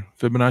our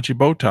Fibonacci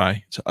bow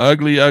tie. It's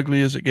ugly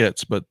as it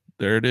gets, but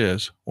there it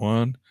is.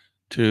 1,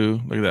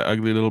 2, look at that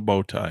ugly little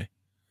bow tie.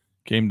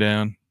 Came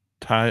down,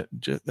 tie.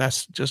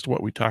 That's just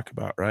what we talk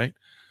about, right?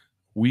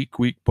 Weak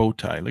bow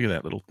tie. Look at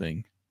that little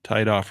thing.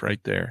 Tied off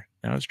right there.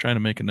 Now it's trying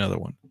to make another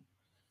one.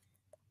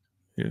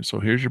 Here, so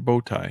here's your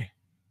bow tie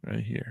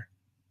right here.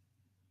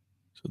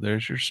 So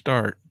there's your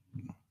start.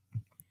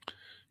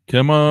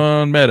 Come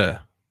on,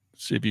 Meta.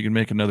 See if you can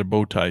make another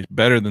bow tie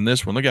better than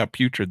this one. Look how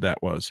putrid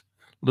that was.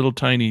 Little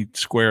tiny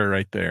square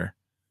right there.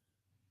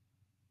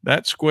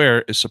 That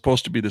square is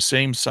supposed to be the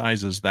same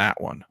size as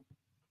that one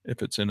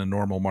if it's in a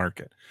normal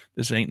market.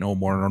 This ain't no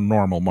more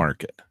normal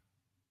market.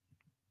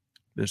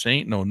 This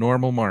ain't no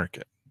normal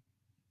market.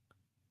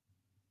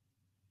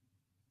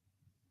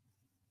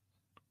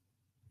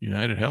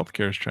 United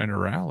Healthcare is trying to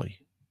rally.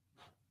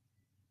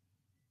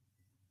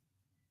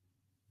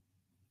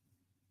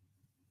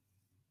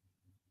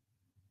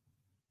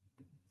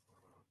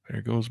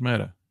 There goes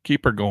Meta.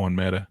 Keep her going,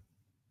 Meta.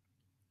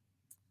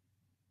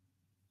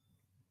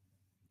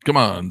 Come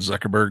on,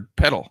 Zuckerberg.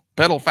 Pedal.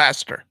 Pedal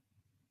faster.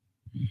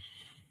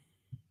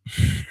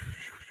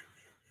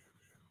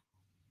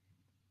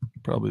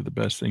 Probably the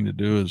best thing to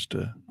do is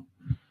to,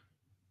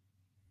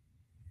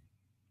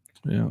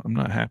 I'm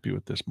not happy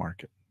with this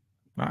market.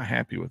 Not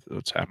happy with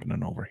what's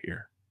happening over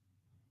here.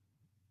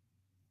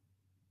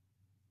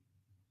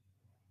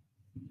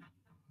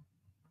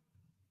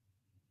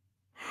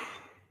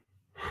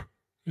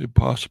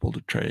 Impossible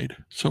to trade.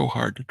 So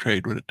hard to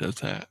trade when it does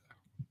that.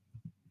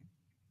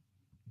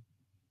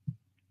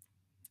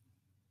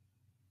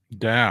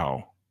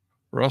 Dow,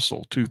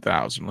 Russell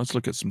 2000. Let's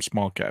look at some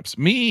small caps.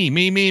 Me.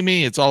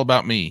 It's all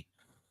about me.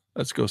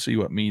 Let's go see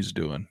what me's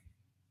doing.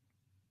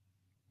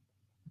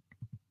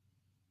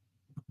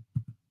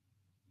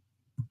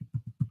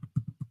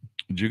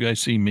 Did you guys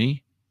see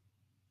me?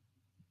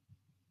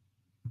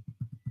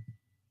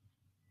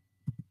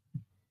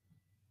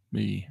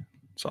 Me.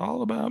 It's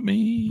all about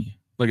me.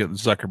 Look at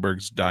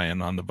Zuckerberg's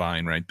dying on the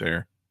vine right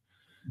there.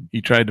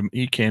 He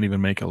can't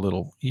even make a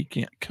little,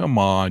 come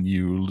on,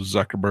 you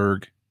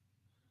Zuckerberg.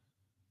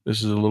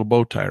 This is a little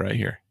bow tie right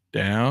here.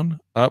 Down,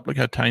 up. Look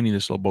how tiny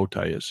this little bow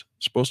tie is.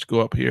 It's supposed to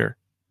go up here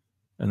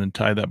and then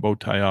tie that bow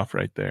tie off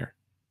right there.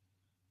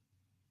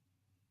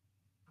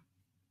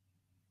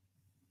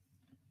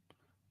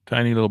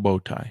 Tiny little bow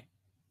tie.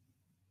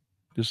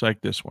 Just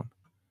like this one.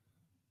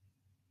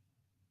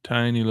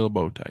 Tiny little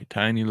bow tie.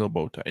 Tiny little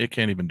bow tie. It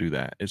can't even do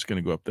that. It's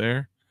going to go up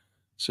there,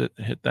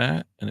 hit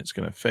that, and it's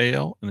going to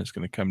fail, and it's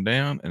going to come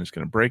down, and it's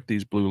going to break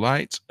these blue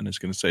lights, and it's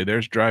going to say,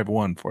 there's drive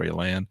 1 for you,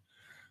 Lan.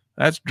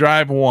 That's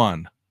drive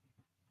 1.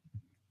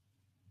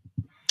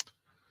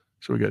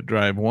 So we got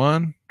drive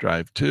 1,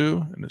 drive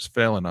 2, and it's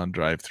failing on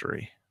drive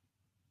 3.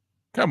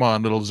 Come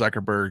on, little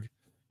Zuckerberg.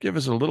 Give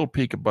us a little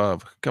peek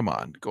above. Come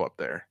on, go up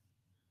there.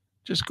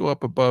 Just go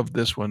up above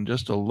this one,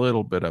 just a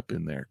little bit up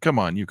in there. Come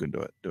on, you can do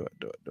it. Do it.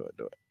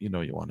 You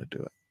know you want to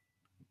do it.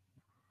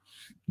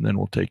 And then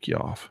we'll take you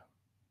off.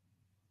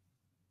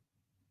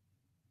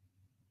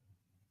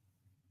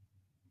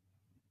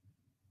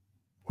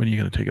 When are you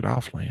going to take it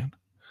off, Lan?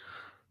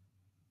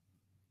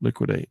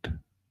 Liquidate.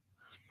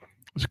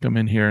 Let's come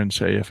in here and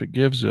say if it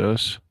gives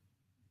us,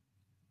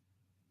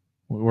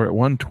 we're at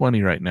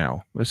 120 right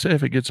now. Let's say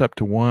if it gets up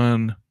to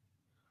 1,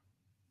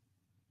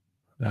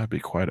 that'd be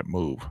quite a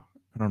move.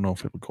 I don't know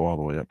if it would go all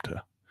the way up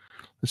to,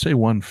 let's say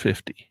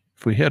 150.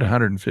 If we hit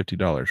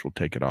 $150, we'll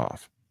take it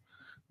off.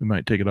 We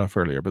might take it off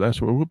earlier, but that's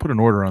what we'll put an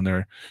order on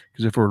there,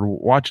 because if we're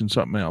watching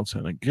something else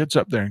and it gets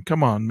up there and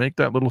come on, make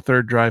that little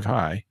third drive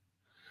high,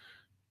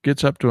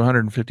 gets up to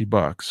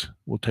 $150,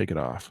 we'll take it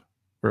off.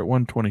 We're at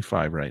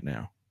 125 right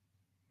now.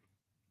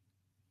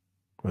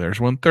 Well, there's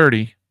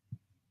 130.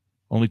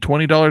 Only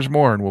 $20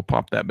 more and we'll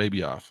pop that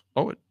baby off.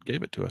 Oh, it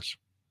gave it to us.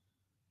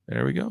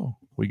 There we go.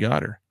 We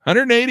got her.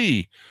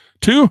 180.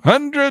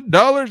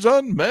 $200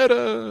 on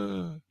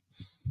Meta.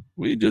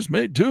 We just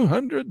made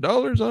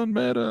 $200 on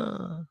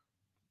Meta.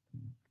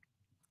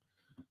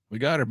 We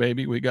got her,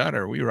 baby. We got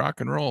her. We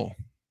rock and roll.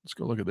 Let's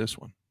go look at this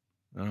one.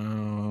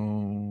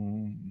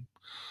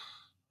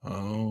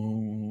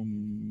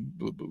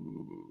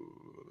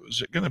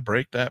 Is it going to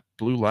break that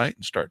blue light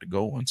and start to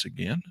go once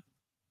again?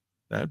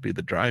 That'd be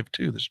the drive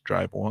 2. This is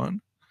drive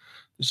 1.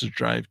 This is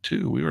drive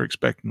 2. We were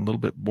expecting a little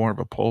bit more of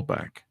a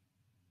pullback.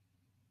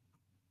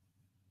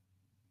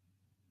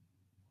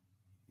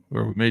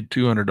 Where we made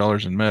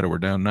 $200 in Meta, we're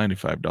down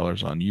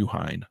 $95 on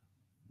Uhine.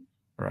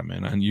 Or I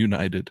mean on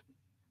United,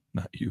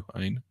 not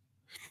Uhine.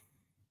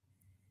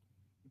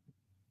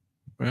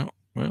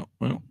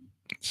 Well,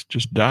 it's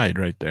just died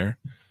right there.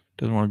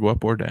 Doesn't want to go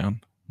up or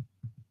down.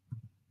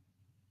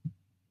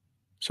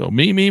 So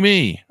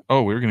me.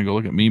 Oh, we were going to go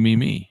look at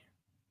me.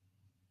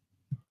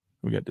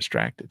 We got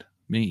distracted.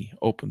 Me,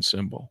 open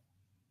symbol.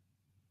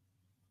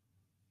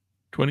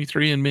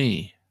 23 and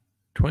me.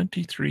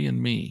 23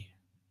 and me.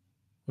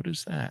 What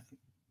is that?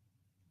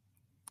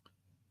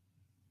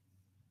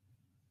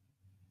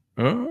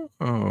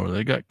 Oh,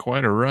 they got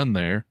quite a run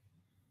there.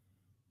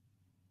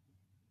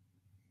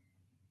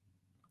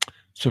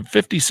 So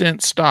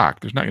 50-cent stock.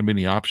 There's not going to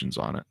be any options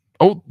on it.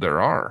 Oh, there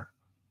are.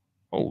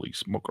 Holy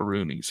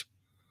smokeroonies.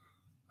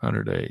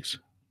 100 days.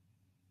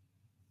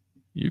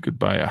 You could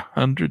buy a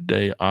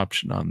 100-day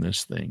option on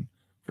this thing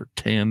for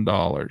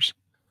 $10.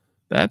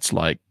 That's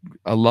like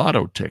a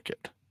lotto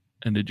ticket.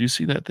 And did you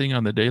see that thing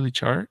on the daily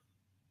chart?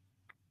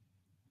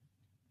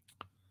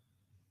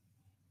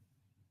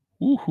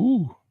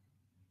 Woohoo.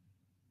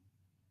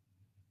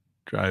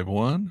 Drive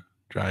 1,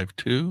 drive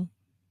 2.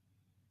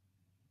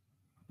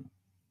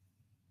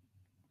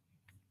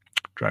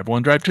 Drive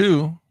 1, drive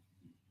 2.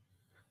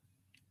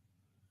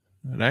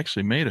 It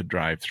actually made a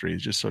drive 3.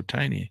 It's just so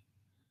tiny.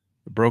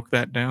 It broke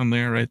that down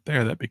there, right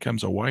there. That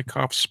becomes a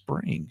Wyckoff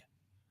spring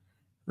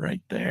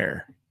right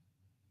there.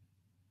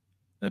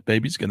 That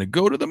baby's going to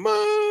go to the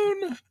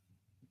moon.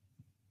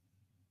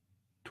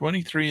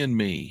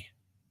 23andMe.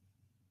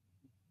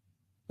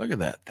 Look at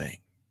that thing.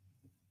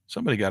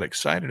 Somebody got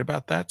excited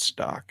about that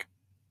stock.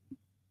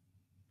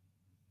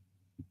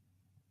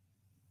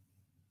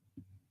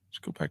 Let's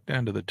go back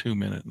down to the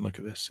 2-minute and look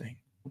at this thing.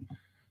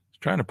 It's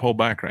trying to pull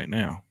back right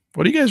now.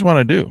 What do you guys want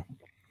to do?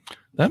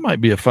 That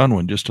might be a fun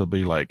one, just to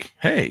be like,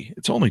 hey,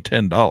 it's only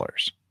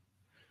 $10.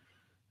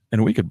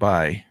 And we could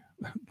buy,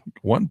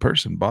 one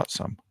person bought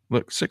some.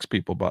 Look, 6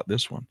 people bought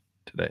this one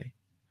today,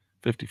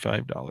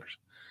 $55.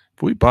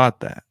 If we bought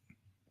that,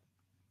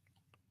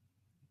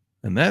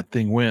 and that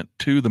thing went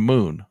to the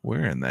moon,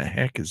 where in the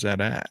heck is that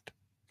at?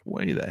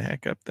 Way the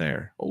heck up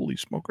there. Holy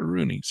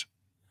smokeroonies.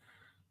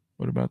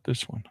 What about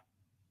this one?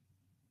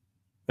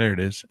 There it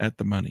is, at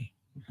the money.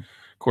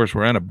 Of course,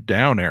 we're on a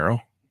down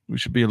arrow. We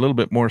should be a little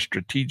bit more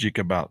strategic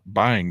about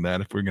buying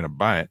that if we're going to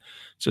buy it.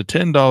 It's a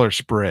 $10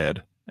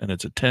 spread, and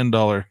it's a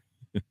 $10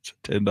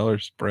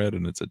 spread,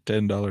 and it's a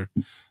 $10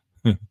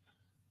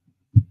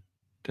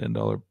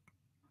 $10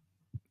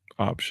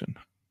 option.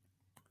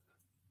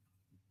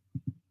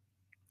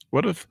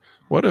 What if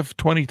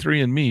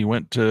 23andMe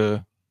went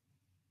to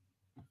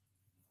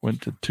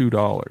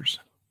 $2?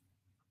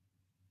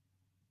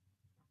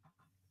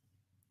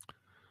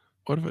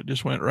 What if it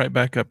just went right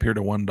back up here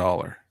to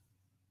 $1?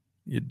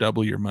 You'd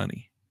double your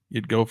money.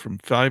 You'd go from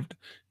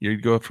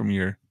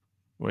your,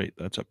 wait,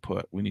 that's a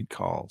put. We need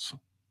calls.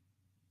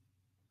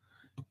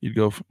 You'd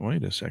go,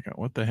 wait a second.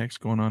 What the heck's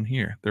going on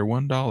here? They're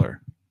 $1.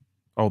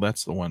 Oh,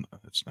 that's the one.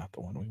 That's not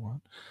the one we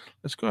want.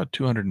 Let's go out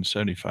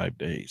 275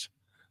 days.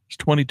 It's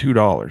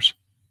 $22.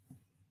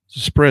 The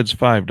spread's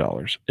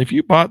 $5. If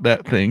you bought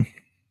that thing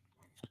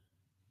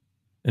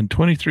and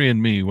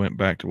 23andMe went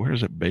back to,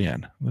 where's it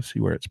been? Let's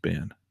see where it's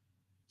been.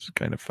 It's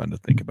kind of fun to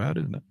think about,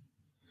 isn't it?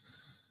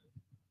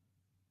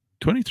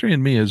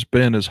 23andMe has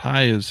been as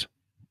high as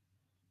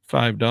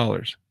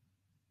 $5.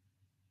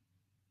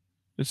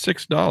 It's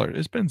 $6.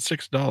 It's been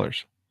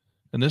 $6.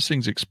 And this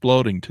thing's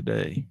exploding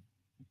today.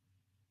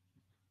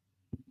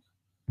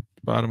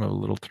 Bottom of a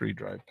little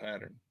 3-drive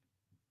pattern.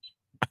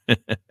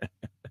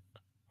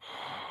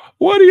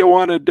 What do you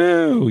want to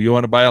do? You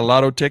want to buy a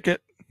lotto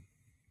ticket?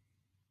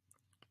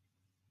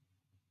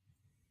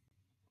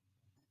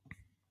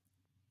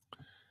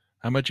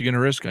 How much are you going to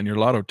risk on your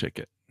lotto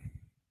ticket?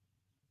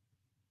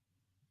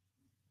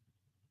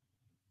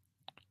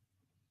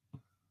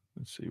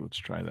 Let's see. Let's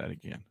try that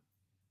again.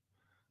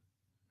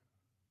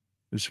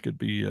 This could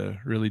be a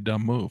really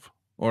dumb move,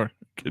 or it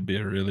could be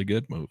a really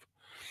good move.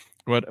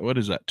 What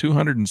is that?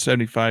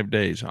 275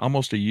 days,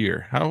 almost a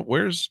year.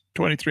 Where's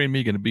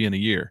 23andMe going to be in a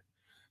year?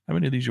 How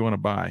many of these you want to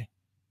buy?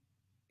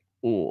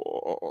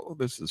 Oh,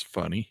 this is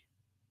funny.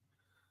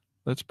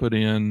 Let's put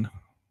in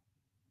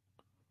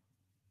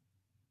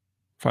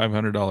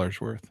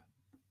 $500 worth.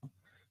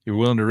 You're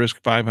willing to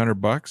risk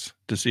 $500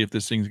 to see if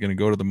this thing's going to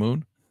go to the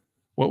moon?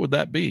 What would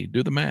that be?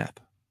 Do the math.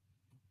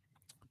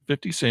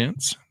 50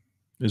 cents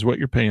is what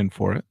you're paying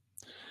for it.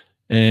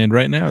 And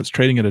right now it's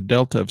trading at a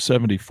delta of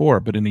 74,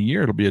 but in a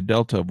year it'll be a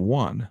delta of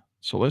 1.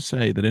 So let's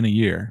say that in a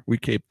year we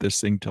keep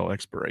this thing till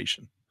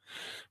expiration.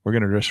 We're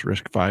going to just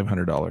risk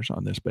 $500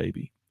 on this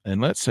baby.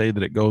 And let's say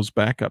that it goes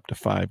back up to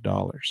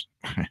 $5.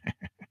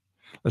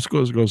 Let's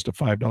go, it goes to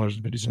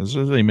 $5.50. Let's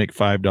say they make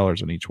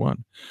 $5 on each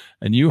one.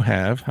 And you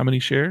have how many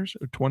shares?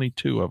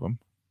 22 of them.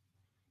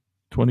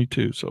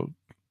 22. So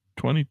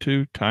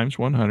 22 times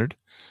 100,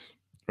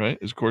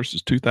 right? Of course,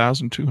 is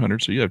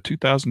 2,200. So you have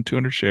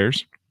 2,200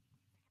 shares.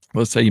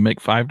 Let's say you make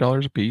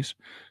 $5 a piece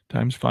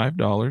times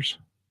 $5.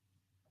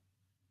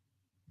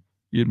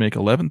 You'd make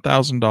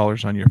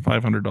 $11,000 on your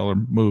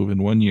 $500 move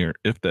in 1 year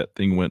if that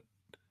thing went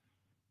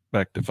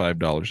back to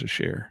 $5 a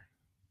share.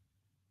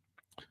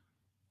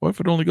 What if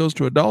it only goes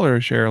to $1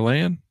 a share,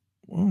 Lan?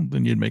 Well,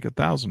 then you'd make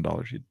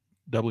 $1,000. You'd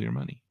double your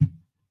money.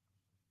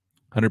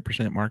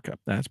 100%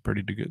 markup. That's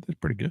pretty good. That's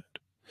pretty good.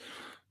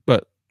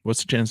 But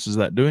what's the chances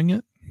of that doing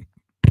it?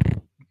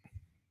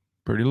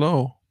 Pretty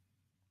low.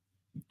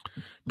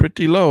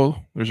 Pretty low.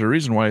 There's a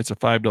reason why it's a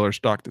 $5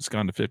 stock that's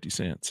gone to 50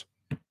 cents.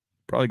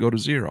 Probably go to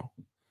 0.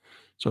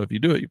 So if you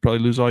do it, you probably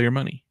lose all your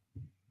money.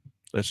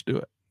 Let's do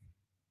it.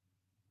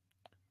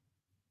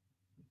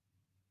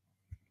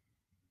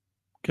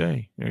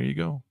 Okay, there you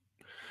go.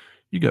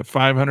 You got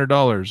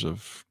 $500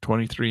 of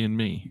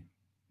 23andMe.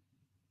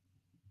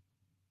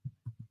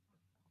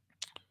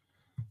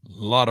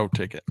 Lotto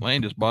ticket.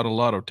 Lane just bought a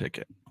lotto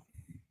ticket.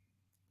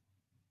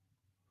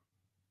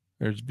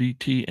 There's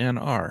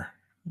VTNR.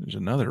 There's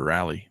another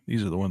rally.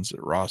 These are the ones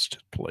that Ross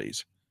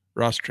plays.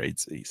 Ross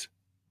trades these.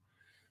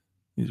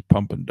 These are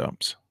pump and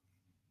dumps.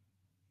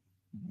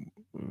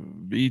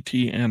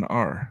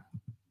 VTNR.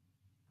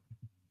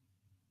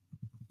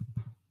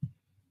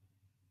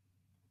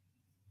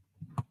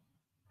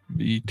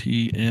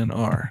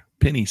 VTNR.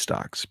 Penny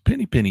stocks.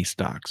 Penny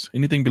stocks.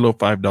 Anything below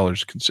 $5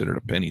 is considered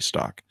a penny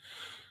stock.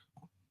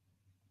 If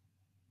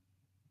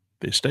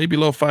they stay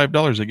below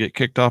 $5, they get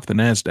kicked off the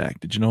NASDAQ.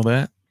 Did you know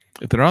that?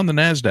 If they're on the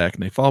NASDAQ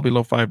and they fall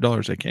below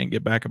 $5, they can't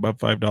get back above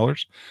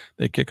 $5.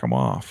 They kick them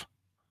off.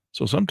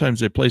 So sometimes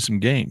they play some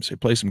games. They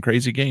play some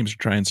crazy games to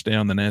try and stay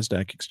on the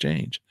NASDAQ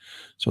exchange.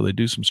 So they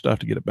do some stuff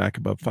to get it back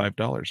above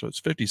 $5. So it's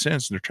 50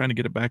 cents. And they're trying to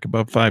get it back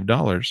above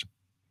 $5.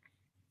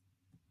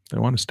 They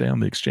want to stay on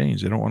the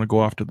exchange. They don't want to go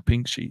off to the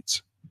pink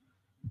sheets.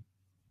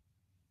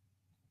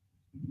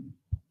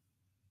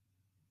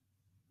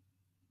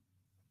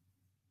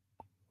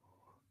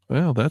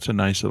 Well, that's a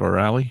nice little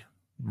rally.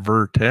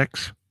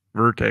 Vertex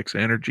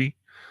Energy.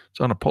 It's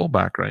on a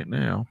pullback right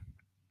now.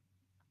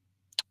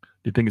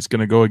 Do you think it's going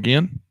to go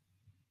again?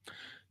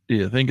 Do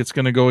you think it's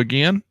going to go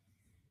again?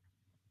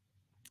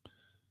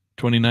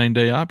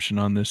 29-day option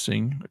on this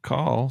thing. The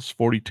call's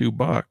 42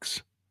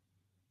 bucks.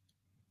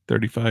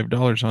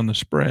 $35 on the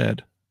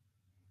spread.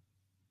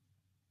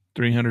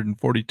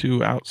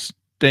 342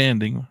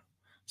 outstanding.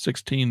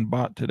 16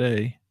 bought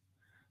today.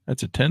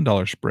 That's a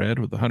 $10 spread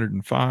with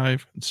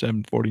 105 and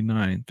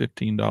 749,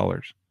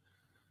 $15.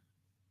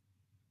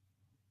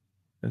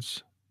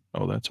 That's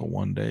a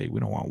 1 day. We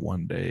don't want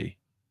 1 day.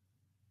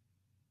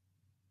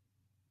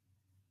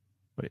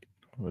 Wait,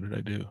 what did I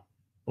do?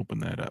 Open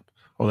that up.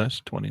 Oh, that's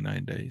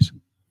 29 days.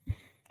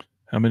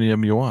 How many of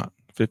them you want?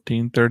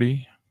 15,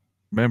 30?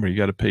 Remember, you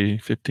got to pay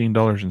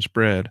 $15 in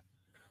spread.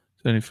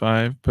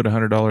 75, put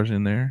 $100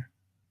 in there.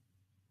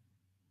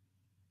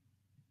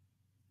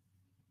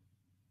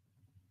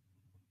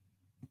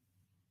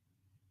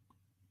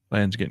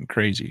 Land's getting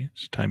crazy.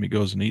 It's time he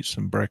goes and eats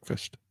some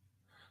breakfast.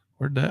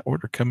 Where'd that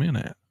order come in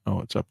at?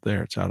 Oh, it's up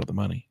there. It's out of the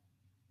money.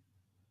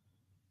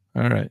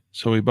 All right.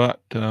 So we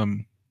bought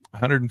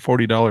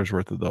 $140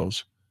 worth of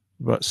those.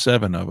 We bought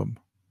 7 of them.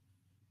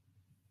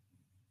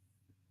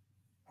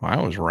 Well,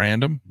 that was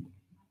random.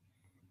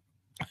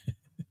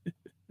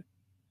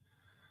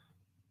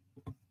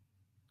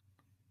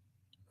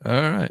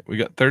 All right. We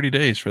got 30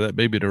 days for that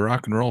baby to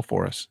rock and roll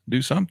for us.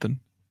 Do something.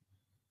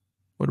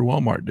 What did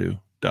Walmart do?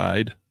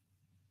 Died.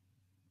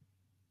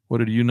 What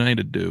did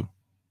United do?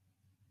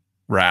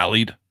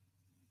 Rallied.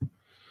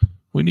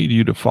 We need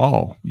you to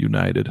fall,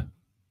 United.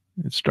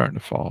 It's starting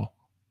to fall.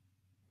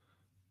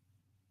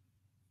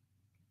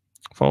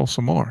 Fall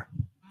some more.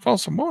 Fall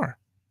some more.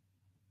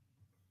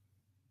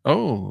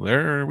 Oh,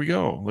 there we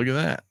go. Look at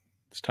that.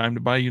 It's time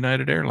to buy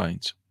United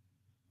Airlines.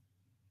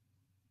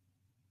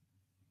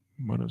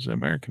 What is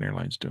American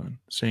Airlines doing?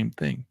 Same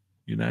thing.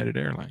 United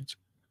Airlines.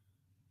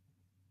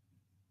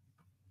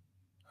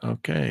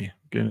 Okay.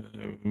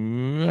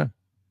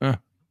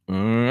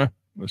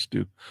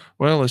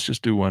 Let's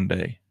just do 1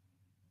 day.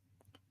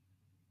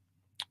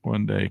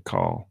 1 day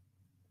call.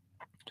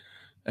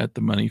 At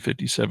the money,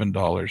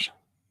 $57.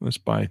 Let's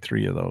buy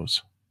 3 of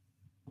those.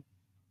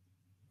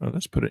 Well,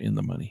 let's put it in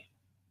the money.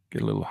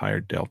 Get a little higher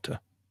delta.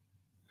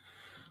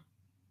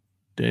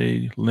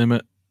 Day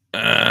limit.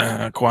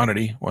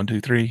 Quantity. 1,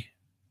 2, 3,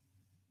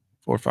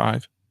 4,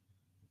 5.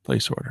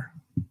 Place order.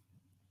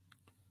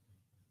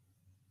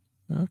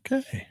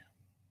 Okay.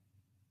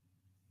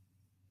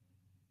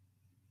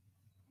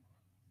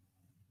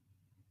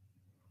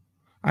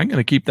 I'm going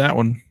to keep that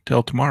one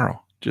till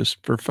tomorrow,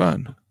 just for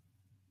fun.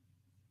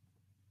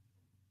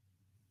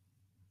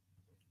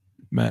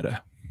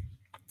 Meta.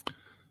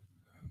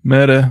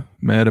 Did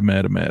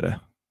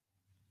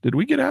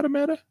we get out of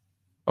Meta?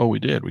 Oh, we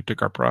did. We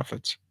took our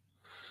profits.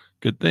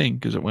 Good thing,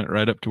 because it went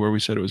right up to where we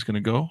said it was going to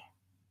go.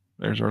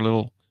 There's our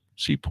little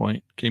C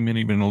point. Came in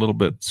even a little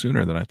bit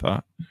sooner than I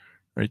thought.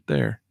 Right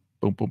there.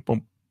 Boom, boom,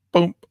 boom,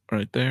 boom.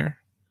 Right there.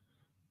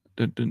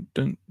 Dun, dun,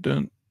 dun,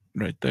 dun.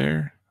 Right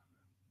there.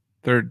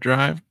 Third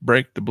drive.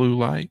 Break the blue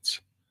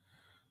lights.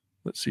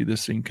 Let's see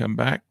this thing come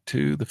back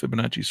to the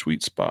Fibonacci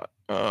sweet spot.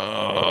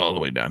 All the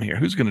way down here.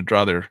 Who's going to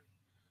draw their...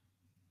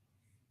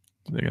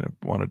 They're going to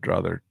want to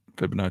draw their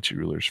Fibonacci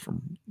rulers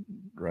from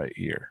right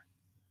here.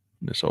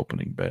 In this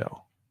opening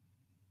bell.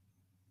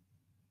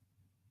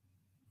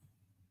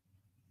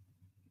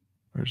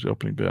 There's the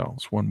opening bell.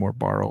 It's one more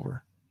bar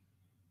over.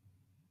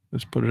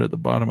 Let's put it at the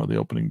bottom of the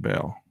opening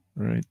bell.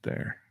 Right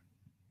there.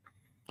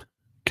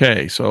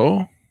 Okay,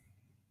 so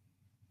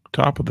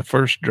top of the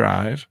first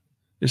drive.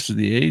 This is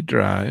the A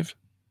drive.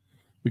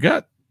 We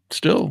got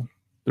still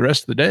the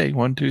rest of the day.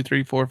 1, 2,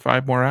 3, 4,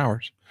 5 more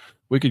hours.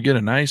 We could get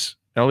a nice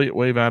Elliott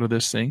wave out of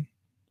this thing.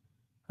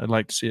 I'd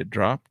like to see it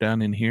drop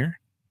down in here.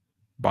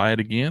 Buy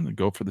it again and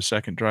go for the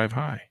second drive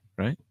high,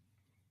 right?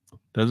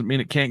 Doesn't mean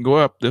it can't go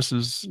up. This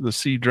is the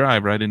C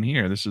drive right in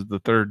here. This is the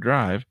third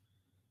drive.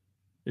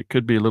 It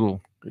could be a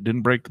little, it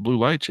didn't break the blue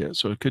lights yet,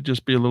 so it could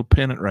just be a little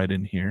pennant right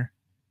in here,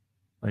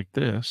 like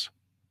this.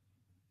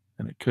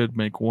 And it could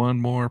make one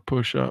more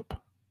push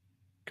up.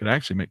 Could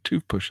actually make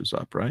 2 pushes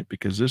up, right?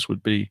 Because this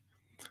would be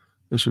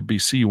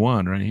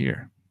C1 right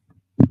here.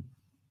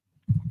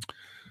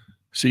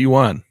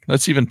 C1.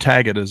 Let's even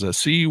tag it as a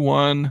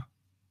C1.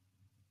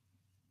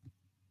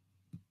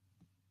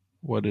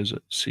 What is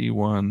it?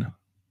 C1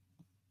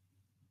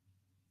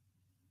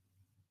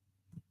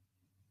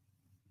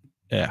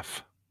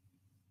 F.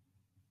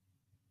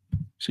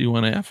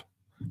 C1F?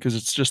 Because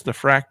it's just the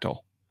fractal.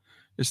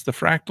 It's the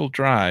fractal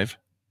drive.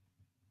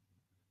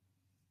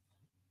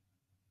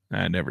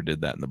 I never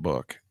did that in the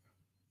book.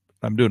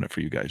 I'm doing it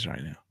for you guys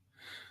right now.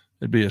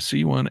 It'd be a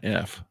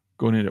C1F.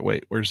 Going in at,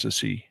 wait, where's the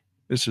C?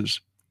 This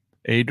is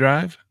A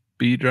drive,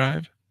 B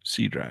drive,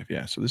 C drive.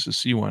 Yeah, so this is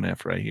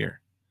C1F right here.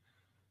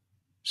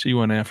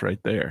 C1F right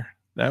there.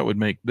 That would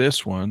make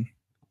this one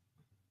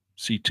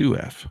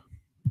C2F.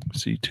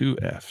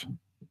 C2F.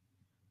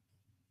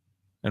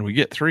 And we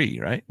get 3,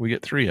 right? We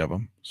get 3 of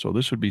them. So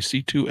this would be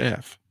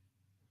C2F.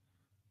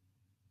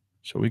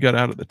 So we got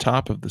out at the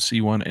top of the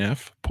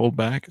C1F, pulled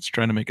back. It's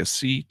trying to make a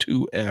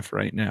C2F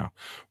right now,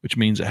 which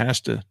means it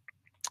has to,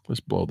 let's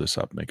blow this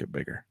up, make it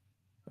bigger.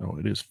 Oh,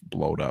 it is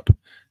blowed up.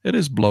 It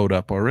is blowed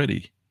up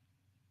already.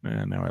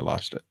 And now I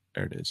lost it.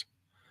 There it is.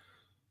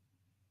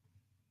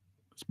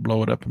 Let's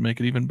blow it up and make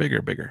it even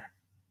bigger.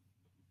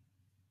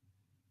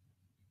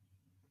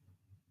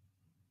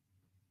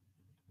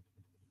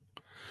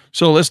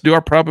 So let's do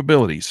our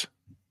probabilities.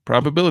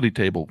 Probability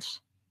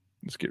tables.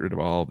 Let's get rid of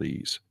all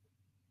these.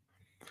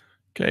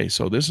 Okay,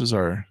 so this is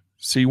our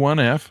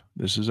C1F.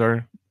 This is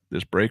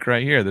this break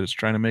right here that it's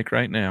trying to make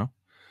right now.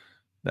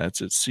 That's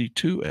its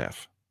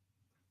C2F.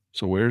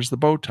 So where's the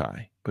bow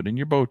tie? Put in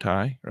your bow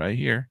tie right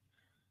here.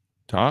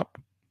 Top.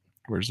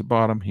 Where's the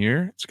bottom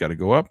here? It's got to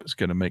go up. It's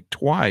going to make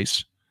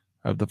twice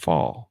of the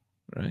fall,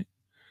 right?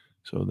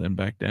 So then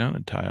back down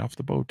and tie off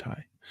the bow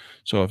tie.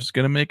 So if it's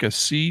going to make a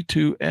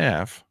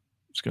C2F,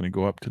 it's going to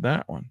go up to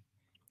that one.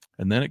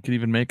 And then it could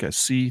even make a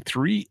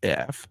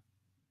C3F.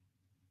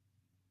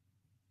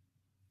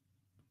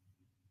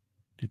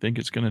 Do you think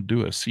it's going to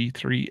do a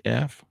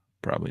C3F?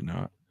 Probably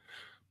not,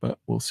 but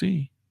we'll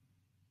see.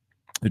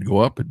 It'd go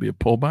up. It'd be a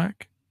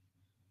pullback.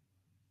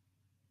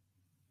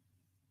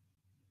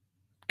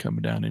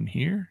 Come down in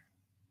here.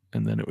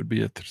 And then it would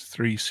be a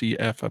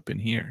 3CF up in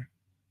here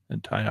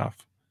and tie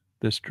off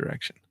this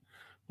direction.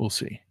 We'll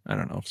see. I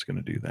don't know if it's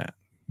going to do that.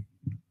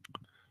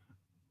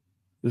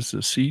 This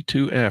is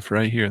C2F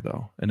right here,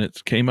 though. And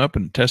it came up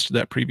and tested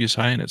that previous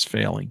high, and it's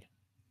failing.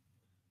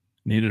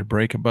 Needed a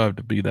break above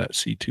to be that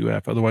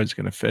C2F. Otherwise, it's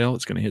going to fail.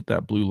 It's going to hit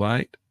that blue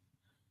light.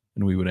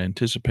 And we would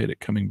anticipate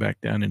it coming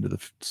back down into the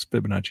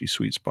Fibonacci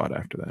sweet spot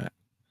after that.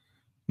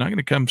 Not going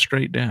to come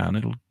straight down.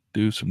 It'll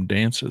do some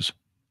dances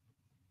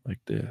like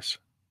this.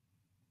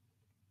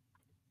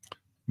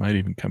 Might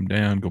even come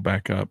down, go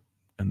back up,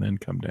 and then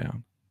come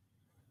down.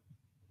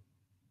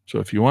 So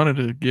if you wanted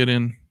to get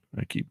in,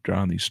 I keep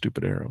drawing these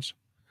stupid arrows.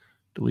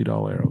 Delete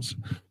all arrows.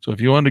 So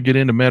if you wanted to get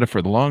into meta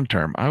for the long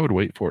term, I would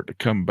wait for it to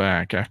come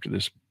back after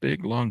this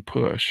big long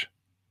push.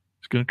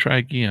 It's going to try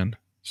again.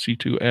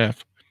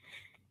 C2F.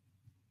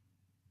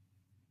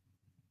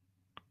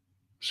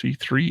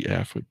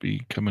 C3F would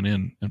be coming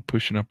in and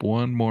pushing up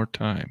one more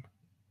time.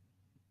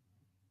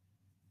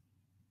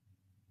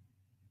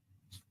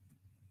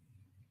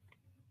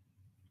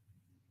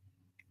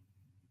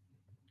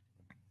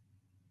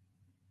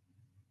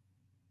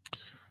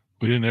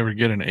 We didn't ever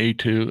get an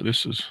A2.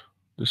 This is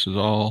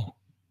all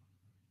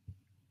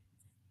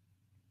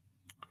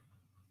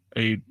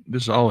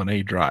this is all an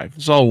A drive.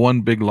 This is all one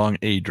big long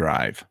A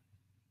drive.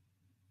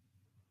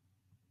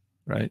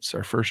 Right? It's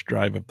our first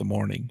drive of the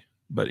morning.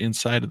 But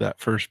inside of that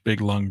first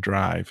big long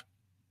drive,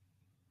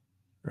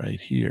 right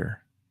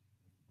here,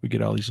 we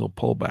get all these little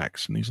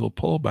pullbacks. And these little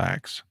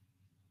pullbacks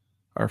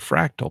are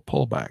fractal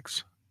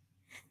pullbacks.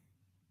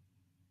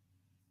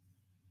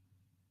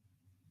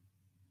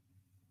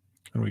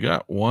 And we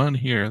got one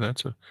here.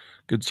 That's a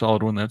good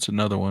solid one. That's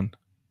another one.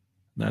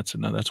 That's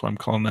another. That's why I'm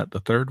calling that the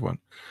third one.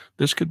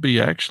 This could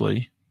be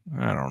actually,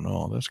 I don't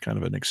know. That's kind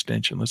of an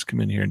extension. Let's come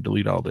in here and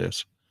delete all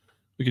this.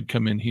 We could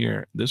come in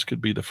here. This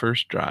could be the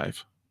first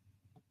drive.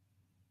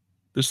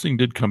 This thing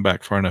did come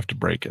back far enough to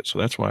break it. So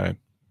that's why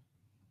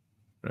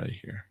right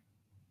here.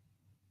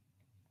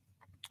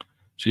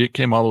 See, it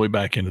came all the way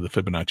back into the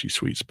Fibonacci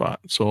sweet spot.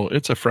 So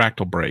it's a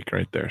fractal break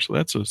right there. So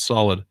that's a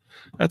solid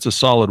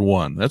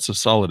one. That's a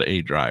solid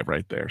A drive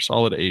right there.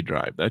 Solid A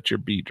drive. That's your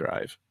B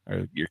drive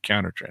or your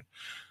counter trend.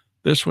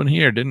 This one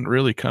here didn't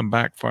really come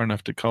back far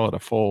enough to call it a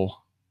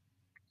full.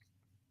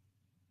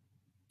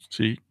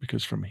 See,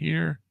 because from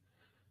here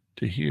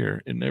to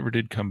here, it never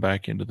did come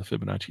back into the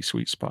Fibonacci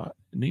sweet spot.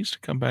 It needs to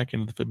come back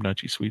into the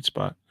Fibonacci sweet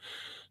spot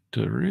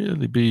to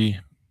really be.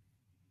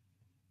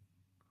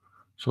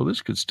 So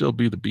this could still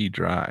be the B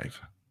drive.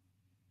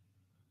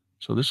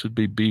 So this would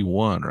be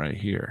B1 right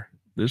here.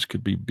 This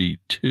could be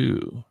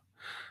B2.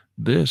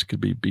 This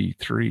could be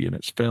B3, and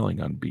it's failing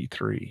on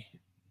B3.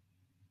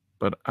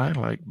 But I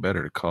like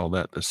better to call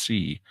that the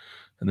C,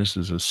 and this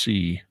is a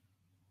C,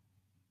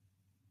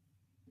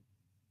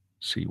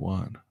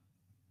 C1,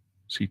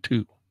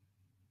 C2.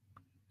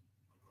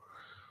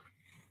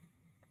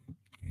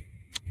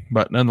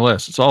 But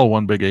nonetheless, it's all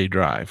one big A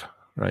drive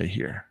right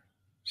here.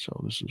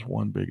 So this is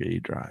one big A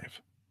drive.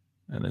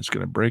 And it's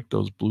going to break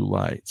those blue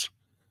lights.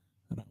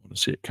 And I want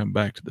to see it come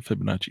back to the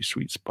Fibonacci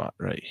sweet spot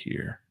right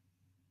here.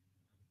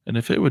 And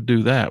if it would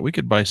do that, we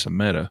could buy some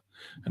meta,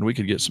 and we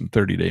could get some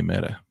 30-day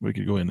meta. We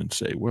could go in and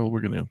say, well,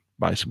 we're going to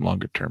buy some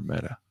longer-term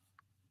meta.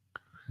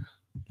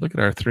 Look at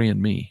our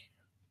 3andMe.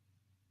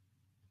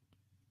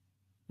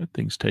 That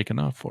thing's taken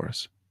off for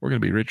us. We're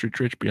going to be rich, rich,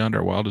 rich beyond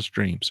our wildest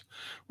dreams.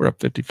 We're up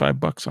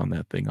 $55 on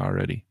that thing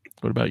already.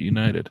 What about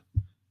United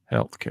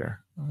Healthcare?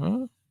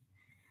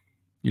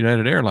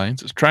 United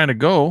Airlines is trying to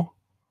go.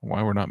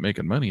 Why we're not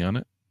making money on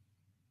it?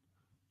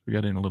 We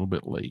got in a little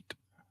bit late.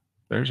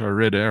 There's our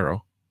red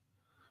arrow.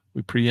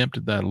 We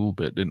preempted that a little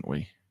bit, didn't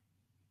we?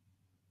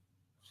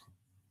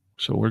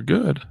 So we're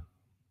good.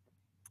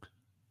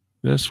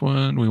 This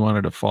one, we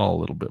wanted to fall a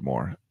little bit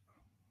more.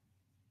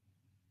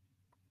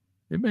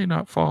 It may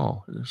not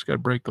fall. It's got to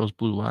break those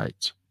blue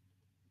lights.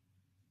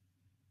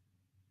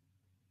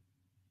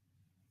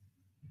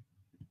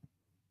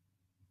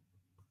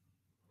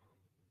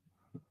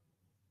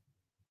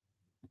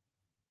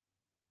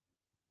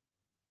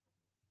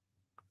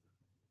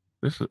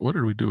 What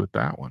did we do with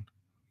that one?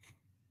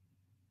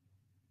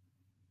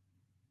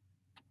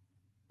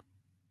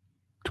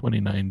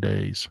 29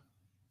 days.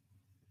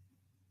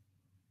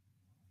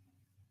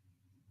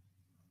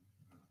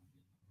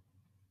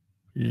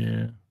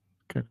 Yeah,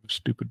 kind of a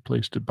stupid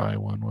place to buy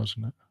one,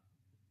 wasn't it?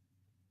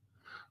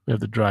 We have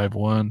the drive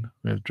 1,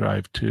 we have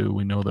drive 2.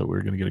 We know that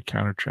we're going to get a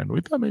counter trend.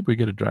 We thought maybe we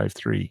get a drive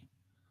 3,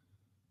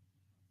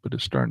 but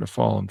it's starting to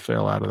fall and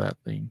fail out of that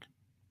thing.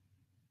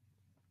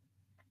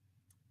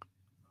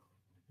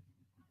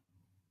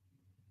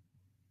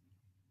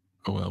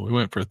 Oh, well, we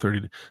went for a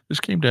 30.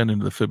 This came down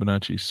into the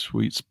Fibonacci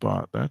sweet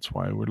spot. That's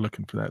why we're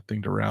looking for that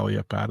thing to rally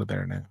up out of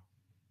there now.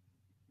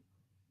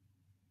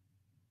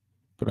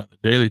 But on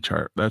the daily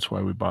chart, that's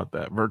why we bought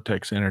that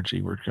Vertex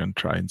Energy. We're going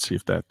to try and see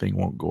if that thing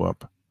won't go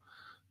up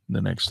in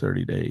the next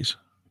 30 days.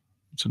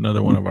 It's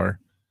another one of our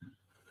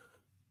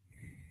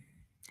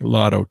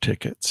lotto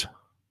tickets.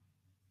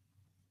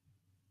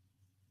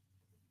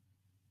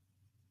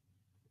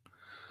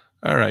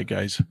 All right,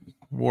 guys.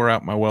 Wore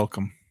out my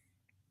welcome.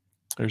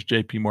 There's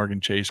JP Morgan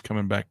Chase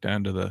coming back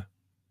down to the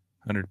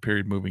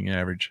 100-period moving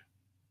average.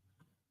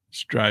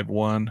 It's drive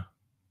 1,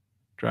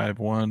 drive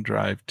 1,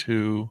 drive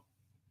 2.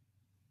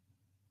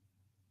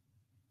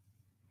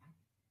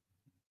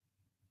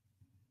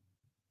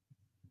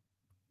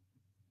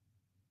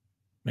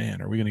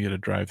 Man, are we going to get a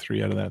drive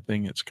 3 out of that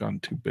thing? It's gone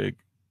too big.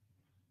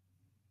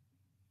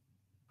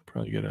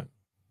 Probably get a...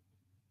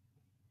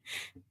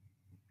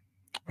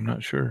 I'm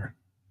not sure.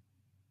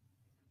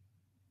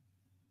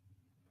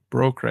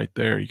 Broke right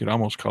there. You could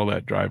almost call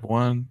that drive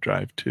 1,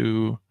 drive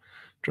 2,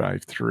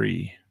 drive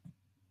 3.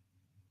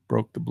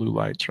 Broke the blue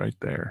lights right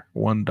there.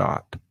 1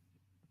 dot.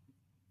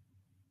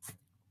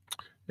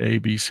 A,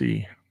 B,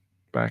 C.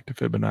 Back to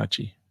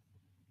Fibonacci.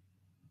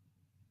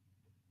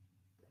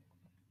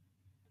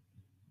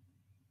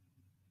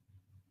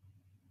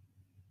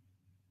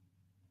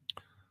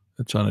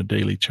 That's on a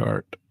daily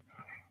chart.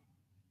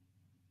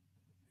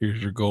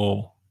 Here's your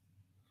goal.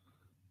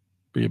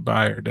 Be a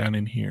buyer down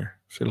in here.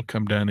 So it'll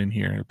come down in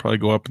here. It'll probably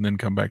go up and then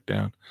come back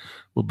down.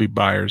 We'll be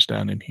buyers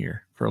down in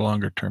here for a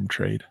longer term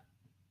trade.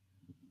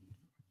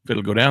 If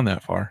it'll go down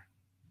that far,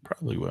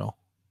 probably will.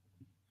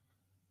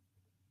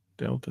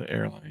 Delta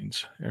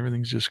Airlines.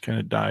 Everything's just kind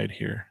of died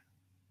here.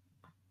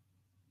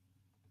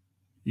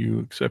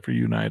 Except for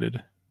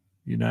United.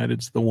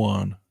 United's the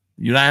one.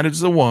 United's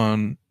the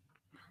one.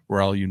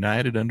 We're all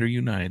united under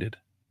United.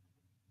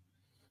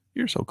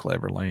 You're so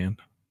clever, Land.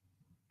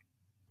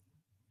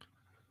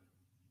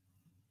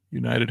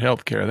 United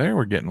Healthcare. There,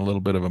 we're getting a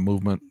little bit of a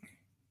movement.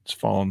 It's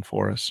fallen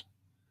for us.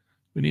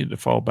 We needed to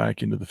fall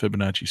back into the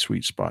Fibonacci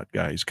sweet spot,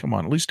 guys. Come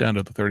on, at least down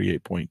to the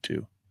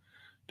 38.2.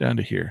 Down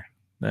to here.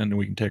 Then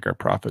we can take our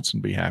profits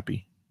and be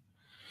happy.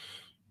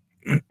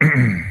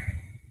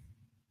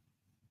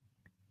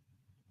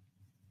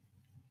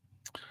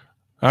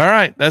 All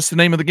right, that's the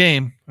name of the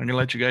game. I'm going to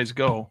let you guys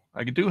go.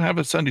 I do have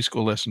a Sunday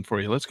school lesson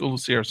for you. Let's go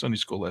see our Sunday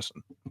school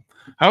lesson.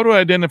 How to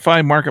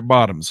identify market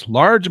bottoms.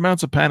 Large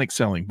amounts of panic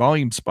selling,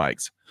 volume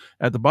spikes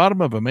at the bottom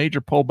of a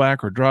major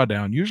pullback or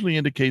drawdown usually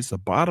indicates the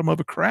bottom of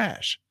a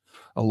crash.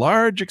 A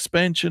large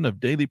expansion of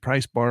daily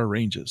price bar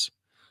ranges.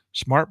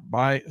 Smart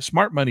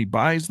money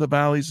buys the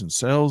valleys and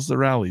sells the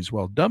rallies,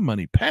 while dumb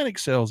money panic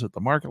sells at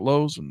the market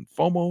lows and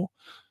FOMO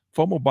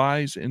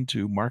buys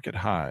into market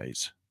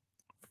highs.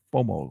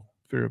 FOMO,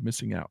 fear of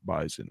missing out,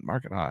 buys in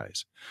market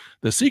highs.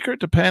 The secret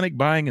to panic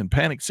buying and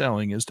panic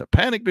selling is to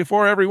panic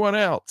before everyone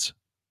else.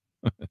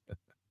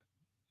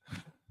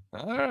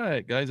 All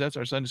right, guys, that's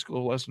our Sunday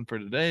school lesson for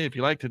today. If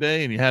you liked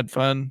today and you had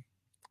fun,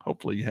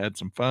 hopefully you had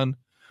some fun.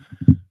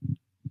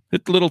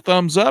 Hit the little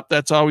thumbs up.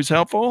 That's always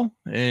helpful.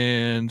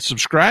 And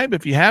subscribe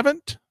if you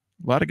haven't.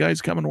 A lot of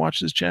guys come and watch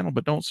this channel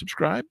but don't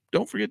subscribe.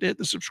 Don't forget to hit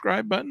the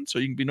subscribe button so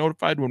you can be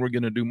notified when we're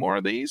going to do more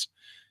of these.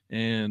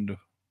 And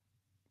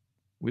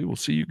we will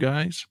see you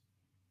guys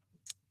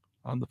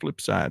on the flip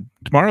side.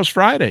 Tomorrow's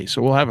Friday,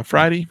 so we'll have a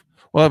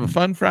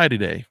fun Friday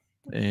day.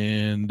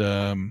 And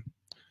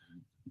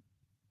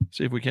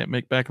see if we can't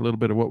make back a little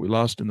bit of what we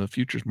lost in the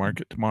futures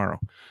market tomorrow.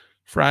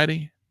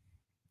 Friday,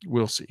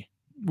 we'll see.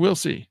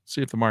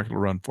 See if the market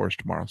will run for us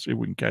tomorrow. See if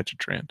we can catch a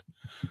trend.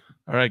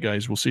 All right,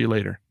 guys, we'll see you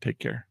later. Take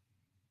care.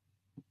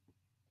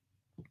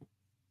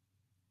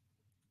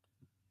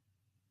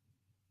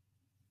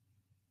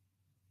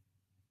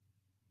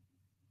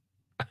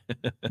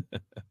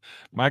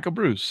 Michael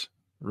Bruce,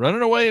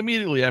 running away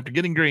immediately after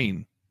getting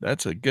green.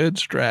 That's a good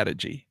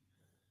strategy.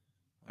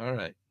 All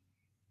right.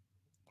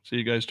 See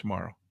you guys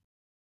tomorrow.